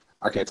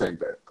 I can't take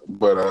that.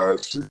 But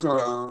she's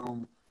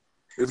gonna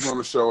it's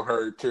gonna show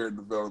her character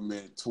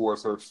development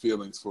towards her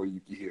feelings for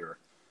Yukihira.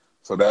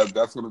 So that's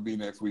going to be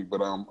next week.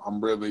 But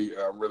I'm really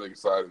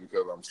excited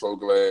because I'm so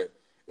glad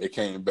it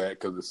came back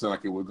because it seemed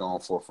like it was gone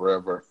for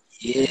forever.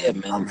 Yeah,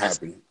 man. I'm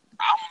happy.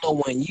 I don't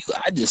know when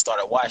I just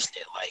started watching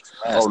it like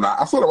last. Oh no,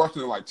 I started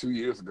watching it like 2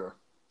 years ago.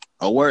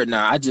 Oh word,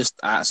 now I binge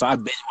watched the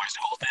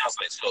whole thing. I was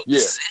like, so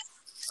yeah,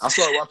 I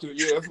started watching it.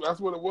 Yeah, that's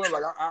what it was.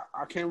 Like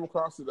I came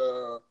across it.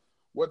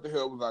 What the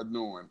hell was I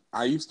doing?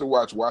 I used to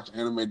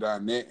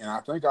watchanime.net, and I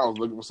think I was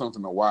looking for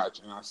something to watch,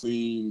 and I was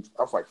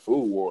like,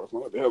 Food Wars.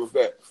 What the hell is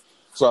that?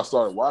 So I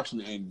started watching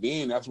it, and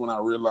then that's when I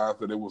realized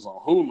that it was on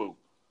Hulu.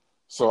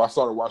 So I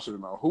started watching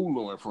it on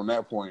Hulu, and from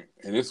that point,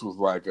 and this was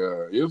like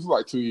 2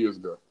 years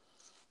ago.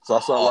 So I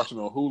started watching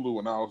it on Hulu,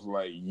 and I was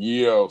like,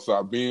 yo. So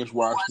I binge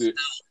watched it.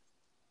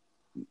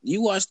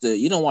 You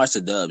don't watch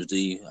the dubs, do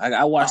you?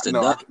 I watched the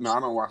dubs. I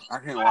don't watch. I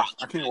can't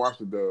watch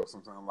the dub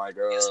sometimes. Like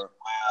it's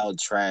wild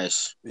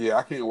trash. Yeah,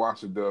 I can't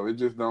watch the dub. It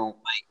just don't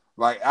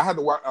like. I had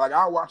to watch. Like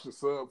I watch the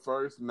sub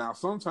first. Now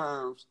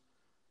sometimes.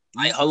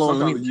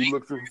 Hold on. You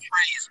look through. I'm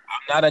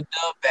not a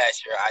dub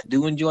basher. I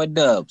do enjoy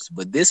dubs,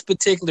 but this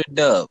particular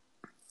dub,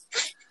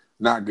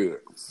 not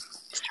good.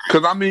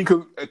 Because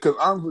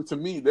honestly, to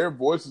me, their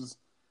voices,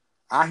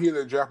 I hear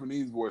their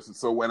Japanese voices.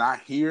 So when I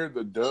hear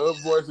the dub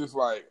voice, it's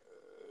like.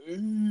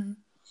 No.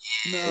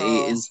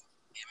 It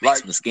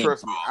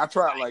trust me, I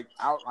tried. Like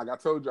I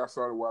told you, I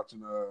started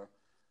watching.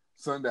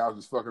 Sunday, I was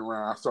just fucking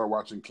around. I started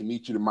watching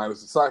Kenichi the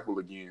Midas Disciple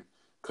again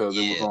because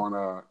it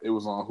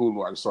was on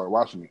Hulu. I just started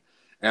watching it,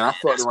 and I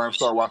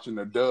started watching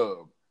the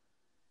dub,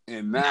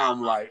 and now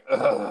I'm like,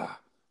 ugh.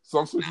 So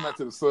I'm switching back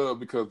to the sub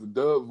because the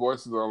dub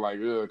voices are like,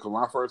 ugh. Because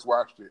when I first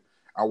watched it,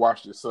 I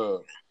watched it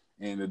sub,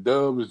 and the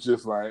dub is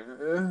just like,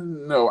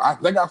 no. I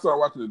think I started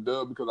watching the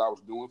dub because I was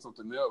doing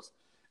something else.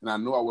 And I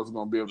knew I wasn't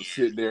going to be able to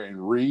sit there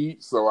and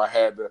read, so I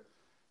had to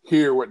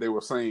hear what they were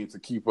saying to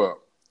keep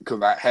up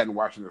because I hadn't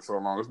watched it so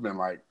long. It's been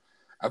like,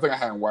 I think I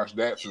hadn't watched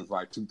that since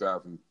like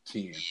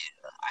 2010. Yeah,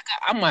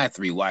 I might have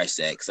to rewatch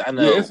that because I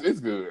know it's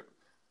good. It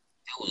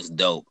was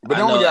dope. But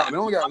they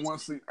only got one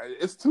season.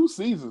 It's 2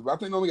 seasons, but I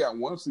think they only got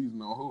 1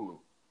 season on Hulu.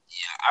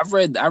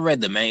 Yeah, I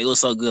read the manga. It was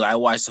so good. I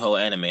watched the whole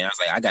anime. And I was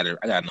like, I got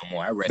no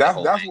more. I read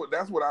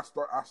that's what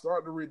I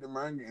started to read the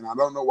manga, and I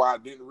don't know why I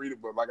didn't read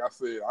it, but like I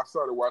said, I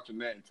started watching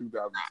that in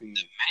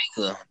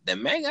 2010. The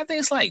manga, I think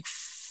it's like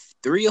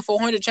 300 or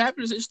 400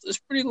 chapters. It's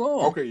pretty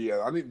long. Okay, yeah,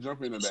 I need to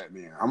jump into that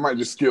then. I might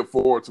just skip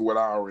forward to what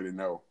I already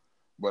know.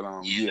 But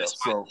so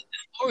the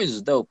story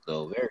is dope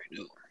though, very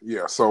dope.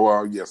 Yeah,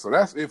 so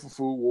that's it for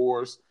Food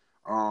Wars.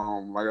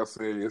 Like I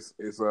said,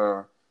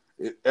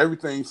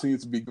 everything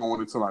seems to be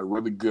going into like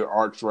really good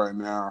arcs right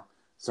now.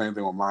 Same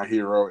thing with My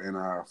Hero and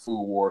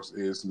Food Wars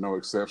is no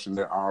exception.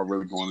 They're all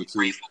really going into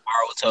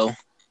Boruto.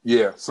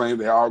 Yeah, same.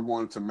 They're all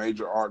going into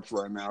major arcs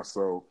right now.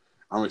 So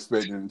I'm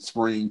expecting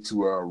spring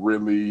to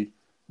really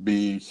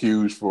be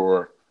huge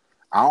for.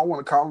 I don't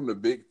want to call them the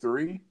big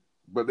 3,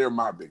 but they're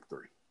my big 3.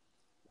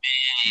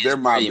 They're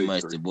my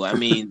big 3. Boy. I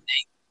mean,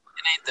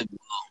 it ain't the.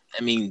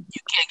 I mean,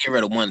 you can't get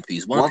rid of One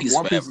Piece. One Piece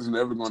is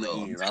never going to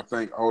end. I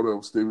think Oda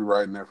will still be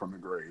writing that from the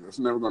grave. It's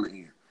never going to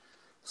end.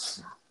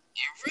 It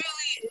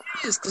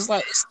really is, because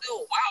like it's still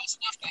wild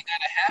stuff that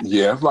gotta happen.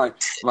 Yeah, it's like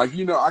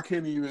I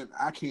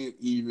can't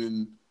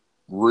even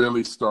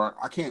really start.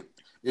 I can't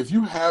if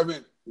you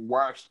haven't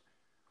watched.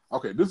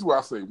 Okay, this is what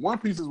I say. One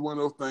Piece is one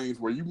of those things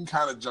where you can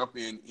kind of jump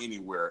in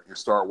anywhere and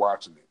start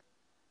watching it.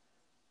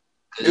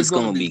 It's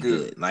gonna be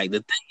good. Like the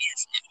thing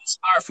is, if you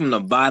start from the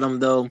bottom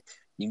though.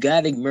 You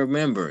gotta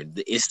remember,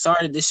 the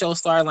show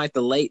started like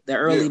the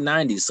early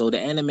 90s, so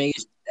the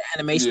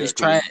animation is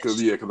trash.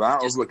 Because I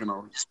was looking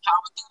on.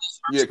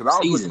 I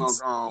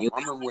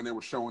remember when they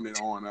were showing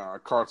it on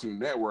Cartoon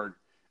Network,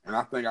 and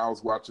I think I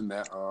was watching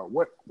that.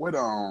 What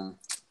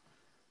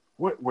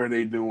were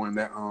they doing?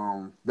 That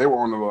they were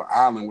on the little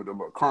island with the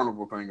little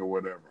carnival thing or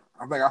whatever.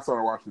 I think I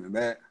started watching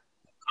that.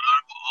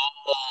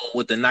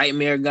 With the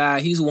Nightmare guy,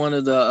 he's one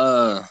of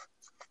the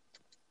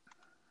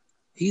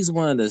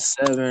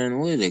 7.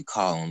 What do they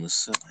call him?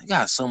 He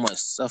got so much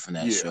stuff in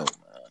that show, man.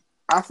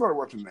 I started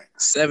watching that.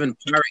 7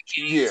 Pirate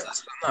Kings. Yeah.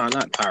 No,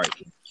 not Pirate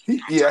King.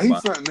 He's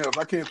something else.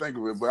 I can't think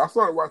of it, but I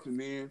started watching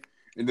then,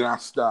 and then I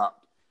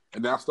stopped,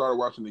 and then I started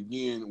watching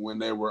again when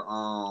they were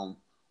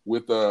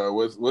with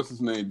what's his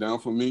name, Don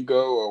Flamingo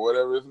or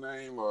whatever his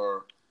name,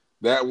 or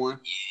that one.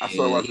 I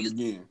started watching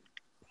again.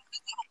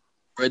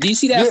 Bro, do you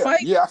see that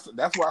fight? Yeah,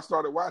 that's why I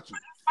started watching.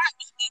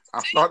 I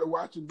started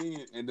watching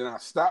then, and then I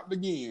stopped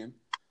again.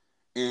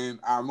 And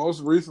I most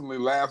recently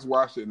last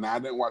watched it, and I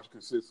didn't watch it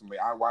consistently.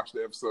 I watched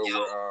the episode where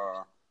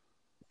that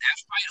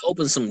fight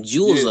opened some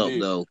jewels up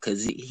though,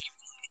 because he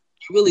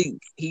really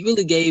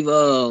gave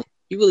Luffy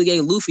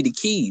the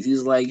keys. He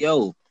was like,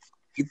 "Yo,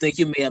 you think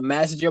you may have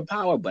mastered your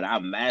power, but I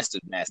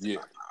mastered my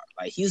power."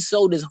 Like he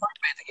sold his heart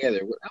back together.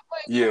 I'm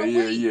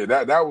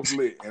like, That was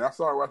lit. And I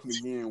started watching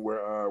again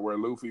where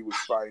Luffy was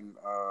fighting.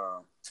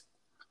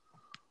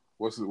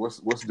 What's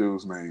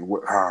dude's name?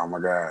 Oh my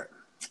god,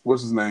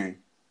 what's his name?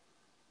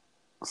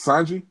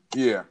 Sanji?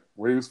 Yeah,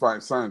 where he was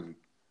fighting Sanji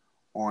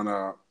on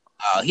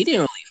he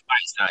didn't really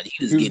fight Sanji.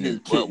 He was getting his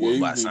butt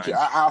whooped by Sanji.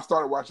 I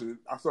started watching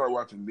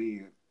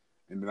then,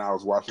 and then I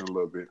was watching a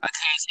little bit. I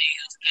can't say he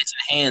was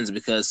catching hands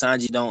because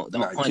Sanji don't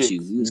punch kicks.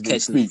 you. He was He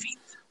catching the feet. feet.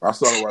 I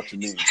started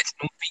watching then.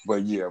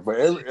 But yeah, but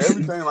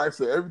everything like I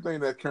said, everything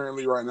that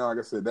currently right now, like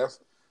I said, this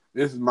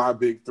is my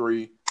big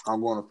three.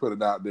 I'm going to put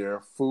it out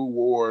there. Food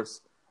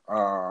Wars,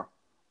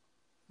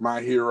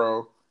 My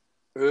Hero.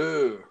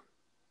 I'm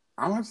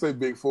going to say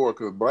big four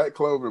because Black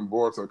Clover and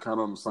Boruto are kind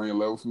of on the same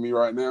level for me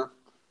right now.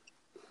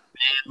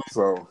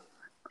 So,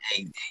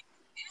 hey,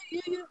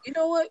 you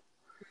know what?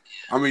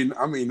 I mean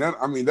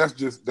that's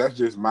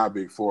just my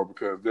big four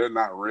because they're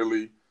not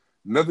really.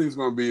 Nothing's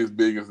going to be as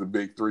big as the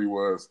big three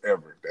was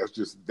ever. That's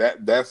just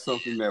that's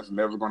something that's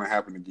never going to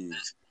happen again.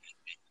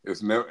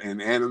 It's never in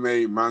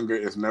anime, manga.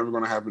 It's never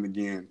going to happen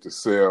again to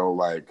sell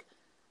like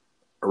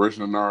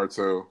original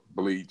Naruto,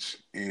 Bleach,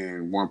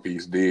 and One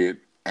Piece did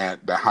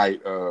at the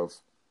height of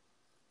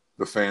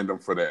the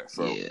fandom for that.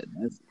 So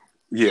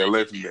yeah,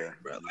 legendary.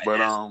 Bro,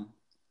 like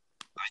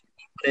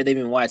but they've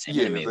been watching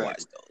anime exactly. watch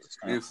those.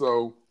 And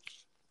so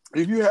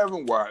if you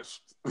haven't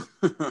watched,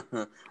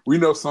 we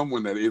know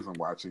someone that isn't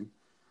watching.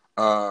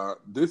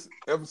 This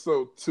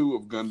episode 2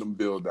 of Gundam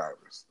Build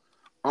Divers.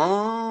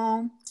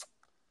 I'm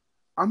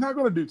not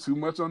gonna do too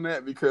much on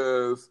that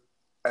because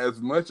as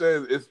much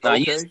as it's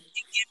okay.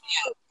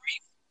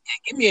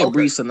 Give me a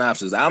brief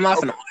synopsis. I'm not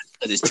gonna watch it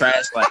because it's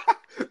trash. Like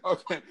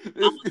okay. For those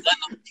who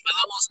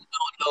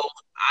don't know,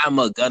 I'm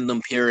a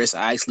Gundam purist.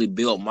 I actually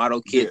build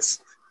model kits,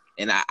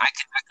 and I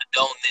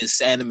condone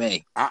this anime.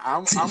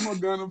 I'm a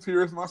Gundam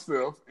purist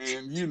myself,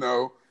 and you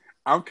know,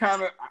 I'm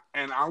kind of,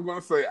 and I'm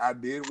gonna say I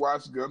did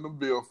watch Gundam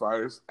Build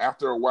Fighters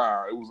after a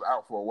while. It was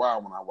out for a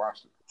while when I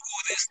watched it.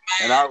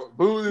 And I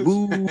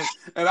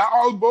and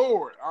I was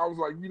bored. I was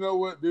like, you know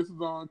what? This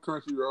is on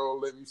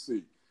Crunchyroll. Let me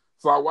see.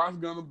 So I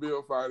watched Gundam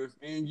Build Fighters,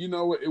 and you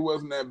know what? It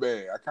wasn't that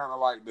bad. I kind of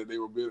liked that they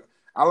were built.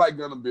 I like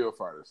Gundam Build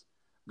Fighters.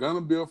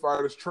 Gundam Build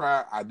Fighters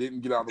try. I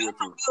didn't get out of the way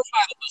through.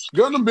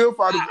 Gundam Build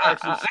Fighters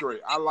actually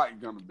straight. I like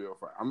Gundam Build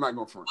Fighters. I'm not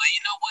gonna front. Well, you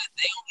know what?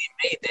 They only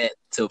made that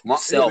to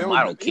sell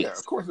model kits. Yeah,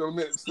 of course they only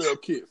made it to sell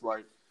kits.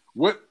 Like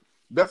what?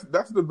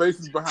 That's the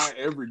basis behind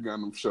every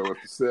Gundam show is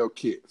to sell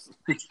kits.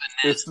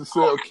 It's to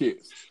sell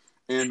kits.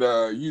 And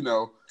you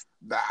know,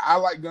 I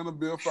like Gundam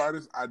Build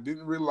Fighters. I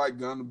didn't really like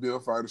Gundam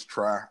Build Fighters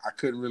Try. I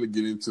couldn't really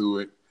get into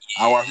it.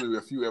 I watched maybe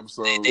a few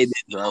episodes.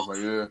 But I was like,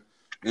 yeah.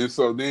 And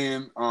so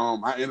then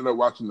I ended up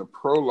watching the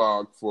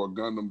prologue for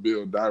Gundam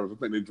Build Divers. I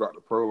think they dropped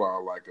the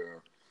prologue like a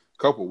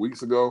couple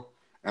weeks ago,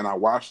 and I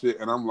watched it,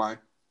 and I'm like,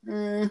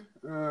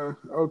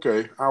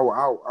 okay,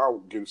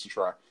 I'll give this a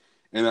try.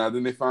 And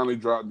then they finally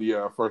dropped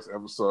the first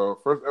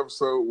episode. First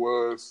episode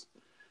was,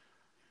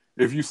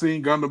 if you've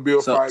seen Gundam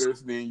Build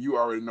Fighters, then you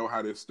already know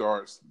how this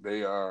starts.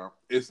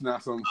 It's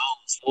not some.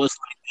 So it's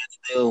like that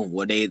still,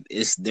 where they're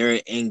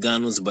in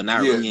Gundams, but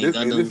not really in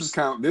Gundams. And this is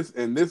kind of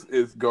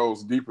this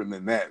goes deeper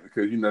than that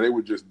because you know they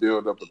would just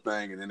build up a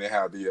thing, and then they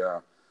have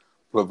the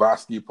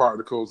Blavatsky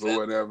particles or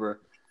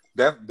whatever.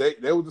 That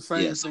they were the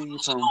same thing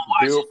from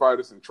Build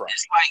Fighters and Try.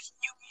 It's like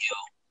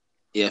Yu-Gi-Oh.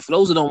 Yeah, for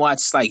those who don't watch,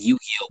 it's like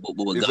Yu-Gi-Oh,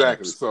 but with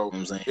exactly. Gundams. So you know what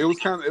I'm saying? it was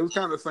kind of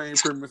the same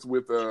premise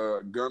with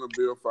Gundam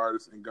Build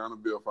Fighters and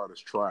Gundam Build Fighters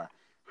Try.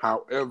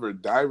 However,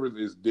 Divers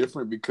is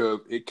different because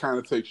it kind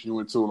of takes you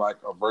into like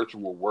a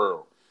virtual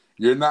world.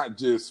 You're not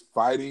just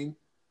fighting;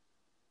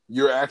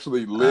 you're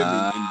actually living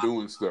and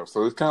doing stuff.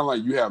 So it's kind of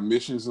like you have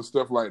missions and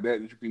stuff like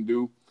that you can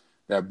do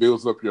that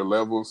builds up your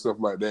level and stuff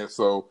like that.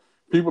 So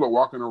people are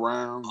walking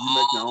around, you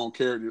make your own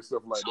character and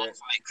stuff like that,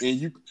 and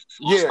you can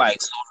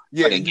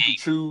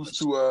choose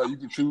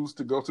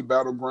to go to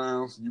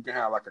battlegrounds. You can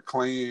have like a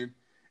clan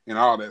and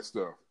all that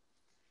stuff.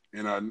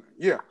 And that's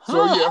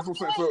what I'm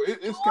saying. So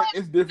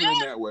it's different in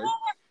that way.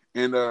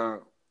 And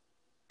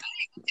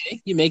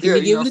you making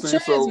me give it a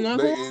chance. So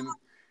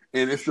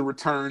and it's the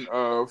return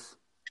of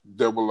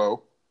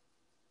 00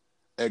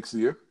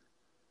 Exia.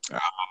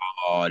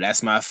 Oh,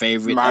 that's my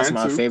favorite. That's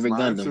my favorite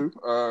Gundam.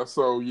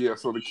 So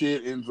the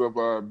kid ends up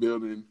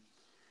building.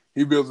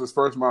 He builds his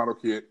first model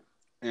kit,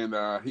 and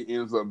he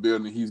ends up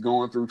building. He's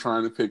going through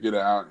trying to pick it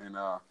out, and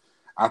I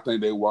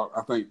think they walk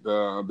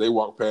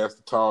past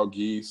the tall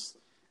geese.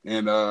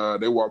 And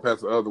they walk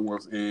past the other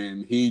ones,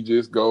 and he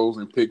just goes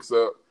and picks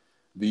up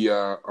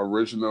the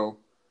original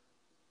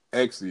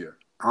Exia.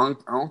 I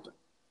don't.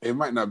 It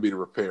might not be the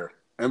repair.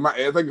 I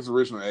think it's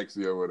original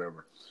Exia or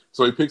whatever.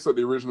 So he picks up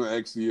the original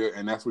Exia,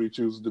 and that's what he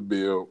chooses to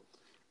build.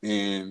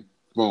 And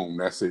boom,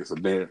 that's it. So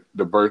there,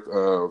 the birth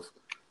of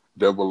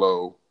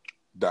 00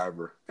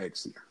 Diver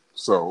Exia.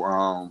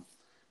 So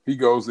he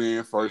goes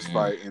in first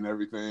fight and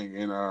everything,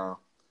 and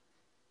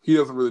he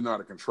doesn't really know how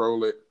to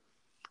control it.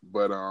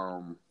 But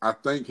I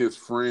think his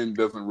friend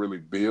doesn't really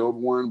build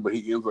one, but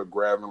he ends up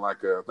grabbing I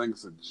think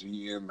it's a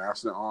GM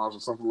Master Arms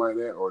or something like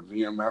that, or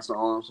GM Master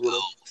Arms,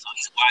 whatever.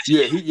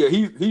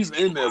 He's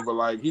in there,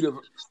 but he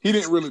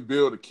didn't really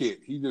build a kit.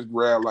 He just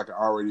grabbed an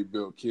already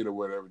built kit or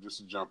whatever just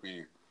to jump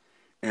in.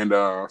 And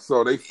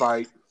so they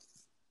fight.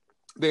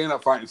 They end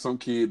up fighting some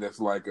kid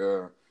that's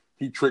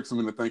he tricks him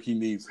into think he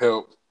needs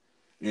help,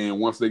 and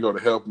once they go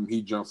to help him,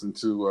 he jumps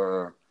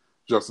into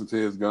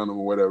his Gundam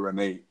or whatever,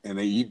 and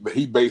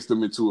he based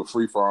them into a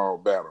free for all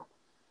battle.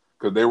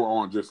 because they were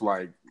on just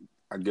like,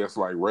 I guess,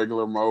 like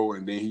regular mode,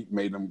 and then he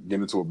made them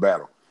get into a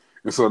battle.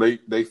 And so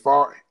they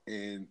fought,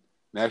 and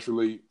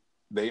naturally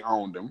they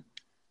owned them.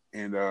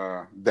 And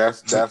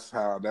that's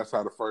how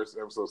the first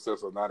episode says.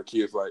 So now the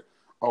kid's like,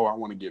 oh, I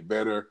want to get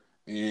better.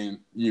 And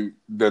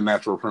the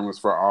natural premise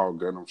for all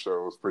Gundam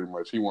shows, pretty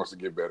much, he wants to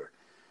get better.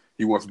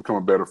 He wants to become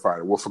a better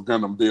fighter. Well, for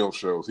Gundam Build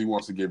shows, he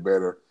wants to get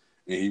better,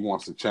 and he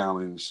wants to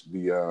challenge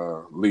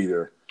the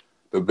leader,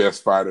 the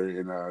best fighter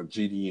in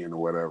GDN or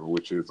whatever,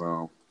 which is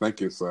I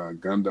think it's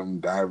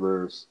Gundam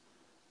Divers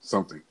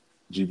something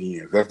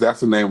GDN. That's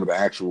the name of the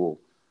actual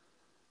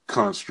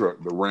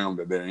construct, the realm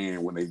that they're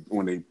in when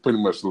they pretty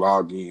much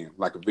log in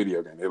like a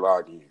video game. They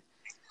log in.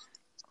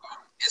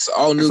 It's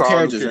all new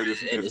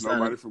characters. It's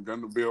nobody from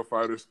Gundam Build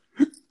Fighters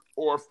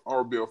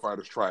or Build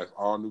Fighters Trials.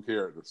 All new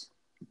characters.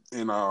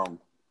 And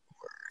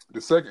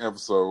the second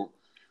episode,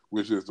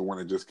 which is the one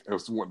that it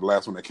was the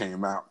last one that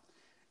came out.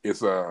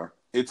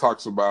 It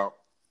talks about,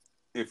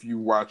 if you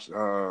watch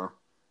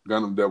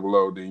Gundam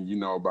 00, then you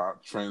know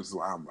about Trans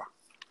Am,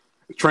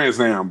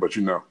 but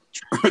you know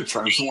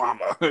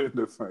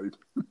Transwama.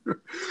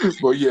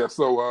 But yeah,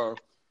 so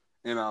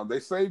they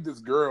saved this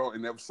girl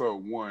in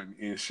episode 1,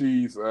 and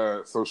she's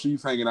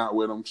hanging out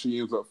with them.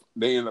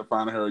 They end up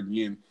finding her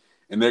again,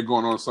 and they're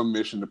going on some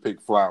mission to pick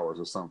flowers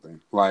or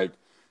something, like,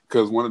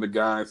 because one of the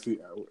guys,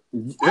 just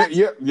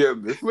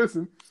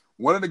listen.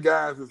 One of the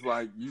guys is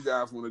like, you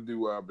guys want to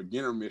do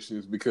beginner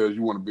missions because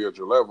you want to build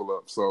your level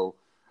up. So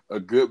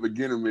a good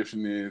beginner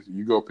mission is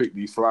you go pick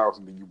these flowers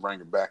and then you bring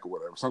it back or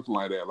whatever, something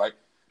like that. Like,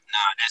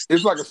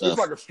 it's like a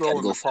stroll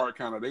in the park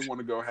kind of. They want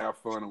to go have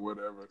fun or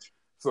whatever.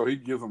 So he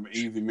gives them an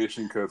easy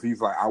mission because he's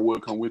like, I will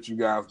come with you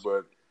guys,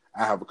 but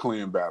I have a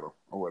clan battle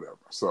or whatever.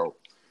 So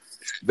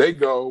they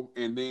go,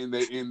 and then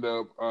they end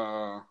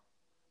up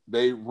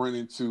they run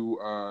into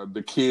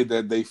the kid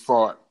that they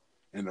fought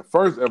in the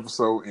first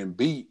episode and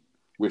beat,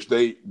 which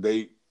they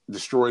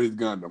destroyed his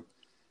Gundam.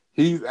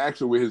 He's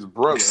actually with his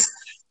brother,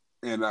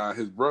 and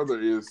his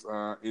brother is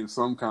in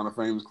some kind of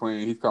famous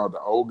clan. He's called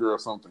the Ogre or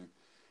something.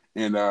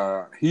 And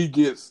he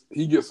gets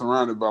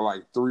surrounded by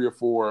like 3 or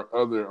 4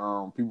 other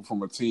people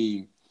from a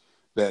team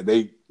that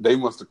they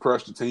must have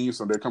crushed the team,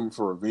 so they're coming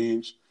for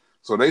revenge.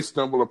 So they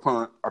stumble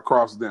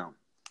across them,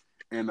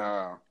 and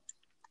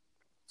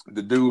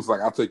the dude's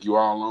like, "I'll take you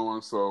all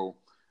on." So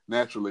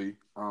naturally,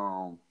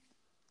 the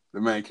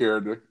main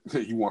character,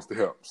 he wants to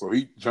help, so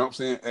he jumps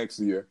in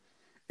Exia,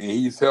 and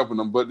he's helping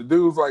them. But the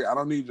dude's like, "I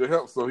don't need your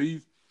help," so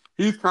he's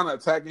kind of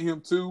attacking him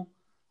too.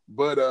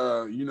 But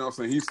you know what I'm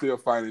saying, he's still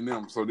fighting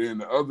them. So then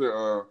the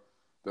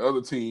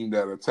other team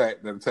that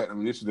attacked them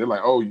initially, they're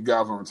like, "Oh, you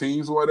guys on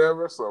teams or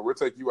whatever, so we'll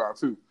take you out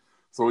too."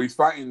 So he's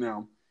fighting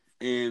them.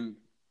 And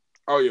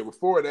oh yeah,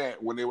 before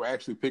that, when they were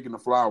actually picking the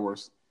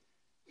flowers,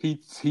 he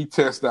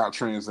tests out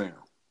Trans Am.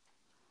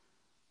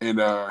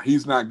 And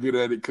he's not good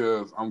at it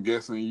because I'm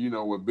guessing, you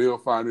know, with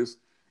build fighters,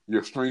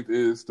 your strength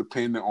is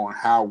dependent on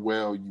how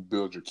well you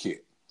build your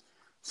kit.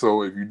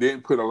 So if you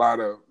didn't put a lot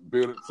of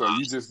building, so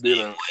you just did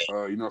a,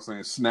 you know what I'm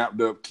saying,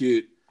 snapped up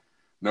kit,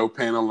 no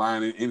panel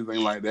lining, anything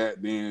like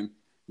that, then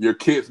your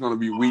kit's going to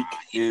be weak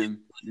in,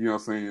 you know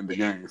what I'm saying, the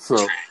game.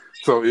 So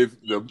if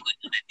you know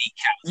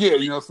what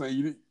I'm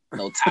saying,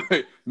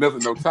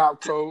 nothing, no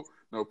top coat,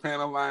 no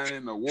panel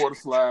lining, no water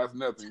slides,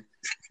 nothing.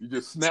 You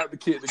just snap the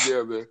kit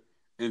together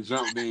and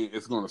jump in,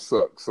 it's going to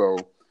suck. So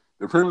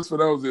the premise for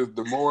those is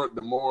the more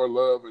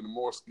love and the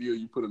more skill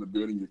you put into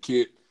building your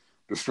kit,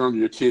 the stronger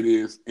your kit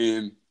is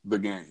in the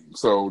game.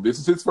 So this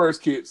is his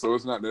first kit, so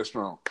it's not that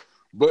strong.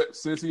 But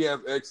since he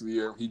has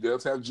Exia, he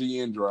does have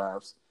GN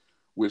drives,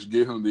 which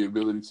give him the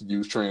ability to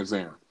use Trans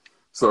Am.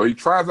 So he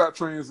tries out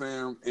Trans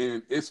Am,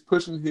 and it's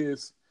pushing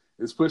his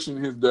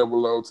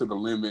 00 to the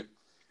limit.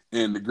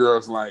 And the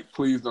girl's like,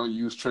 "Please don't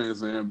use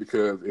Trans Am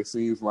because it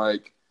seems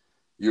like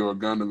your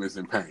Gundam is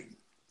in pain."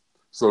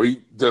 So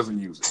he doesn't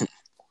use it.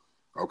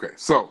 Okay,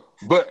 so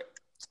back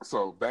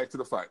to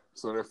the fight.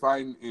 So they're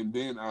fighting, and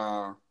then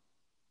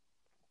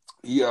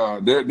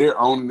they're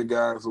owning the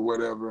guys or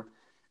whatever,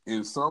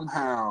 and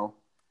somehow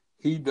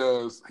he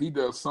does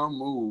some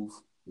move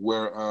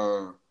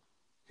where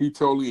he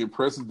totally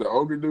impresses the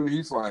Ogre dude.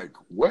 He's like,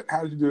 "What?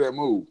 How did you do that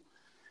move?"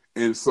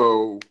 And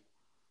so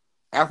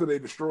after they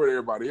destroyed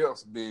everybody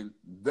else, then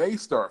they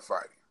start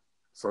fighting.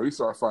 So he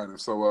starts fighting.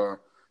 So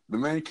the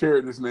main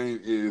character's name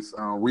is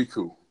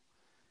Riku,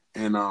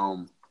 and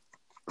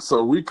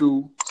so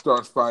Riku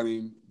starts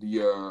fighting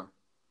the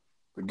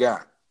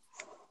guy,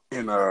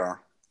 and the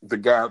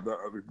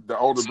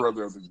older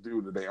brother of the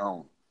dude that they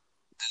own.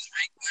 Does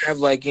Riku have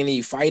like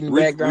any fighting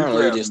background,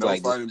 or just no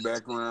like fighting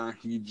background?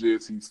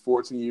 He's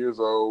 14 years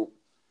old.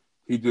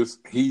 He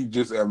just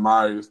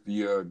admires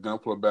the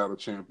Gunpla Battle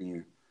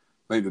champion.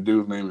 I think the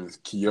dude's name is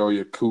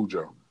Kiyoya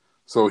Kujo.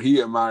 So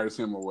he admires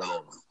him or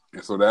whatever,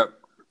 and so that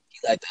he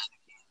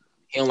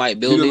don't like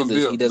building.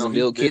 He doesn't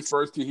build kits. His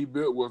first kit he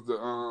built was the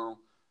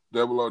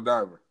 00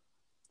 Diver.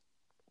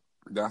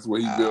 That's what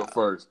he built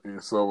first,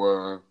 and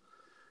so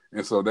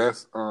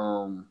that's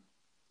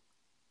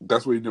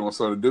what he's doing.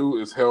 So the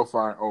dude is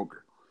Hellfire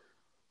Ogre.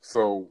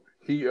 So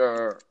he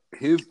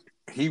his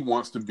he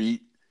wants to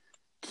beat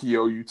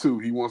Kyoyu too.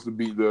 He wants to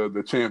beat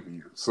the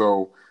champion.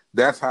 So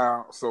that's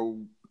how. So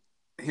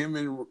him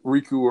and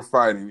Riku are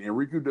fighting, and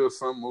Riku does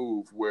some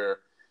move where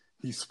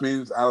he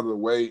spins out of the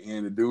way,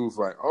 and the dude's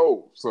like,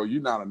 "Oh, so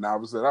you're not a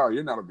novice at all.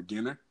 You're not a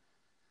beginner."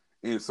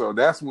 And so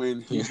that's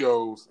when he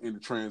goes into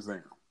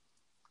Trans-Am.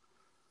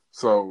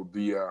 So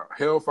the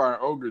Hellfire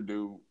Ogre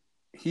dude,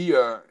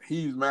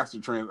 he's Master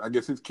Trans. I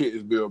guess his kit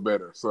is built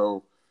better,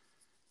 so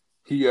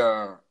he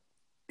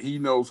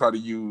knows how to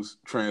use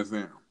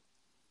Trans-Am.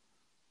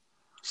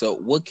 So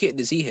what kit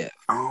does he have?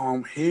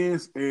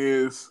 His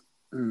is,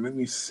 let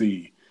me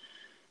see.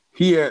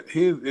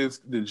 His is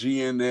the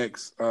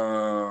GNX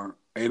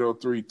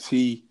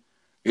 803T.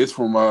 It's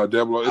from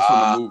Devil. It's from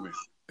the movie.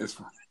 It's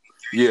from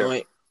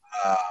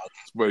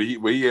but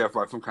he has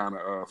like some kind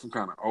of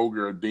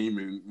ogre or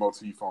demon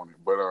motif on it.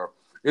 But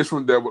it's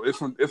from Devil.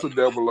 It's a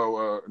Devil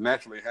O.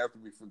 Naturally, it has to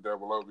be from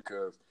Devil O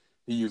because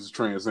he uses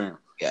Trans-Am.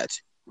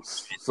 Gotcha.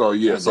 So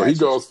yeah, so he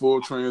goes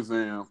full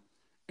Trans-Am,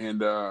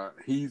 and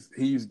he's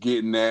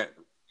getting that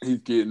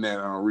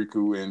on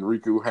Riku, and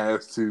Riku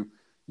has to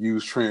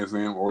use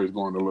Trans-Am or he's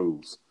going to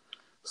lose.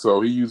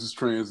 So he uses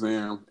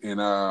Trans-Am,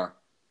 and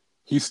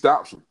he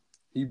stops him.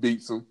 He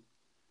beats him,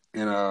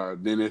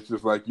 and then it's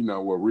just like,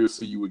 well, we'll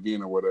see you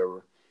again or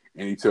whatever.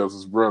 And he tells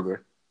his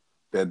brother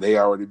that they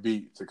already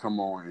beat to come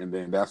on, and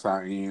then that's how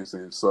it ends.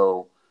 And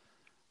so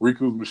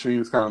Riku's machine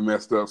is kind of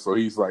messed up, so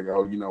he's like,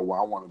 oh,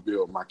 I want to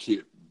build my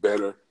kit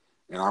better,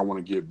 and I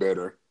want to get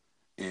better.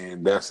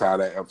 And that's how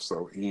that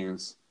episode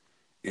ends.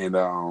 And,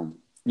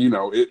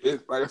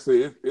 it like I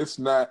said, it's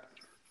nothing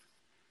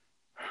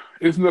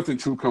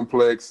too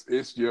complex.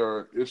 It's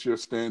your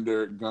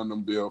standard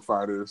Gundam Build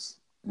Fighters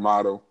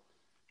model.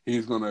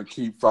 He's going to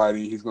keep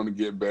fighting. He's going to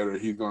get better.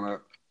 He's going to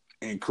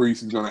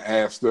increase. He's going to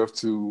add stuff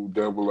to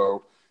Double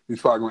O. He's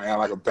probably going to add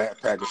like a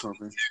backpack or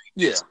something.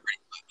 Yeah.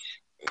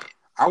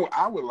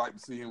 I would like to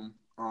see him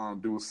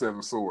do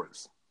 7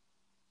 swords.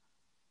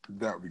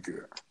 That would be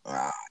good.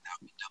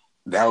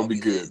 That would be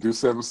good. Do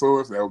 7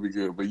 swords. That would be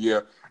good. But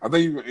yeah, I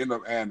think he's going to end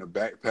up adding a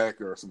backpack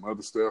or some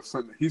other stuff.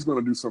 He's going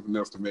to do something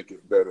else to make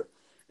it better.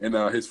 And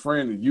his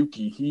friend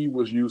Yuki, he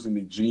was using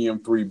the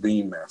GM3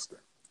 Beammaster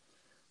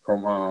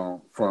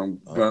from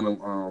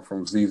Gundam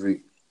from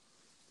ZZ.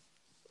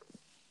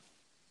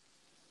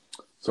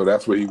 So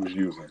that's what he was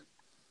using.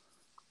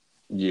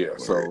 Yeah,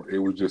 so it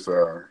was just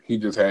he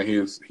just had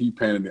he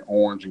painted it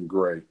orange and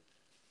gray,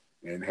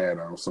 and had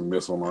some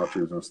missile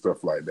launchers and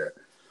stuff like that.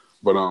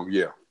 But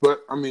yeah,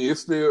 but I mean,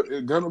 it's still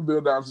Gundam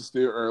Build Divers is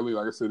still early.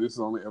 Like I said, this is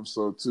only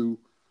episode 2.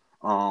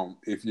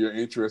 If you're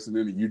interested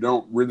in it, you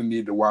don't really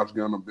need to watch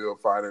Gundam Build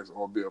Fighters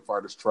or Build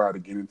Fighters try to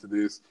get into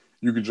this.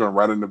 You can jump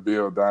right into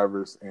Build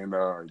Divers, and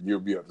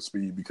you'll be up to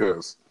speed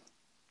because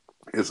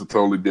it's a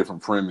totally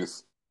different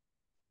premise.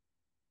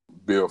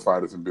 Build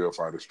Fighters and Build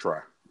Fighters try,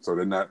 so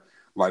they're not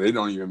like, they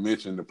don't even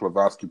mention the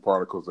Blavatsky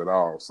particles at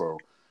all. So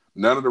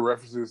none of the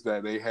references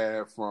that they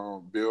have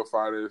from Build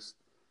Fighters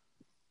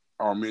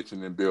are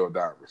mentioned in Build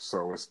Divers.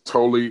 So it's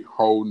totally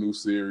whole new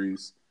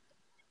series,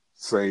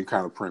 same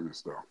kind of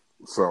premise though.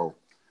 So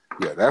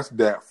yeah, that's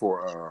that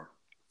for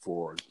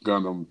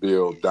Gundam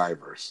Build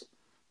Divers.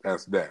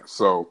 That's that.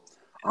 So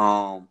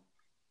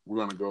we're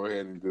gonna go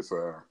ahead and just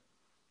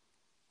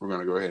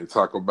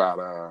talk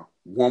about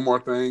one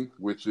more thing,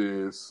 which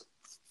is,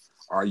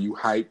 are you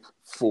hyped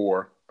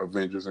for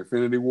Avengers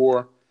Infinity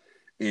War?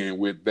 And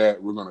with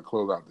that, we're going to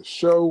close out the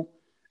show,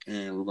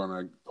 and we're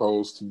going to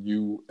pose to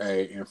you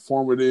a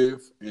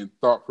informative and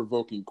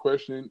thought-provoking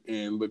question,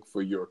 and look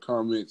for your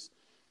comments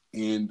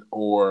and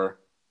or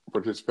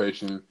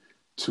participation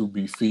to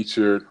be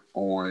featured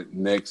on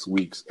next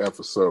week's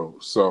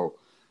episode. So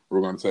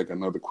we're going to take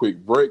another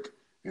quick break,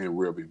 and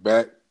we'll be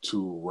back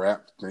to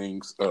wrap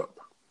things up.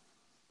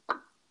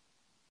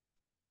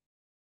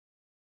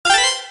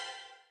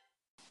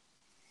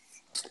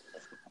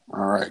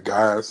 All right,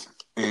 guys,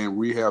 and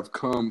we have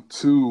come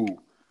to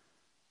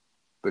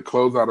the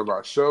closeout of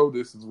our show.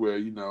 This is where,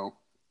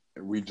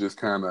 we just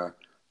kind of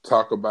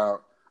talk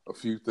about a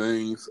few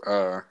things,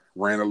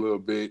 rant a little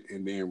bit,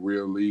 and then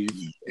we'll leave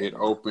it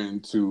open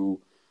to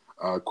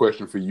a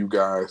question for you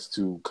guys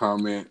to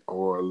comment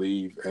or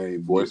leave a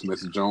voice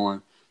message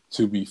on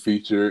to be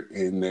featured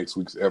in next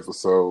week's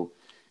episode.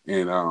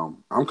 And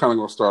I'm kind of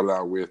going to start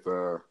out with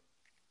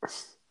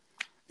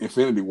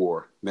Infinity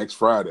War next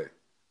Friday.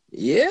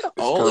 Yeah.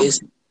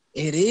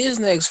 It is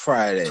next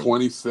Friday.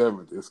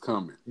 27th. It's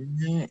coming.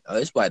 Mm-hmm. Oh,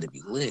 it's about to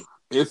be lit.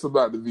 It's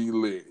about to be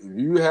lit. If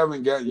you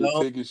haven't got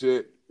your tickets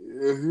yet,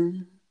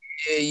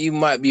 yeah, you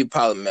might be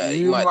problematic.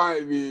 You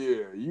might be.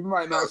 Yeah. You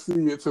might not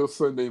see it till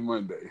Sunday,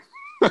 Monday.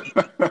 You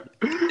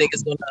think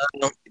it's gonna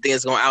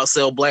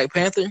outsell Black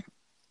Panther?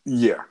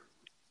 Yeah,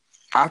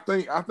 I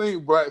think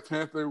Black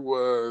Panther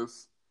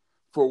was,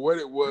 for what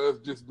it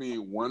was, just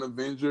being one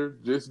Avenger,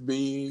 just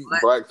being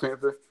Black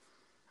Panther.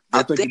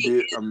 I think it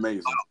did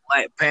amazing.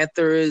 Black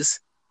Panther is,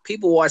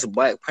 people watch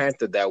Black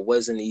Panther that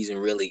wasn't even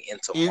really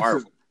into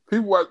Marvel.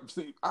 People watch.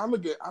 See, I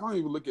don't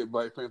even look at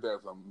Black Panther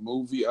as a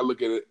movie. I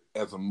look at it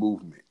as a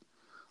movement.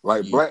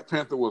 Like Black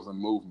Panther was a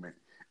movement,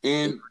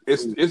 And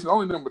it's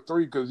only number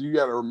 3 because you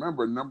got to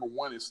remember number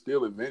 1 is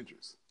still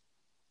Avengers.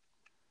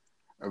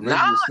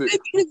 Nah,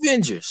 it beat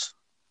Avengers.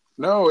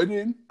 No, it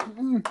didn't.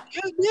 Mm-mm.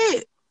 Yeah, it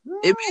did. No.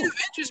 It beat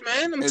Avengers,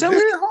 man. I'm It telling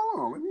did? you. Hold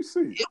on, let me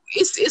see.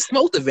 It's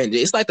smoked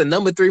Avengers. It's like the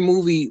number 3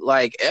 movie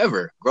like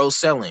ever, gross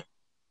selling.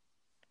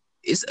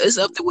 It's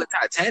up there with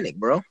Titanic,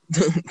 bro.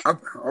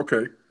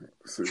 Okay.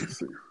 Let's see.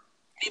 Let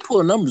me pull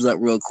the numbers up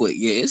real quick.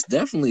 Yeah, it's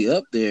definitely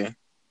up there.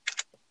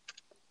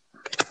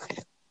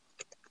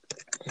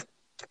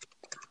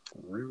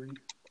 Really?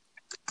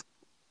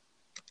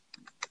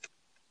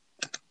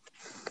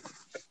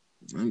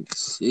 Let me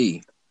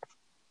see.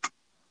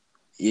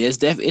 Yeah,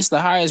 it's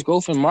the highest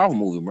grossing Marvel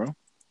movie, bro.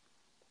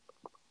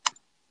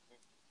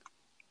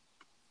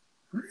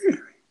 Really?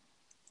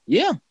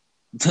 Yeah.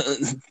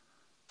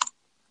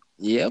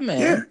 Yeah, man.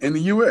 Yeah, in the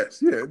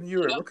U.S. Yeah, in the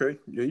U.S. Yep. Okay.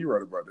 Yeah, you're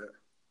right about that.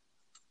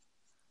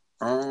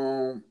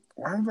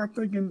 Why was I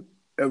thinking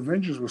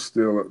Avengers was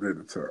still up there at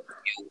the top?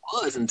 It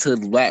was until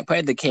Black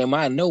Panther came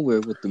out of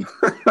nowhere with them.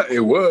 It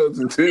was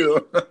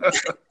until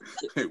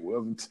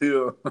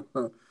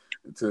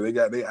until they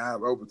got their eyes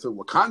open to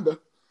Wakanda.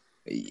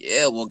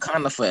 Yeah,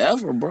 Wakanda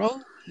forever, bro.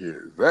 Yeah,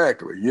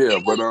 exactly. Yeah,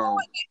 but it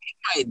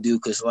might do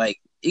because like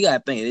you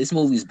gotta think this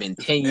movie's been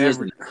 10 years.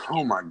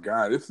 Oh my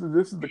God, this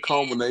is the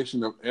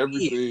culmination of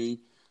everything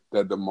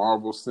that the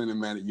Marvel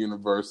Cinematic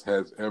Universe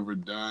has ever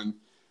done.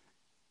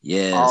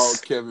 Yes, all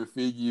Kevin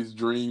Feige's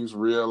dreams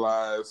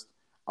realized,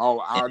 all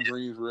our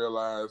dreams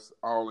realized,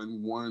 all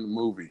in one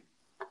movie.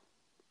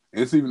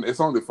 And it's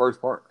only the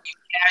first part.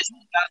 Guys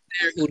out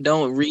there who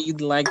don't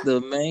read like the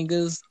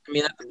mangas, I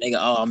mean not the manga.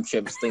 Oh, I'm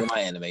tripping. Thinking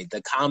my anime,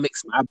 the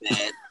comics. My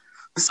bad.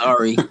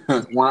 Sorry.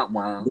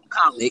 Wow. The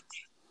comic.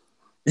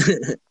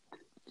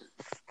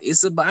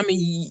 It's about. I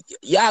mean,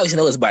 you obviously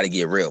know it's about to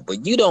get real,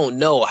 but you don't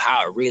know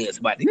how real it's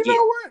about to get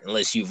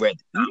unless you've read.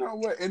 You know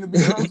what? And to be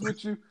honest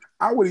with you,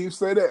 I wouldn't even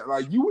say that.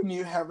 Like you wouldn't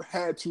even have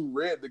had to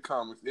read the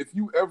comics if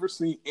you ever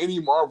seen any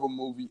Marvel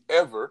movie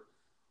ever,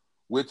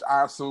 which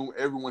I assume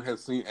everyone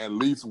has seen at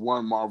least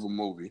one Marvel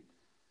movie.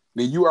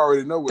 Then you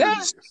already know what it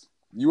is.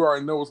 You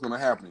already know what's going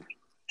to happen.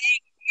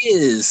 It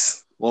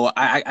is. Well,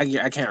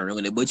 I can't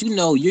ruin it, but you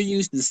know you're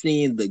used to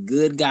seeing the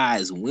good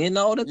guys win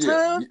all the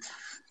time.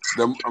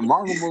 The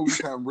Marvel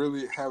movies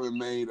haven't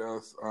made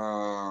us.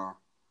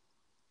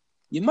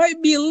 You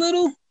might be a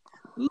little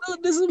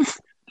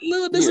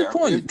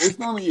disappointed. It's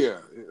not. Yeah,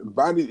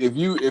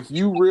 if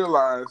you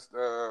realized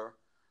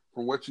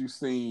from what you've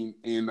seen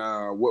in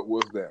what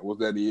was that? Was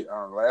that the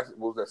last?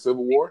 Was that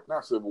Civil War?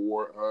 Not Civil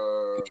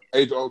War.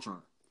 Age of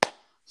Ultron.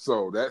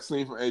 So that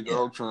scene from Age of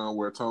Ultron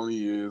where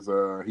Tony is,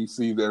 he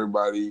sees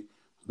everybody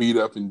beat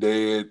up and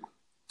dead.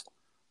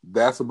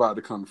 That's about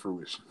to come to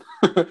fruition.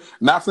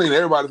 Not saying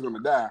everybody's going to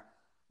die.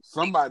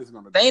 Somebody's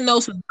going to die. They know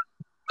some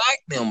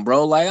like them,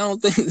 bro. Like, I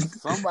don't think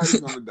somebody's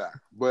going to die.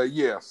 But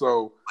yeah,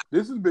 so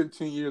this has been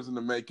 10 years in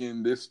the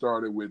making. This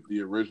started with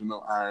the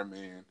original Iron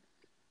Man.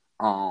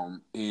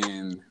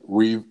 And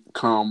we've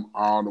come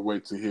all the way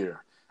to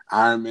here.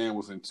 Iron Man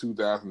was in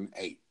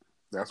 2008.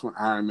 That's when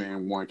Iron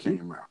Man 1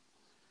 came out.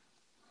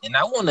 And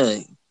I want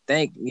to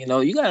thank, you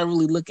got to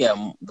really look at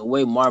the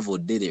way Marvel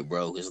did it,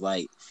 bro. It's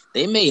like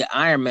they made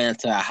Iron Man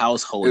to a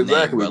household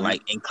name, bro. Man.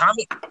 Like in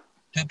comic,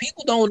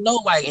 people don't know,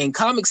 like in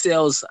comic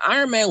sales,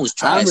 Iron Man was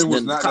trash. Iron Man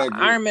was not that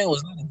good. Iron Man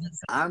was not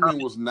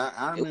good.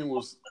 Iron Man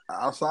was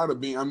outside of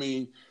being, I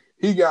mean,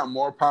 he got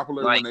more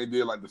popular when they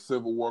did like the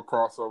Civil War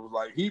crossovers.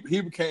 Like he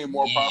became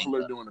more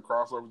popular doing the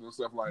crossovers and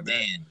stuff like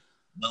that.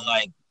 But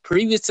like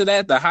previous to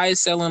that, the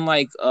highest selling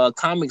like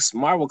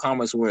Marvel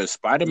comics were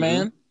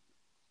Spider-Man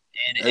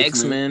and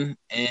X-Men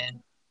and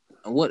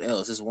what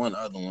else? There's one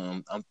other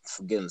one. I'm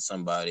forgetting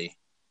somebody.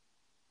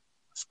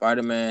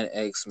 Spider-Man,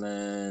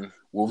 X-Men,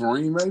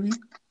 Wolverine, maybe.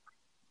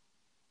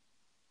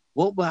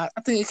 Well, but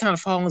I think it kind of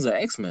falls under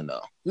X-Men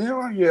though.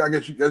 Yeah, I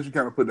guess you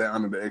kind of put that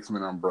under the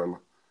X-Men umbrella.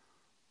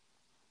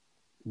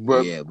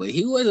 But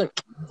he wasn't.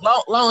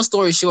 Long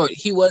story short,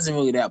 he wasn't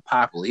really that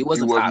popular. He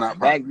wasn't popular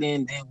back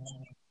then.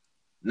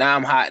 Now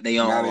I'm hot. They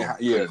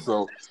on.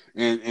 So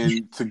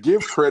and to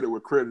give credit where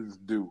credit is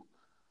due,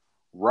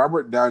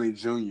 Robert Downey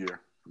Jr.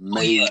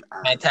 made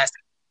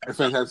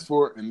Fantastic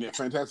Four, and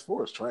Fantastic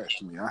Four is trash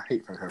to me. I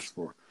hate Fantastic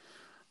Four.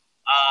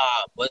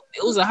 But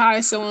it was a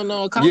high selling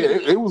comic. Yeah,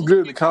 it was good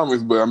in the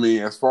comics, but I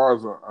mean, as far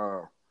as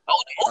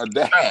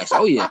trash.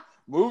 Oh yeah,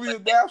 movie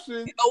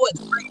adaptation. You know what?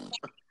 They're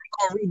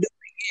gonna redo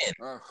it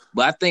again.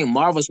 But I think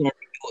Marvel's gonna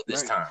redo it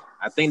this time.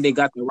 I think they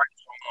got the right.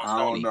 I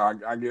don't know.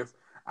 I guess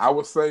I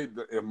would say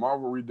that if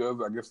Marvel redoes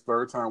it, I guess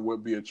third time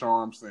would be a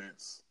charm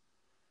since.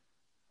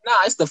 Nah,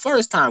 it's the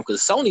first time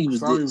because Sony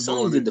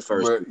did the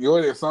first. But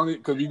Sony,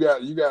 because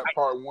you got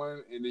part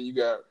one, and then you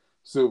got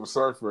Silver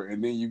Surfer,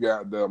 and then you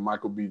got the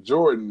Michael B.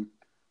 Jordan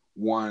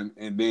one,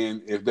 and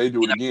then if they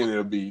do it again,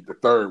 it'll be the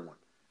third one.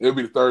 It'll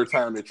be the third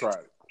time they tried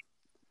it.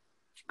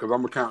 Because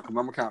I'm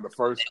gonna count the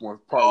first one,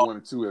 part 1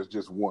 and 2 as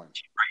just one.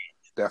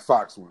 That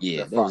Fox one.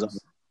 Yeah, Fox.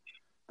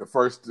 The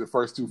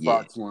first two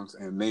Fox ones,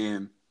 and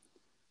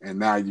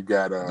now you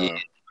got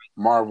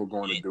Marvel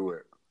going to do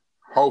it,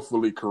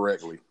 hopefully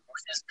correctly.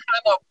 It's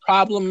kind of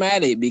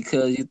problematic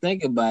because you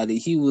think about it,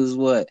 he was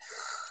what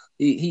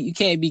you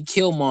can't be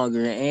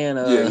Killmonger and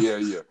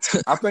Yeah.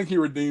 I think he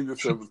redeemed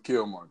himself as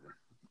Killmonger.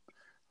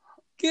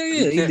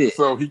 yeah, he did.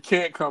 So he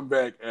can't come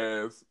back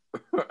as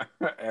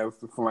as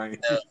the Flame.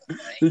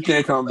 He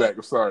can't come back.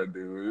 I'm sorry,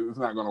 dude. It's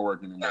not gonna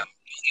work anymore.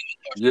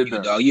 You're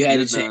done. Dog, you had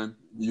You're a chance. done.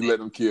 You let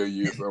them kill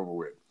you. It's over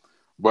with.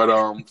 But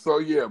so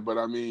yeah. But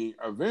I mean,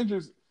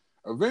 Avengers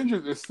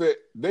is set.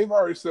 They've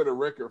already set a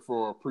record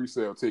for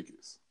pre-sale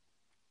tickets.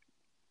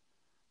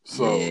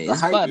 So the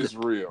hype is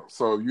real.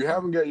 So if you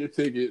haven't got your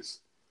tickets,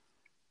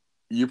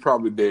 you're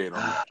probably dead on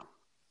that.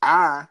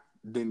 I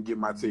didn't get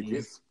my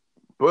tickets,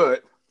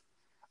 but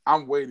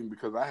I'm waiting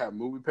because I have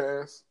Movie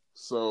Pass.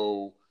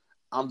 So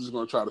I'm just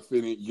gonna try to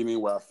get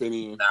in where I fit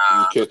in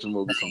and catch a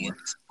movie somewhere.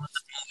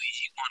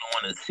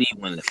 You want to see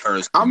when the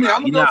first. I'm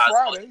gonna go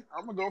Friday.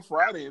 I'm gonna go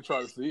Friday and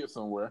try to see it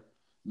somewhere.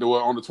 Well,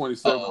 on the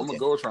 27th, okay. I'm gonna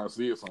go try to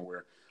see it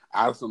somewhere.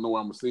 I just don't know where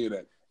I'm gonna see it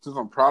at. Since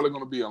I'm probably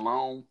gonna be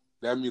alone,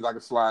 that means I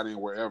can slide in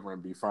wherever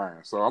and be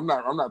fine. So I'm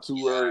not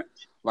too worried.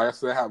 Like I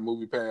said, I have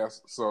Movie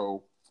Pass,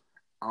 so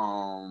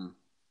I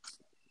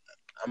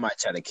might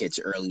try to catch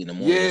it early in the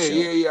morning.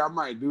 Yeah. I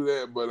might do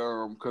that, but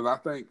because I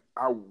think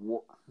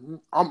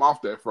I'm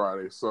off that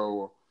Friday,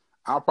 so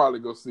I'll probably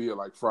go see it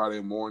like Friday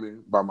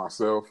morning by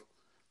myself,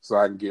 so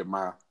I can get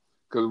my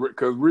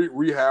because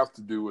we have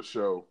to do a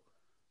show,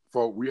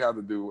 we have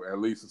to do at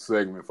least a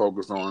segment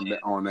focused on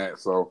that.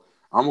 So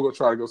I'm gonna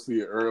try to go see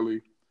it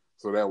early,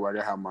 so that way I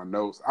can have my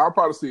notes. I'll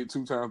probably see it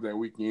 2 times that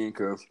weekend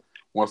because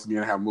once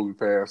again I have Movie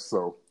Pass,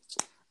 so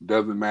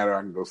doesn't matter.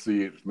 I can go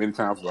see it as many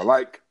times as I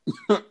like,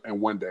 and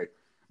one day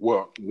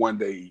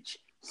each.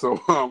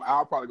 So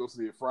I'll probably go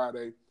see it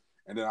Friday,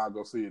 and then I'll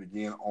go see it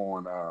again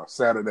on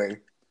Saturday,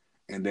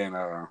 and then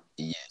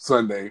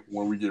Sunday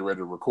when we get ready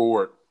to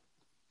record.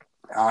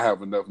 I'll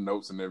have enough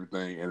notes and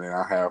everything, and then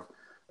I'll have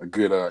a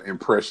good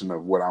impression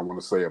of what I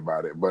want to say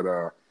about it.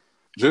 But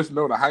just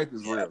know the hype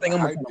is real. The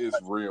hype is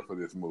real for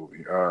this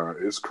movie.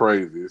 It's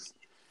crazy.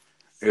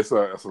 It's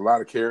a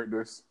lot of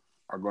characters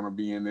are going to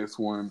be in this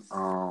one.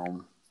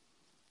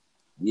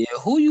 Yeah,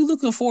 who are you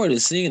looking forward to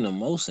seeing the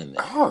most in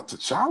that? Oh,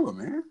 T'Challa,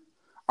 man.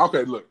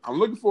 Okay, look, I'm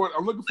looking forward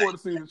to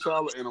seeing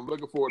T'Challa, and I'm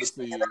looking forward to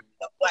seeing the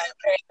Black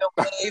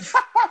Panther wave.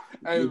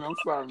 Hey, man, I'm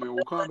sorry, man.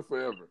 Wakanda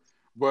forever.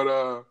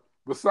 But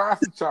besides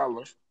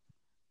T'Challa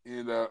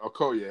and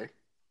Okoye,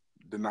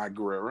 Denai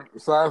Guerrera,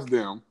 besides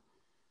them,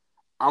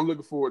 I'm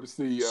looking forward to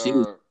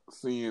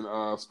seeing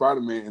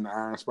Spider-Man in the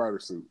Iron Spider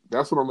suit.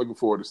 That's what I'm looking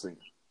forward to seeing.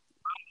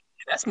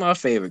 That's my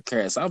favorite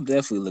character. I'm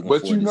definitely looking forward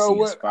to seeing. But you know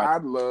what? I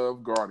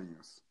love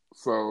Guardians.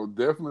 So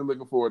definitely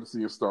looking forward to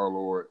seeing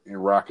Star-Lord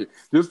and Rocket.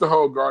 Just the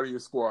whole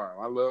Guardians squad.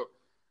 I love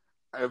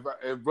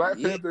if Black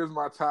Panther is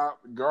my top,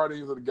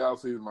 Guardians of the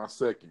Galaxy is my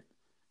second,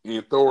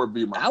 and Thor would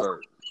be my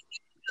third.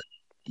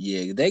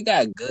 Yeah, they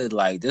got good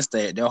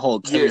their whole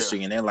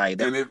chemistry, and they're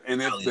like. And if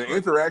the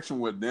interaction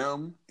with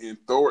them in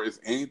Thor is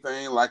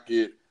anything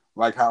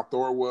like how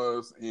Thor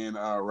was in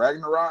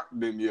Ragnarok,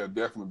 then yeah,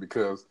 definitely,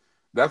 because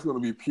that's going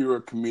to be pure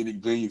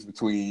comedic genius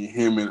between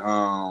him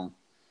and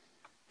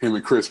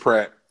Chris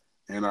Pratt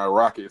and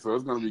Rocket. So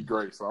it's going to be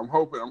great. So I'm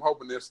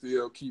hoping they're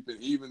still keeping,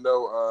 even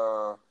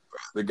though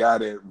the guy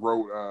that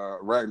wrote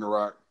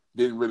Ragnarok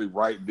didn't really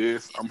write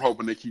this. I'm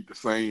hoping they keep the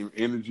same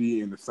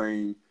energy and the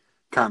same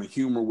kind of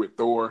humor with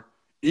Thor,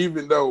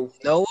 even though.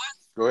 You know what?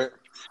 Go ahead.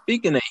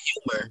 Speaking of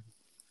humor,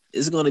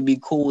 it's going to be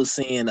cool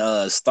seeing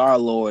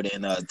Star-Lord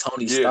and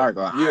Tony Stark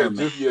or Iron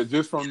Man.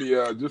 Just from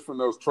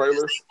those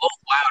trailers. Oh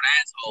wow,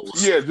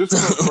 assholes. Yeah, just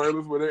from those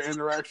trailers with their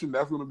interaction,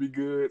 that's going to be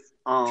good.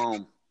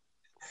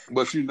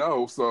 But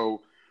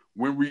so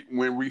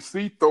when we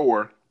see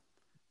Thor,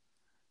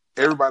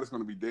 everybody's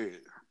going to be dead.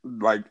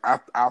 Like I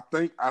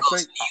think.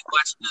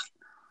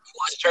 You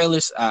watch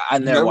trailers? I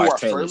never watched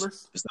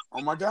trailers.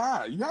 Oh my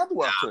god, you have to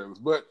watch trailers.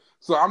 But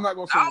so I'm not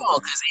going to say. No,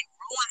 because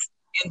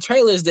in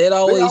trailers that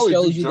always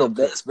shows you the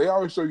best. They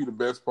always show you the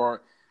best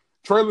part.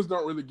 Trailers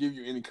don't really give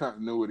you any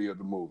continuity of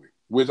the movie,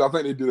 which I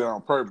think they do that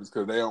on purpose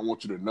because they don't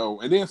want you to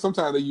know. And then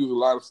sometimes they use a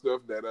lot of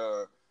stuff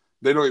that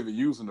they don't even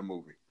use in the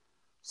movie.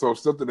 So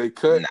stuff that they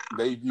cut,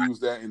 they use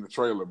that in the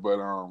trailer. But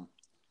I'm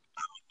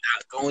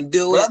not gonna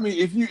do it. I mean,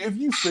 if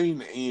you've seen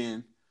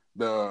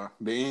the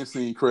end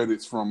scene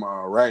credits from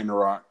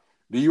Ragnarok,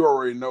 do you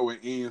already know it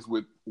ends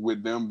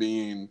with them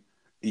being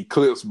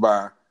eclipsed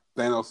by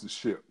Thanos'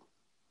 ship?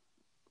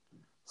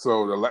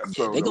 So the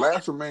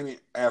last remaining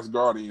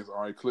Asgardians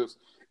are eclipsed,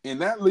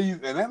 and that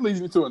leads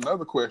me to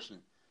another question: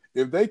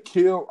 if they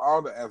kill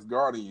all the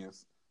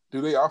Asgardians, do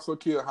they also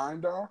kill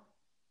Heimdall?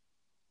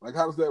 Like,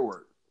 how does that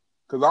work?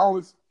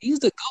 Because he's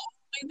the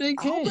goat. They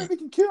can. I don't think they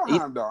can kill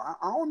Heimdall.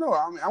 I don't know.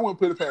 I mean, I wouldn't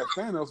put it past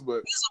Thanos,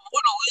 but he's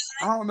immortal, isn't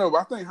he? I don't know. But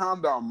I think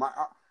Heimdall might.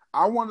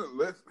 I want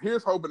to.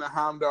 Here's hoping that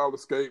Heimdall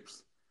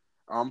escapes.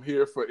 I'm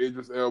here for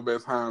Idris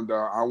Elba's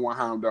Heimdall. I want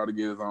Heimdall to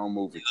get his own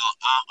movie.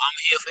 I'm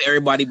here for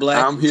everybody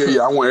black. I'm here.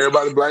 Yeah, I want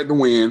everybody black to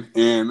win,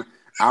 and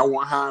I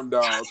want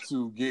Heimdall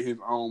to get his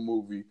own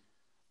movie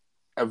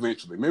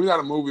eventually. Maybe not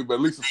a movie, but at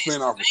least a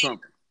spinoff or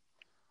something.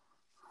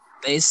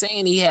 They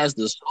saying he has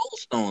the Soul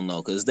Stone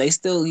though, because he's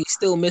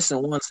still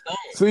missing one stone.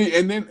 See,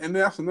 and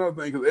that's another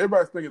thing because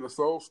everybody's thinking the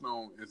Soul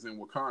Stone is in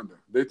Wakanda.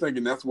 They're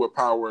thinking that's what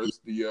powers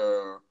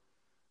the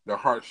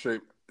heart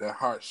shaped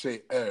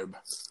herb.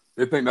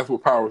 They think that's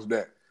what powers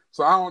that.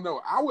 So I don't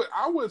know.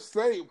 I would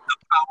say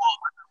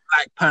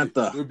Black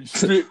Panther. it would be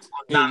stripped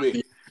and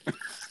wet.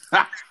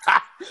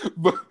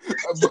 but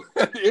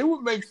it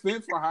would make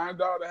sense for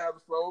Heimdall to have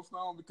the Soul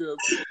Stone because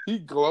he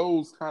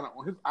glows kind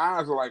of. His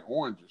eyes are like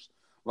oranges.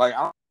 Like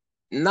not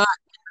even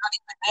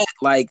that.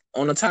 Like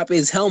on the top of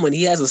his helmet,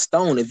 he has a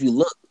stone. If you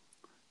look,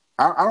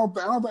 I don't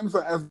think it's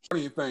as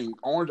anything.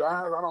 Orange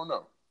eyes. I don't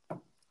know.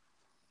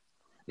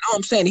 No,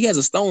 I'm saying he has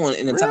a stone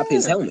in the top of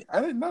his helmet.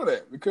 I didn't know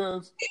that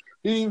because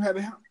he didn't even have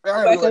the helmet. I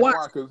had to go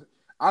back because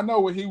I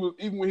know when he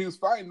was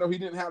fighting, though, he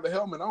didn't have the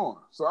helmet on.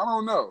 So I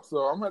don't know. So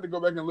I'm gonna have to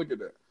go back and look at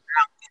that.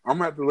 I'm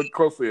gonna have to look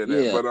closely at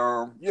that.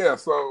 Yeah. But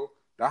so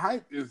the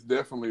hype is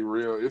definitely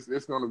real.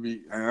 It's gonna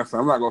be. And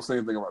I'm not gonna say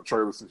anything about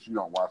trailers since you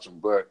don't watch them.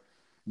 But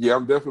yeah,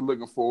 I'm definitely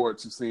looking forward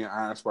to seeing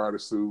Iron Spider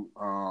suit,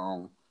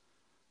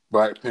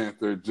 Black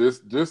Panther,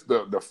 just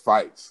the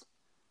fights.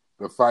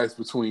 The fights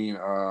between,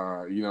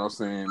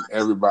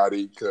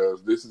 everybody,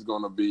 because this is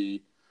going to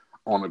be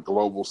on a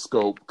global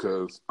scope.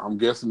 Because I'm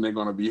guessing they're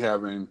going to be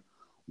having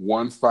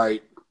one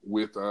fight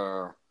with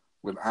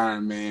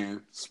Iron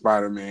Man,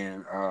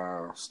 Spider-Man,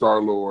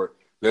 Star-Lord.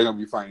 They're going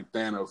to be fighting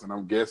Thanos, and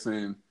I'm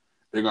guessing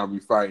they're going to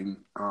be fighting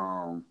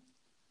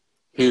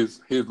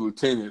his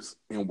lieutenants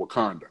in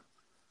Wakanda.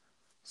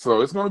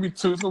 So it's going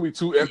to be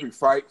two epic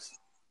fights,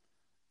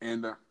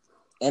 and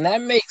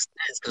that makes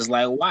sense because,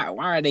 like, why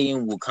are they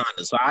in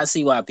Wakanda? So I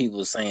see why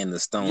people are saying the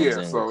stones.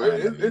 Yeah, so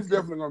it's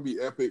definitely going to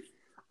be epic.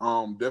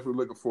 Definitely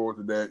looking forward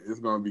to that. It's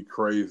going to be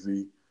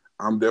crazy.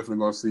 I'm definitely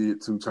going to see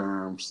it 2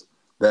 times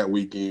that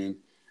weekend.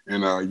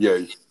 And yeah,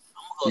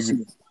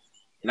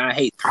 and I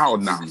hate. Oh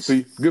no!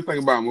 See, good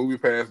thing about Movie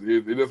Pass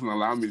is it doesn't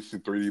allow me to see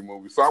 3D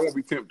movies, so I won't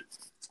be tempted.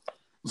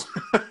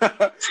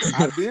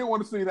 I did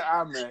want to see the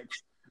IMAX,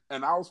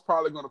 and I was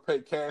probably going to pay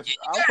cash.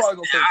 I was probably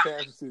going to pay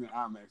cash to see the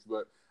IMAX,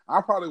 but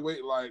I'll probably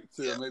wait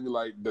till maybe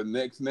like the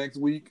next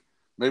week,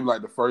 maybe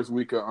like the first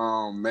week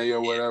of May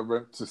or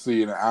whatever to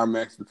see it in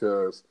IMAX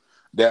because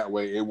that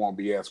way it won't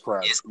be as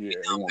crowded. Yeah,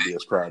 it won't be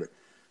as crowded.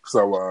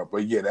 So,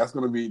 but yeah, that's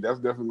definitely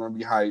gonna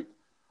be hype.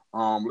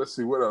 Let's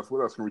see what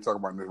else can we talk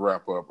about in this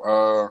wrap up.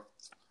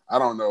 I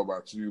don't know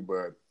about you,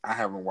 but I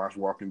haven't watched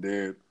Walking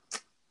Dead.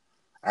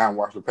 I haven't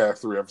watched the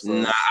past 3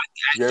 episodes. Nah,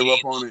 gave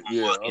up on it.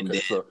 Yeah, okay.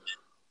 Dead. So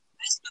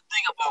that's the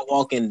thing about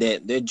Walking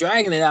Dead. They're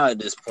dragging it out at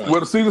this point. Well,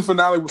 the season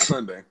finale was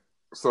Sunday,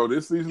 so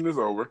this season is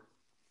over.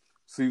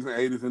 Season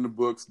 8 is in the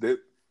books. No,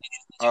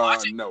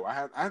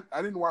 I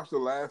didn't watch the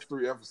last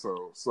 3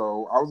 episodes,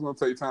 so I was gonna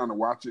take time to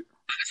watch it.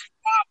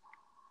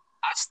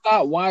 I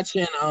stopped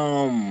watching.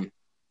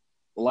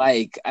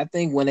 Like I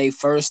think when they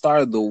first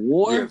started the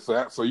war.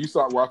 Yeah, so you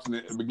stopped watching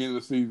it at the beginning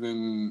of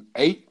season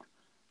 8.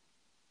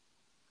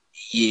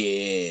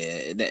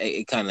 Yeah,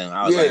 it kind of.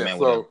 I was like, man,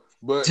 whatever.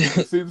 But the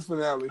season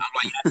finale.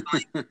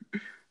 The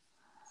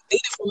thing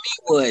for me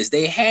was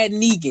they had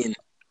Negan,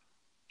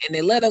 and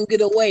they let him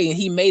get away, and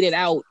he made it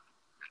out.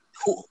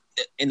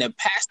 And the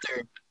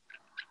pastor,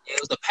 it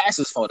was the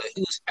pastor's fault.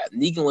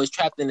 Negan was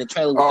trapped in the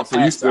trailer with the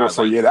pastor.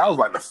 That was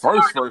like the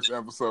first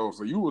episode.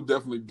 So you were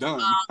definitely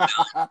done.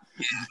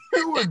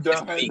 You were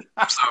done.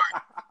 I'm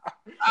sorry.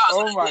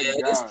 Oh my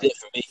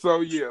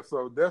god.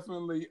 So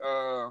definitely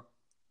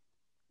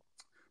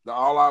the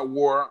All Out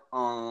War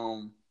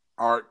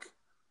arc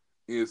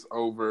is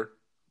over.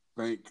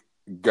 Thank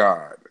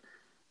God.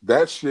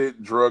 That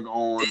shit drug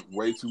on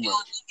way too much.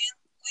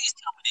 Please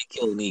tell me they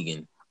killed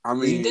Negan. I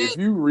mean, if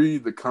you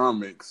read the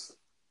comics,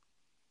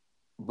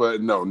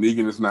 but no,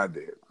 Negan is not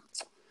dead.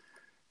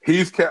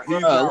 He's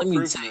now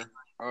prisoner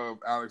of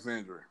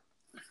Alexandria,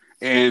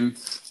 and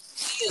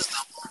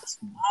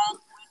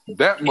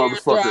that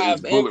motherfucker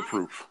is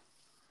bulletproof.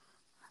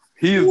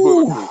 He is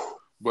bulletproof.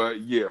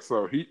 But yeah,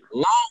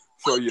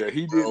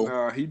 he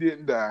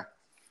didn't die.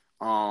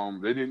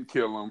 They didn't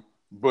kill him,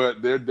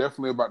 but they're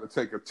definitely about to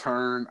take a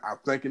turn. I'm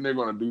thinking they're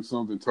going to do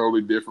something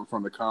totally different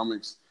from the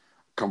comics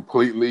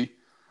completely.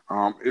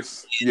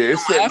 It's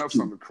setting up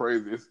something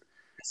crazy.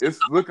 It's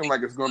looking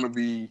like it's going to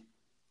be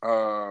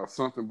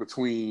something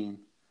between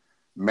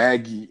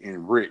Maggie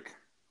and Rick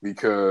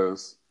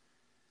because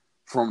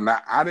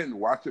I didn't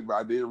watch it, but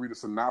I did read a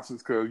synopsis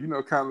because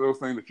kind of those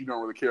things that you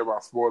don't really care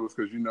about spoilers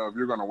because if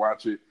you're going to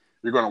watch it,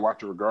 you're going to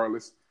watch it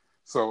regardless.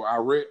 So I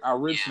read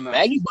synopsis.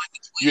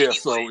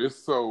 Maggie.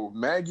 So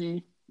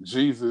Maggie,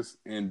 Jesus,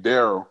 and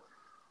Daryl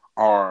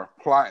are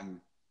plotting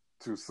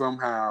to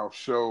somehow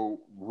show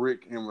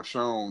Rick and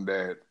Michonne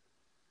that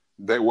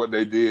what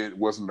they did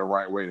wasn't the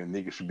right way, that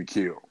Negan should be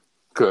killed.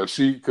 Because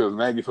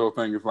Maggie's whole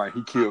thing is like,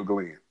 he killed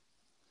Glenn.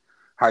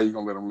 How you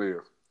gonna let him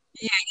live?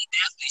 Yeah, he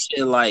definitely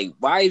should. Like,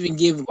 why even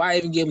give him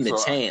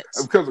the chance?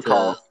 Because of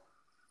Carl.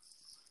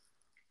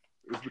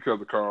 It's because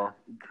of Carl.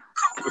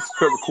 It's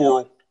because of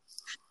Coral.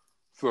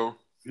 So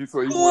he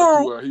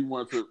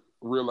wanted to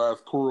realize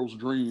Coral's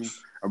dream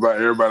about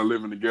everybody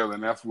living together,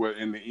 and that's what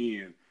in the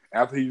end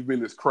after he's been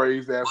this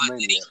crazy ass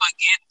maniac.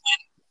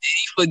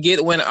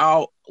 Forget when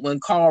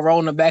Carl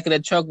rolled in the back of the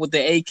truck with the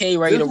AK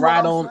ready to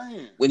ride on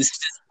when it's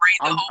just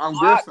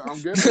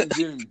I'm guessing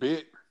getting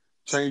bit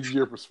changes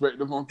your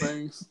perspective on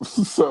things.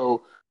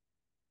 So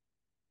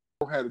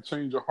had to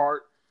change your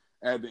heart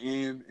at the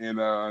end, and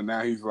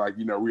now he's like,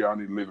 we all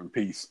need to live in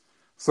peace.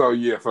 So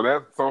yeah,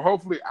 so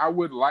hopefully I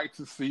would like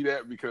to see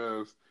that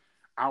because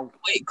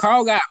wait,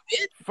 Carl got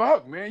bit?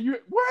 Fuck, man, you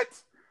what?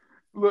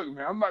 Look,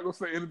 man, I'm not gonna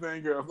say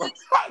anything else.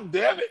 God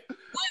damn it!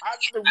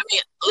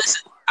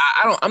 Listen,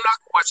 I'm not gonna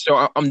watch the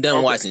show. I'm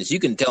done watching this. You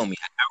can tell me.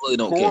 I really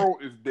don't care. Coral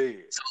is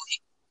dead. So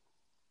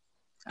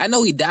I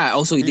know he died.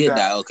 Oh, so he did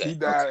die. Okay. He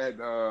died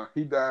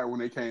he died when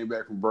they came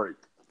back from break.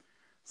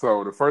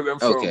 So the first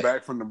episode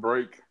back from the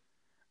break,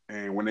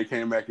 and when they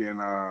came back in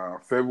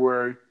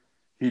February,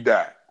 he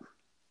died.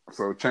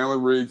 So Chandler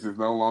Riggs is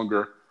no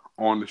longer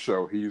on the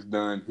show. He's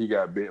done. He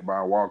got bit by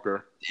a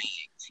walker.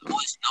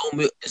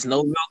 It's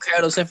no real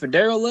character except for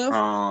Daryl left.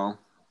 I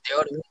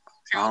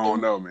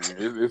don't know, man.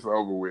 It's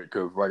over with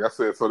because, like I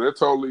said, so they're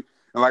totally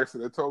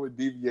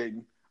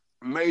deviating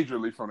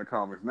majorly from the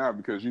comics now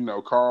because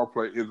Carl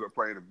ends up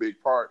playing a big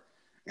part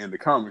in the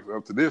comics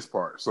up to this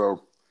part.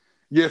 So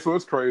yeah, so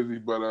it's crazy,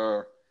 but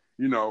I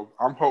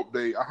hope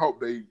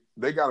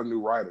they got a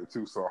new writer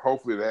too. So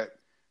hopefully that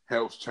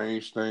helps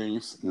change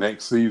things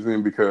next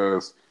season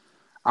because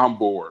I'm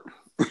bored.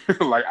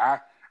 Like I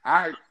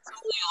like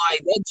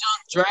that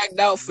junk dragged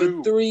out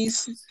for three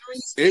seasons.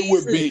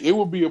 It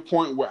would be a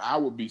point where I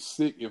would be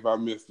sick if I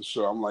missed the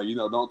show. I'm like,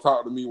 don't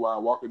talk to me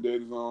while Walking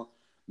Dead is on.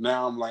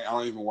 Now I'm like, I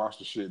don't even watch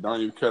the shit. Don't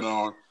even cut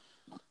on.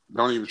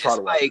 Don't even try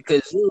to watch it.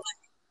 Because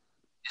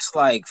it's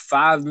like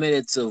 5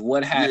 minutes of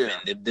what happened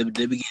at the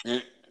beginning.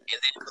 And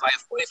then like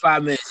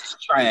 45 minutes is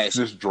trash.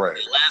 Just drag.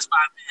 The last 5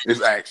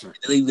 minutes it's action.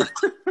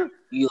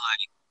 You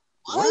like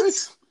what?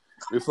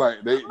 It's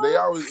like they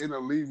always end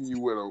up leaving you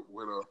with a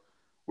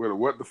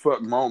what the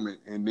fuck moment,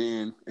 and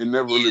then it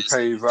never really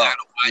pays off.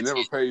 It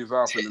never pays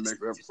off in the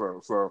next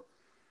episode. So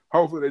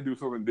hopefully they do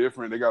something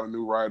different. They got a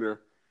new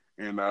writer,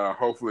 and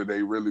hopefully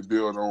they really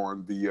build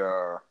on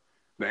the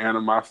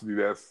animosity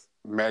that's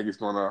Maggie's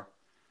gonna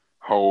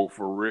hold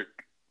for Rick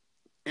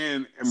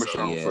and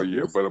Michonne. So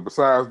yeah, but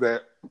besides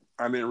that,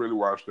 I didn't really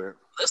watch that.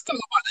 Let's talk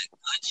about that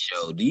good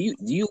show. Do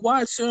you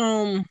watch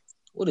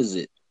what is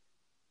it?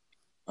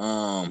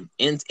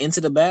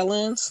 Into the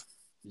Badlands?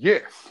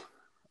 Yes,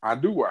 I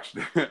do watch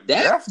that.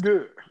 That's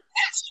good.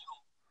 That show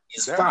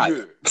is fire.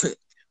 Good.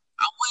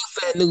 I'm waiting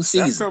for that new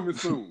season. That's coming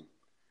soon.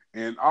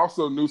 And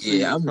also new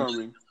season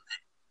coming.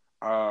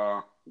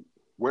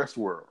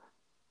 Westworld.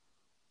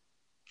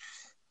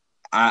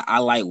 I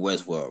like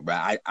Westworld, bro.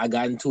 I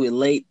got into it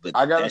late, but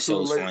that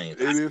show's flame.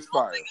 It is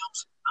fire. I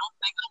don't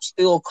think I'm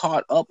still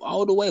caught up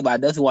all the way, but I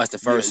definitely watched the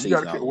first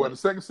season. The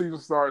second season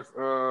starts,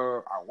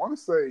 I want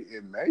to say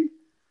in May.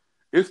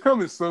 It's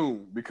coming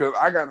soon because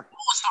I got.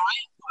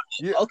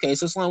 Yeah. Okay,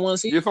 so it's only one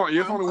season. It's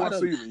only one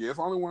season. Yeah, it's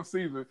only one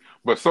season,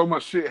 but so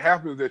much shit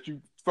happens that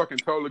you fucking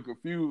totally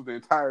confused the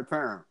entire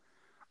time.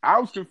 I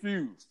was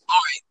confused. All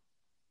right,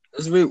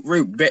 let's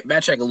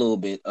backtrack a little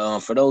bit.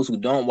 For those who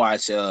don't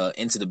watch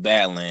Into the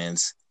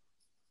Badlands,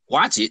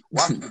 watch it.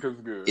 Watch it because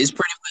it's good. It's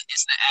pretty much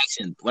it's the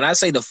action. When I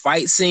say the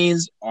fight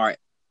scenes are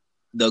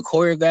the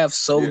choreographed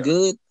so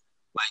good,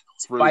 like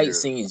those fight good.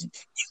 Scenes, you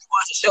can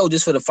watch the show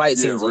just for the fight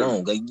scenes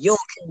alone. Like, you don't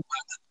care about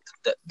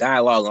the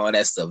dialogue and all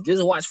that stuff.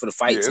 Just watch for the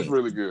fight scenes. It's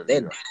really good.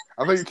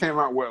 I think it came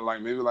out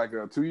maybe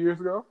 2 years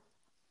ago.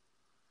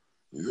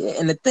 Yeah,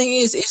 and the thing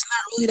is, it's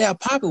not really that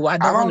popular. I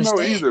don't understand.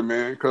 Know either,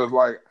 man. Because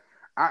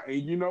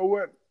you know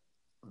what?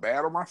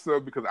 Bad on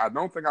myself because I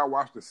don't think I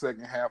watched the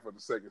second half of the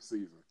second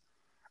season.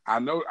 I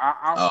know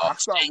I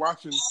stopped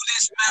watching.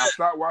 I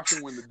stopped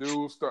watching when the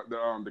dudes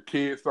the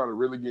kids started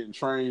really getting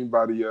trained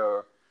by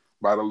the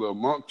little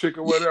monk chick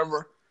or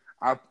whatever.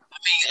 I mean,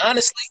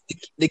 honestly,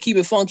 to keep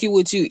it funky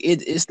with you,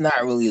 it's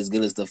not really as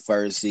good as the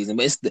first season,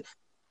 but it's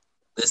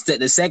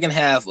the second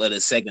half of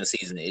the second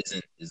season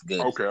isn't as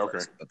good. Okay. But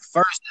the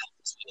first half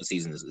of the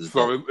season is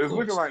so good. It's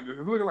looking like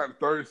the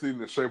third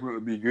season is shaping up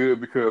to be good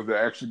because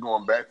they're actually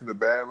going back to the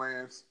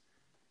Badlands,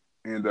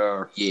 and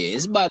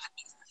it's about.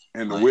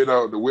 And the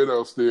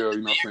widow still,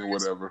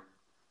 whatever.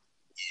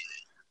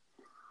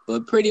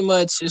 But pretty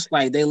much, it's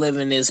like they live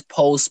in this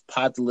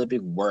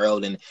post-apocalyptic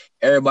world, and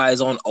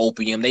everybody's on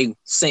opium. They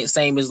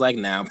same as like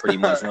now, pretty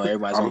much.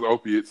 Everybody's on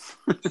opiates,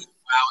 wild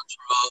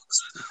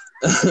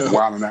drugs,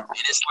 wilding out. And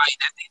it's like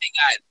I think they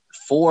got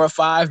 4 or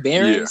 5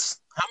 barons.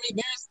 Yeah. How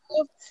many barons do they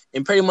have?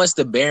 And pretty much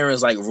the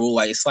barons rule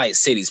it's like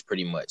cities,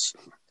 pretty much.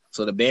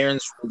 So the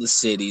barons rule the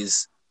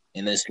cities,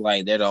 and it's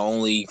like they're the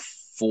only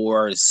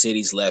 4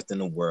 cities left in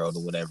the world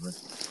or whatever,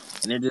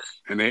 and they're just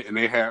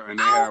they have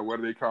what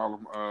do they call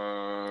them?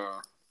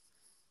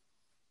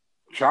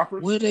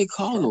 Choppers. What do they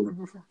call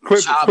them?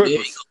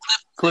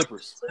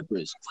 Clippers.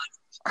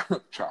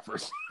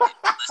 Choppers.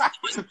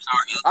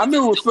 I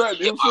knew it was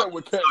something. It was something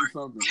with cutting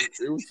something.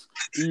 It was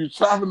you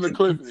chopping the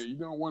clippers. You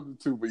don't want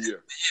to, but yeah. Yeah,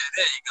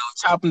 there you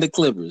go, chopping the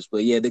clippers.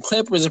 But yeah, the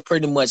clippers are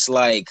pretty much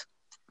like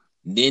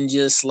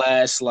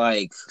ninja /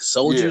 like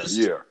soldiers.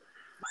 Yeah.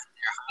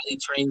 highly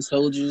trained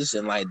soldiers,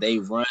 and like they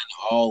run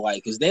all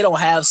like because they don't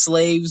have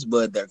slaves,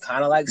 but they're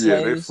kind of like Yeah,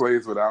 they slaves.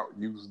 slaves without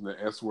using the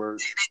S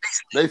word.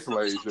 They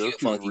slaves, yeah, let's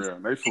keep it Monkeys. real.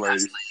 They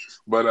slaves.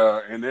 But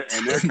and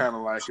they're kind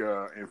of like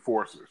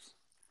enforcers.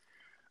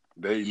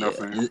 They, you know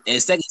what I'm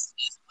saying?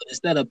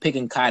 Instead of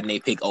picking cotton, they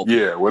pick opium.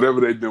 Yeah, whatever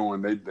they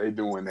doing, they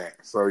doing that.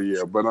 So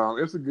yeah, but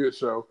it's a good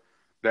show.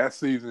 That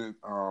season,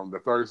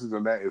 the third season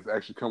of that is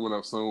actually coming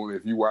up soon.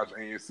 If you watch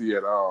ANC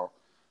at all,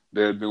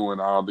 they're doing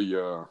all the you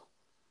know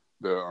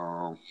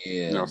what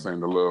I'm saying,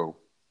 the little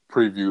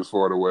previews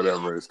for it or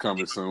whatever. It's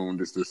coming soon.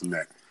 This and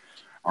that.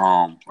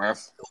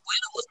 That's The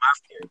Widow was my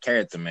favorite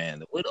character, man.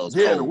 The Widow's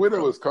yeah, cold, the Widow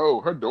bro. is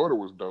cold. Her daughter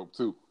was dope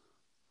too.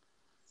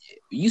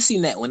 You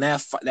seen that when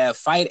that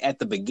fight at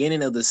the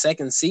beginning of the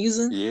second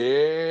season?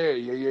 Yeah.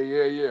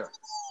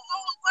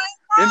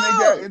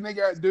 And they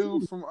got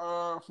dude from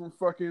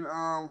fucking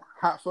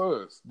Hot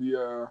Fuzz.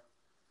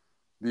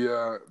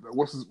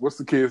 What's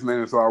the kid's name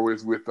that's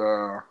always with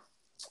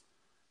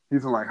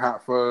he's in like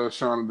Hot Fuzz,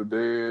 Shaun of the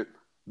Dead.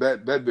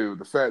 That dude,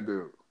 the fat dude.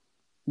 You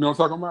know what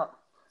I'm talking about?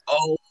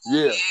 Oh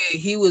yeah.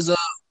 He was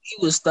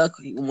stuck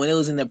when it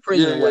was in the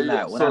prison and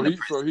whatnot.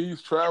 So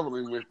he's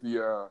traveling with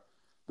the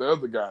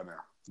other guy now,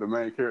 the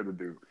main character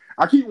dude.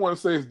 I keep wanting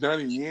to say it's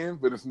Donnie Yen,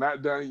 but it's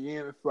not Donnie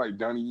Yen. It's like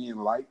Donnie Yen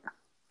light.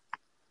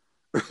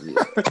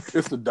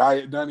 It's the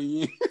diet Donnie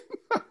Yen.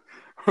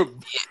 But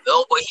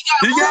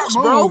he got moves,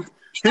 moved. bro.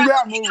 He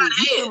got moves.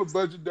 He's still a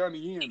budget Donnie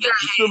Yen.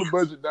 He's still a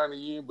budget Donnie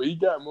Yen, but he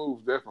got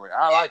moves definitely.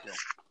 I like him.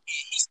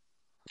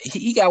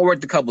 He got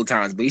worked a couple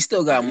times, but he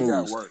still got moves. He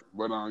got worked.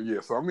 But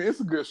yeah, so I mean it's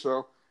a good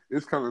show.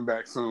 It's coming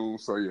back soon.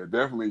 So yeah,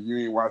 definitely if you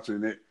ain't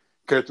watching it,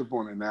 catch up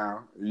on it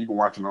now. You can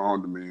watch it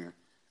on demand.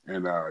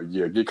 And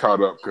yeah, get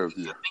caught up because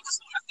yeah. I think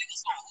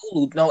it's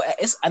on Hulu. No,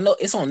 I know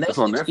it's on Netflix. It's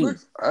on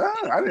Netflix.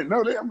 I didn't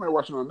know that. I might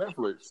watch it on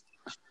Netflix.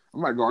 I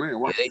might go in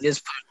and watch it. They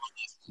just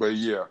But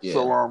yeah.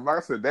 So like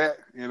I said, that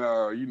and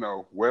you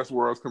know,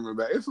 Westworld's coming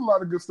back. It's a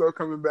lot of good stuff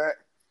coming back.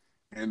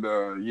 And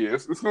yeah,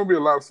 it's gonna be a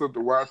lot of stuff to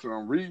watch.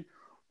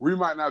 We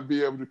might not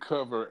be able to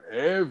cover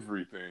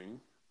everything,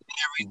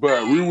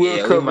 but we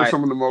will cover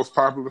some of the most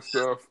popular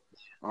stuff.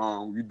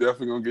 You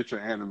definitely gonna get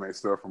your anime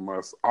stuff from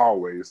us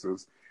always.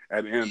 Because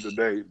at the end of the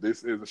day,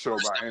 this is a show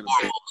about anime.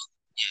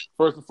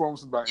 First and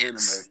foremost, about anime.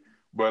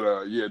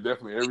 But yeah,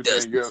 definitely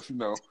everything else, you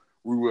know,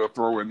 we will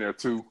throw in there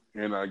too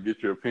and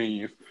get your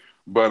opinions.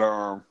 But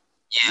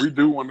we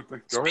do want to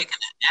think. Speaking of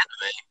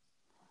anime,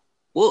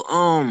 well,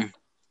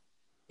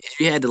 if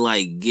you had to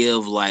like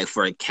give like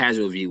for a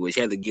casual viewer,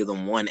 you had to give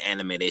them one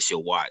anime they should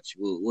watch.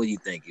 What do you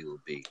think it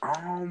would be?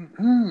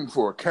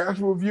 For a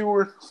casual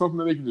viewer, something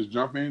that they can just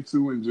jump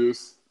into and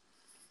just.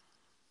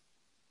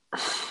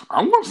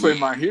 I'm gonna say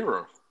My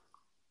Hero.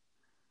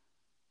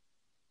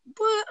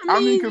 But I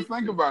mean, because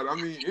think about it. I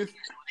mean, it's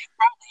they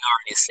probably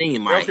already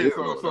seen My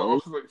Hero.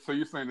 So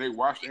you're saying they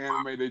watched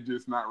anime, they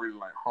just not really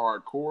like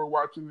hardcore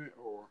watching it,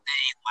 or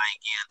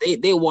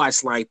they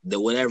watch like the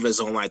whatever's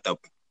on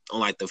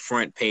the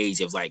front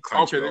page of like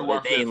Crunchyroll. Okay, they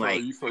watch that.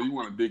 Like, so you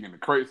want to dig in the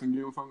crates and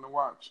give them something to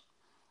watch?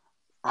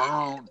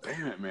 Oh,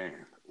 damn it, man!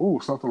 Ooh,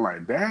 something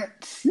like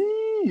that.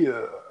 See,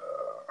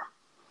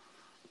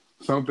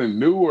 something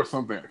new or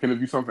something? Can it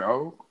be something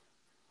old?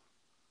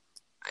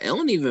 I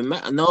don't even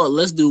matter. No,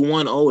 let's do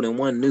one old and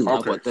one new. Okay, how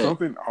about that?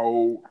 Something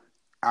old.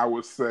 I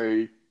would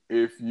say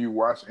if you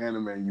watch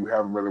anime and you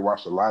haven't really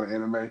watched a lot of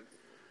anime,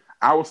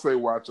 I would say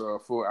watch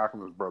Full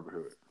Alchemist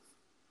Brotherhood.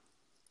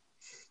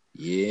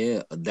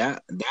 Yeah,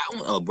 that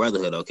one. Oh,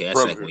 Brotherhood. Okay, that's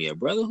second one. Yeah,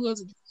 Brotherhood.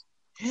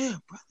 Yeah,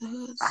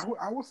 Brotherhood.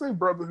 I would say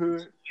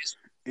Brotherhood,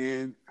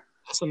 and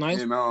that's a nice.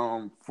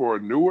 And for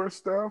newer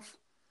stuff,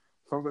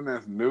 something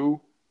that's new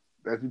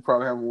that you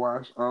probably haven't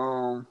watched.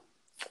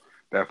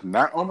 That's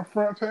not on the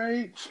front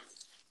page.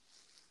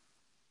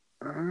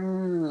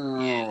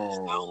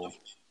 Oh,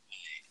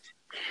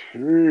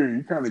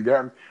 you kind of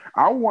got me.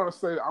 I want to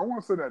say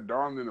that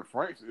Darling in the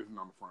Franxx isn't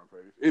on the front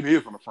page. It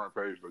is on the front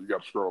page, but you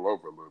got to scroll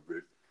over a little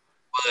bit.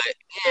 But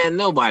yeah,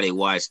 nobody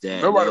watched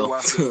that. Nobody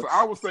watched it. So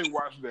I would say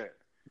watch that.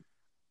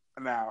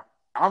 Now,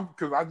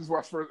 because I just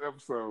watched the first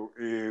episode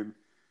and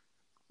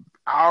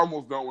I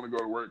almost don't want to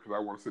go to work because I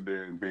want to sit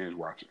there and binge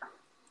watch it.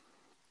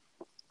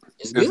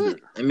 It's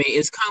good. I mean,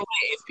 it's kind of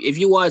like if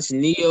you watch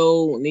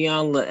Neon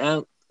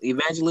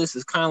Evangelist,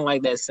 it's kind of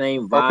like that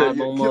same vibe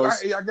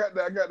almost. I got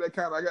that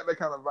kind of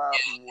vibe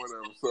from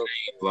whatever. So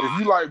if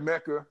you like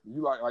Mecha,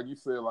 you like you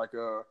said, like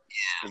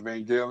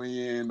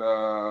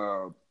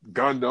Evangelion,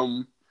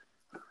 Gundam,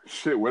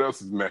 shit. What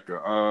else is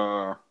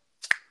Mecha?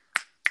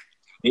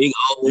 Big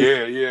O.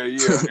 Yeah.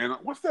 And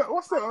what's the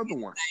other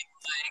one?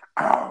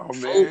 Oh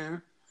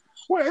man,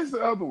 what is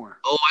the other one?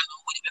 Oh, I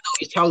don't even know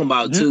what you're talking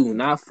about too.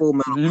 Not Full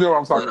Metal. You know what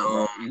I'm talking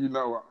about. You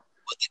know.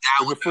 With the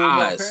guy with the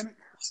eyes.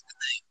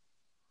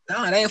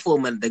 No, it ain't Full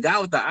Metal. The guy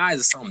with the eyes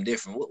is something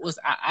different.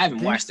 I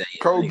haven't watched that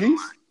yet. Code Geass?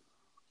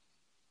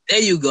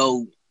 There you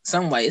go. It's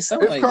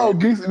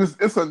called Geass, and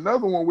it's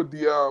another one with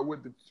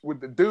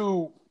the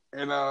dude,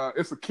 and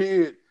it's a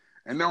kid,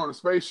 and they're on a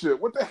spaceship.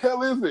 What the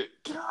hell is it?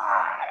 God,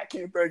 I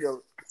can't think of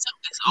it.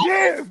 It's old.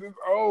 Yes, it's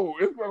old.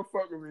 It's gonna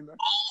fuck with me now.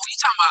 Oh, you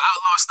talking about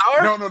Outlaw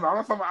Star? No, I'm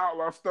not talking about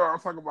Outlaw Star. I'm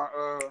talking about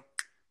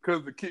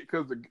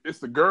it's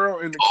the girl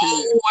and the kid.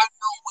 Oh, I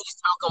know what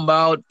you're talking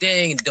about.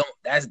 Dang,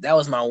 that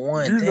was my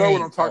one. You Dang. know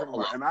what I'm talking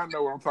about, and I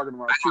know what I'm talking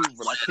about too,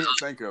 but I can't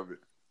think of it.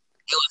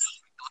 It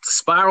was the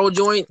spiral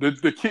joint.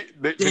 The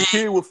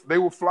kid was they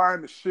were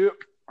flying the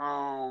ship.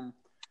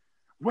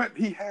 What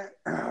he had?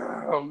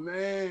 Oh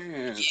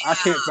man, yeah. I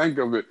can't think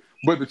of it.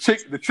 But the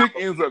chick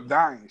ends up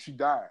dying. She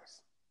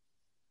dies.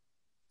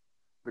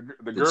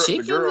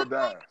 The girl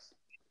dies.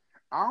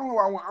 I don't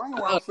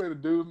know why I say the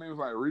dude's name was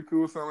like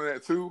Riku or something like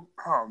that too.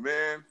 Oh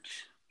man,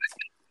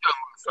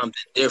 something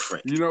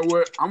different. You know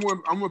what? I'm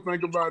gonna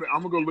think about it.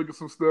 I'm gonna go look at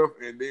some stuff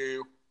and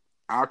then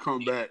I'll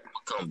come back.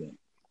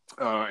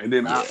 And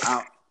then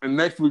in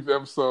next week's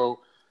episode,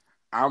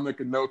 I'll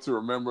make a note to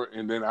remember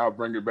and then I'll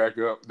bring it back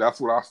up.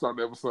 That's what I'll start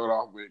the episode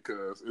off with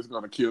because it's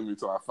gonna kill me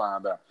till I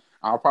find out.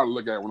 I'll probably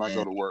look at it when I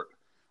go to work.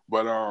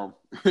 But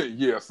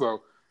yeah.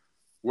 So.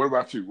 What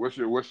about you? What's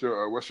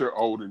your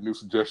old and new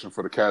suggestion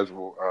for the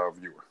casual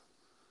viewer?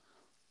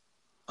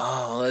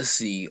 Oh, let's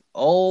see.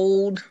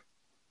 Old.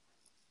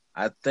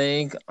 I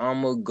think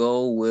I'm gonna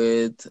go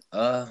with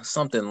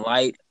something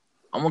light.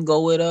 I'm gonna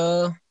go with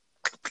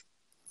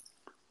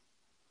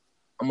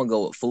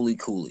Fooly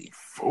Cooley.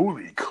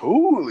 Fooly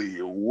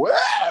Cooley.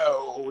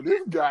 Wow,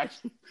 this guy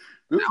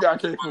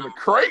came from the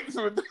crates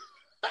with.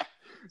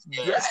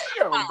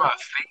 Damn, one of my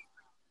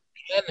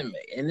favorite anime,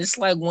 and it's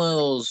like one of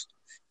those.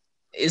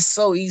 It's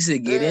so easy to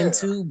get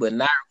into, but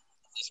not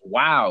just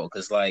wow,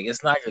 because like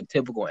it's not your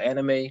typical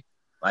anime,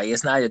 like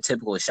it's not your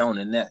typical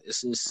shonen. That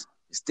it's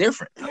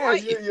different. Yeah.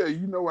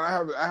 You know what? I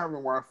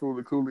haven't watched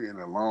Fooly Cooley in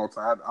a long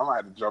time. I might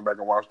have to jump back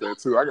and watch that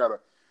too. I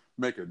gotta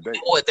make a date.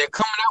 Boy, they're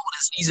coming out with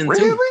a season 2.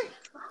 Really?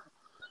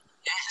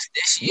 Yes,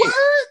 this year.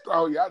 What?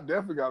 Oh yeah, I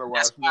definitely gotta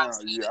watch now.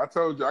 Yeah, I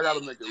told you I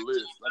gotta make a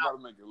list.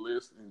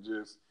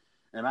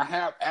 And I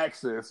have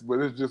access,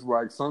 but it's just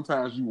like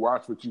sometimes you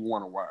watch what you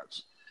want to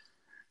watch.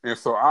 And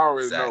so I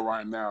already know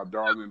right now,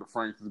 Darling in the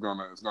Franxx is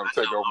gonna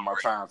take over my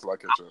time till I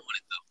catch up.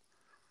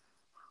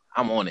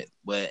 I'm on it,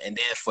 and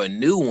then for a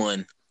new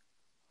one,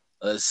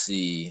 let's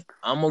see.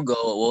 I'm gonna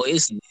go. Well,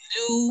 it's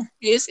new.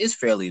 It's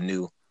fairly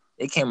new.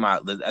 It came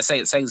out. I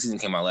say the second season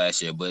came out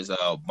last year, but it's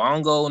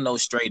Bongo no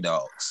Stray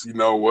Dogs. You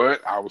know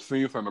what? I was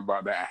seeing something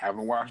about that. I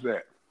haven't watched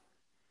that.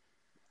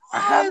 What? I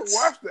haven't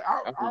watched it.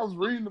 I was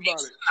reading about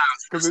it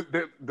because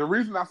the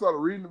reason I started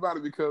reading about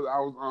it because I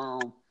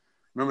was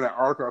remember that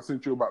article I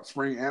sent you about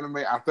spring anime?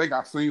 I think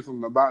I seen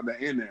something about that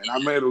in there, and I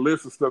made a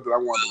list of stuff that I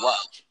wanted to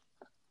watch.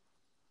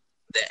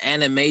 The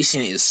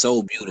animation is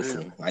so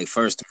beautiful. Yeah. Like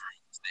first, the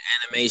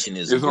animation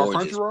is gorgeous.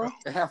 On Crunchyroll? Bro.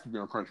 It has to be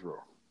on Crunchyroll.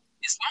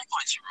 It's on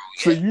Crunchyroll.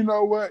 Yeah. So you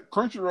know what?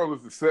 Crunchyroll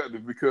is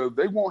deceptive because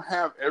they won't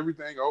have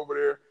everything over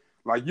there.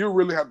 Like you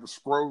really have to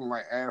scroll and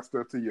like add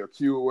stuff to your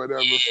queue or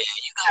whatever. Yeah,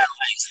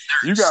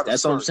 you got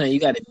That's what I'm saying. You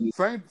got to be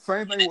same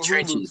thing with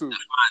Hulu too.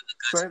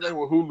 Same thing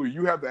with Hulu.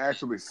 You have to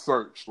actually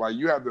search. Like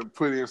you have to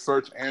put in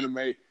search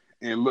anime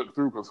and look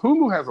through because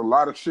Hulu has a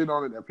lot of shit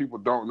on it that people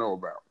don't know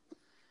about,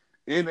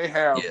 and they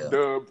have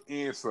dubbed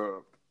and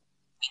subbed.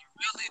 They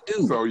really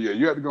do. So yeah,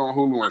 you have to go on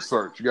Hulu and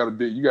search. You got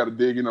to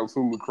dig in those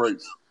Hulu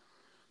crates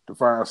to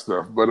find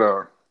stuff. But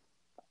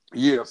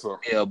yeah. So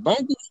Bungo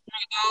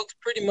Stray Dogs.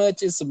 Pretty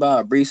much, it's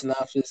about a brief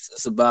synopsis.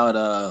 It's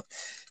about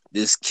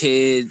this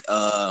kid.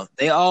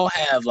 They all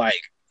have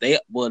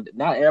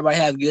not everybody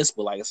have gifts,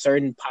 but like a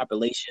certain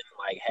population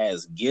like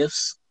has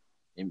gifts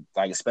and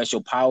like a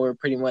special power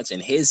pretty much.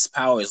 And his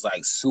power is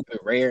like super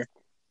rare.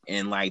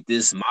 And like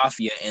this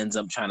mafia ends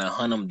up trying to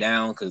hunt him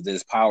down because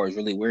this power is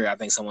really weird. I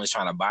think someone's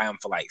trying to buy him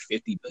for like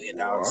 $50 billion,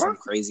 some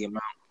crazy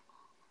amount.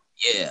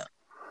 Yeah.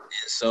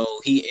 And so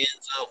he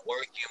ends up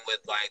working with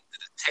like the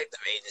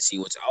detective agency,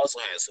 which also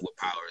has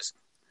superpowers.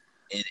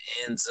 And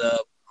ends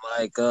up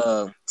like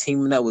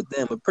teaming up with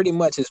them, but pretty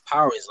much his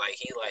power is like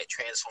he like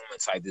transforms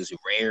into like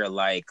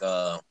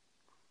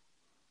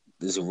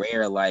this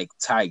rare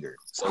tiger.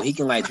 So he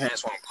can like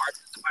transform parts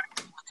of the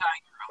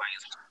tiger or like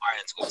his fire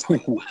into a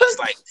tiger. It's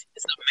like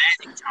it's a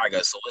magic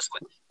tiger, so it's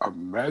like a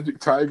magic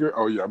tiger.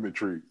 Oh yeah, I'm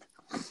intrigued.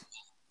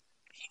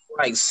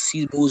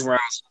 He moves around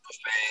super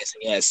fast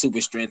and he has super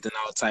strength and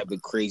all type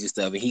of crazy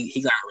stuff. And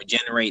he got to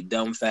regenerate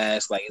dumb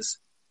fast. Like it's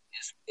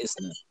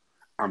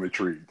I'm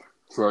intrigued.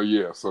 So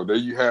yeah, so there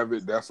you have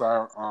it. That's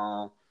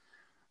our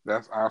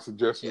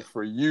suggestions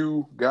for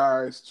you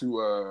guys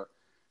to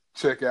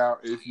check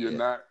out if you're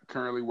not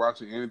currently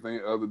watching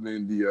anything other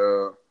than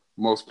the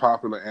most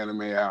popular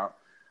anime out.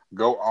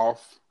 Go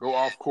off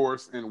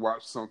course and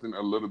watch something a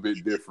little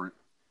bit different.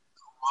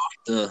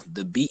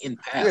 The beaten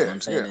path. You know what I'm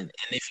saying, and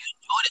if you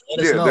enjoyed it, let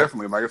us know. Yeah,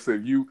 definitely. Like I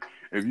said,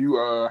 if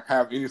you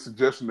have any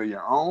suggestion of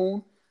your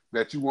own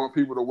that you want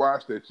people to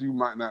watch that you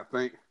might not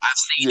think, I've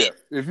seen it.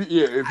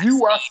 If you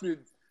watched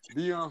it.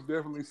 Dion's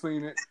definitely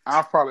seen it.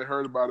 I've probably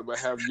heard about it, but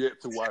have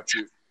yet to watch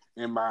it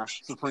in my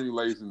supreme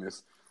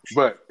laziness.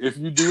 But if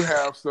you do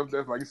have stuff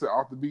that's, like you said,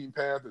 off the beaten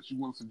path that you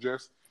want to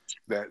suggest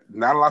that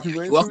not a lot of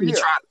people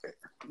into,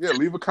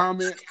 leave a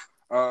comment.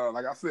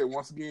 like I said,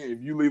 once again,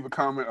 if you leave a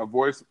comment, a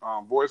voice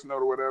note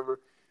or whatever,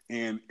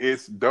 and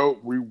it's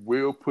dope, we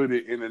will put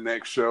it in the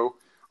next show.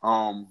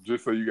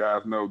 Just so you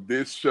guys know,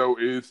 this show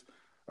is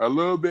a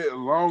little bit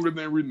longer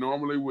than we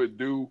normally would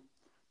do,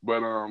 but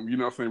you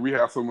know what I'm saying, we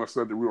have so much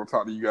stuff that we want to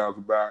talk to you guys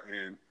about,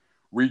 and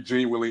we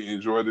genuinely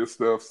enjoy this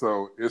stuff,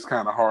 so it's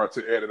kind of hard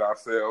to edit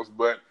ourselves,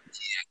 but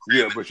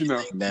yeah, but you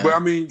know, but I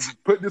mean,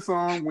 put this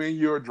on when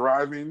you're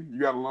driving, you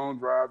got a long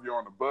drive, you're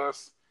on the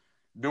bus,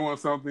 doing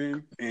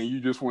something, and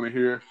you just want to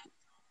hear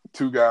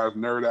two guys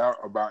nerd out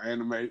about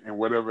anime and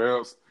whatever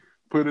else,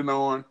 put it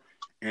on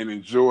and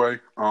enjoy.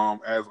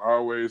 As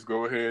always,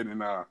 go ahead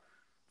and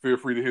feel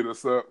free to hit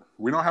us up.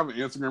 We don't have an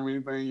Instagram or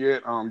anything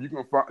yet.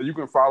 You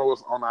can follow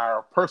us on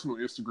our personal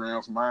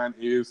Instagrams. Mine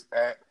is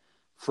at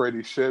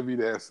Freddie Chevy.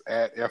 That's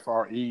at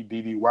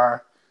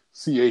FreddyChevy.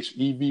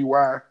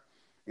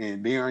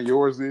 And then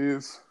yours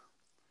is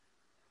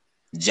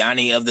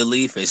Johnny of the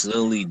Leaf. It's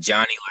literally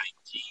Johnny like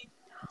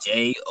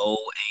JOHNNY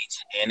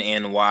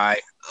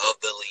of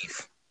the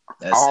Leaf.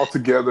 That's all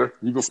together.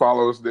 You can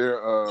follow us there.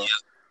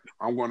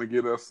 I'm going to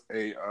get us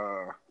a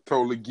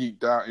totally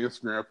geeked out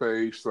Instagram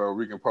page so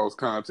we can post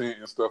content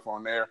and stuff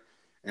on there,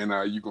 and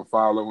you can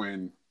follow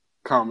and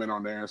comment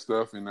on there and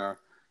stuff, and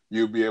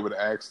you'll be able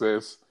to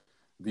access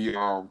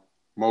the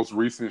most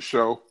recent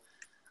show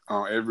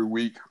every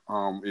week.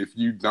 If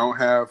you don't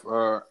have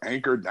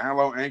Anchor,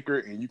 download Anchor,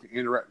 and you can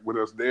interact with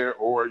us there,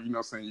 or you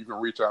know, saying you can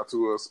reach out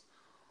to us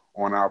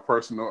on our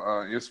personal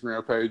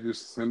Instagram pages,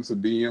 send us a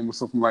DM or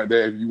something like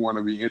that if you want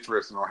to be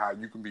interested on how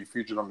you can be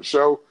featured on the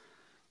show,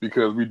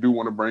 because we do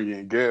want to bring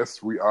in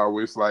guests. We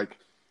always like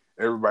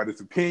everybody's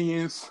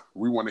opinions.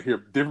 We want to hear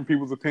different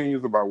people's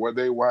opinions about what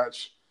they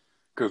watch,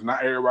 because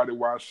not everybody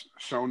watch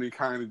shonen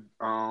kind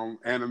of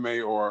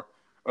anime or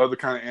other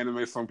kind of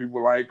anime. Some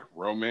people like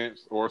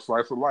romance or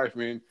slice of life,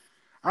 and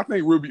I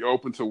think we'll be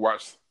open to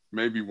watch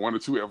maybe 1 or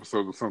 2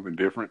 episodes of something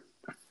different.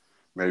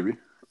 Maybe.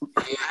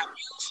 Yeah, have you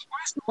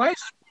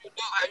watched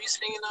have you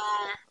seen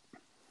The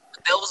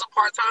Devil's a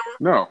Part-Timer?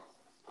 No.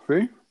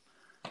 See?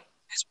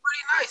 It's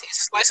pretty nice.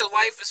 It's slice of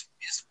life. It's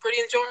pretty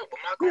enjoyable.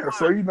 Yeah,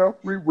 so you know,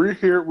 we're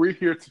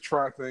here to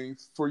try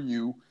things for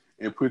you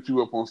and put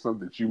you up on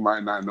something that you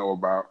might not know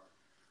about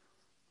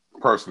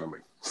personally.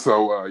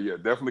 So yeah,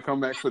 definitely come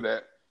back for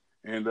that.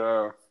 And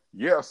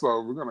yeah,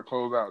 so we're gonna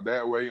close out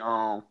that way.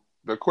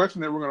 The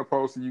question that we're gonna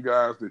pose to you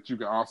guys that you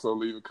can also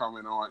leave a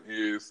comment on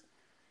is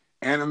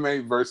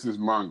anime versus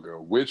manga.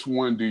 Which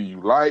one do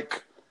you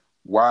like?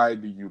 Why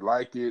do you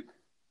like it?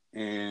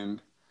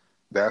 And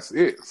that's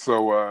it.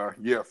 So,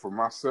 yeah, for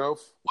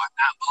myself. Why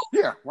not both?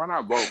 Yeah, why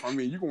not both? I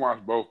mean, you can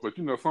watch both, but,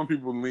 you know, some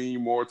people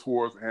lean more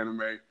towards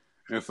anime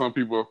and some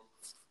people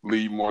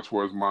lean more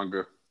towards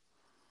manga.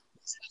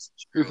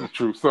 This is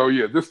true. So,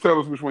 yeah, just tell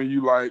us which one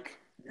you like,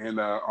 and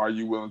are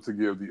you willing to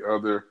give the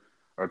other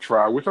a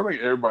try, which I think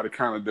everybody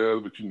kind of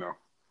does, but, you know,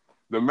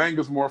 the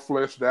manga's more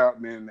fleshed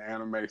out than the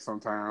anime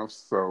sometimes.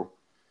 So,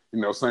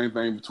 you know, same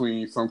thing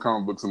between some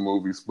comic books and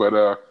movies.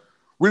 But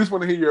we just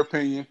want to hear your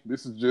opinion.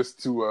 This is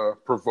just to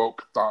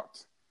provoke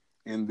thought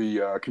in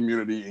the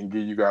community and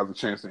give you guys a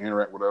chance to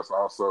interact with us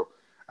also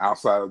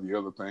outside of the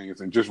other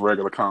things and just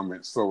regular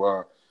comments.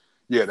 So,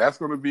 yeah, that's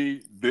going to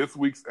be this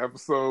week's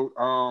episode.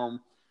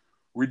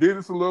 We did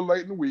this a little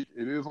late in the week.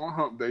 It is on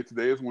hump day.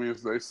 Today is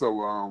Wednesday.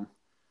 So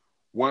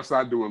once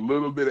I do a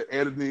little bit of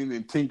editing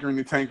and tinkering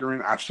and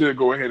tankering, I should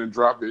go ahead and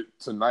drop it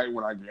tonight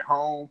when I get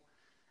home.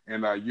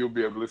 And you'll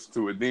be able to listen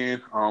to it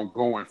then.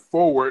 Going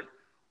forward,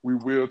 we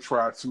will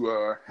try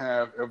to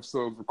have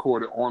episodes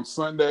recorded on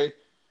Sunday,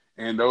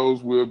 and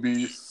those will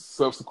be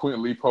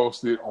subsequently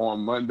posted on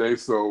Monday.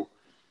 So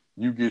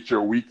you get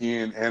your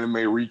weekend anime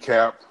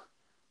recap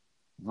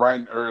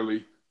bright and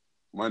early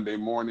Monday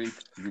morning.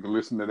 You can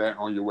listen to that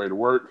on your way to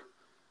work,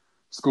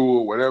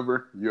 school,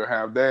 whatever. You'll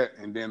have that,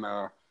 and then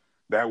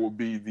that will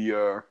be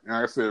the.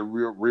 Like I said,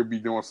 we'll be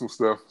doing some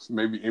stuff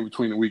maybe in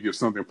between the week if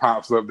something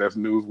pops up that's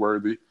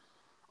newsworthy.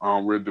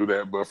 We'll do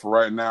that, but for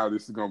right now,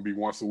 this is going to be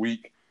once a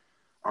week.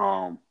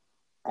 On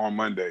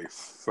Mondays,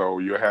 so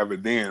you'll have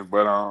it then.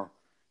 But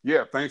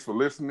yeah, thanks for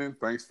listening.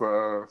 Thanks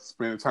for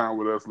spending time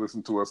with us,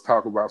 listening to us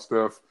talk about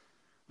stuff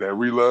that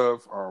we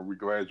love. We're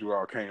glad you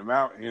all came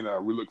out, and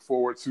we look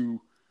forward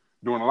to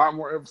doing a lot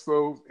more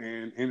episodes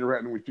and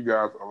interacting with you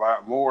guys a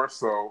lot more.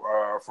 So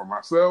for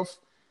myself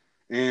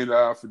and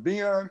for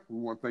Dion,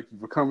 we want to thank you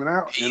for coming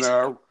out,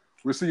 and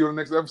we'll see you on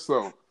the next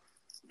episode.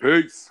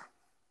 Peace.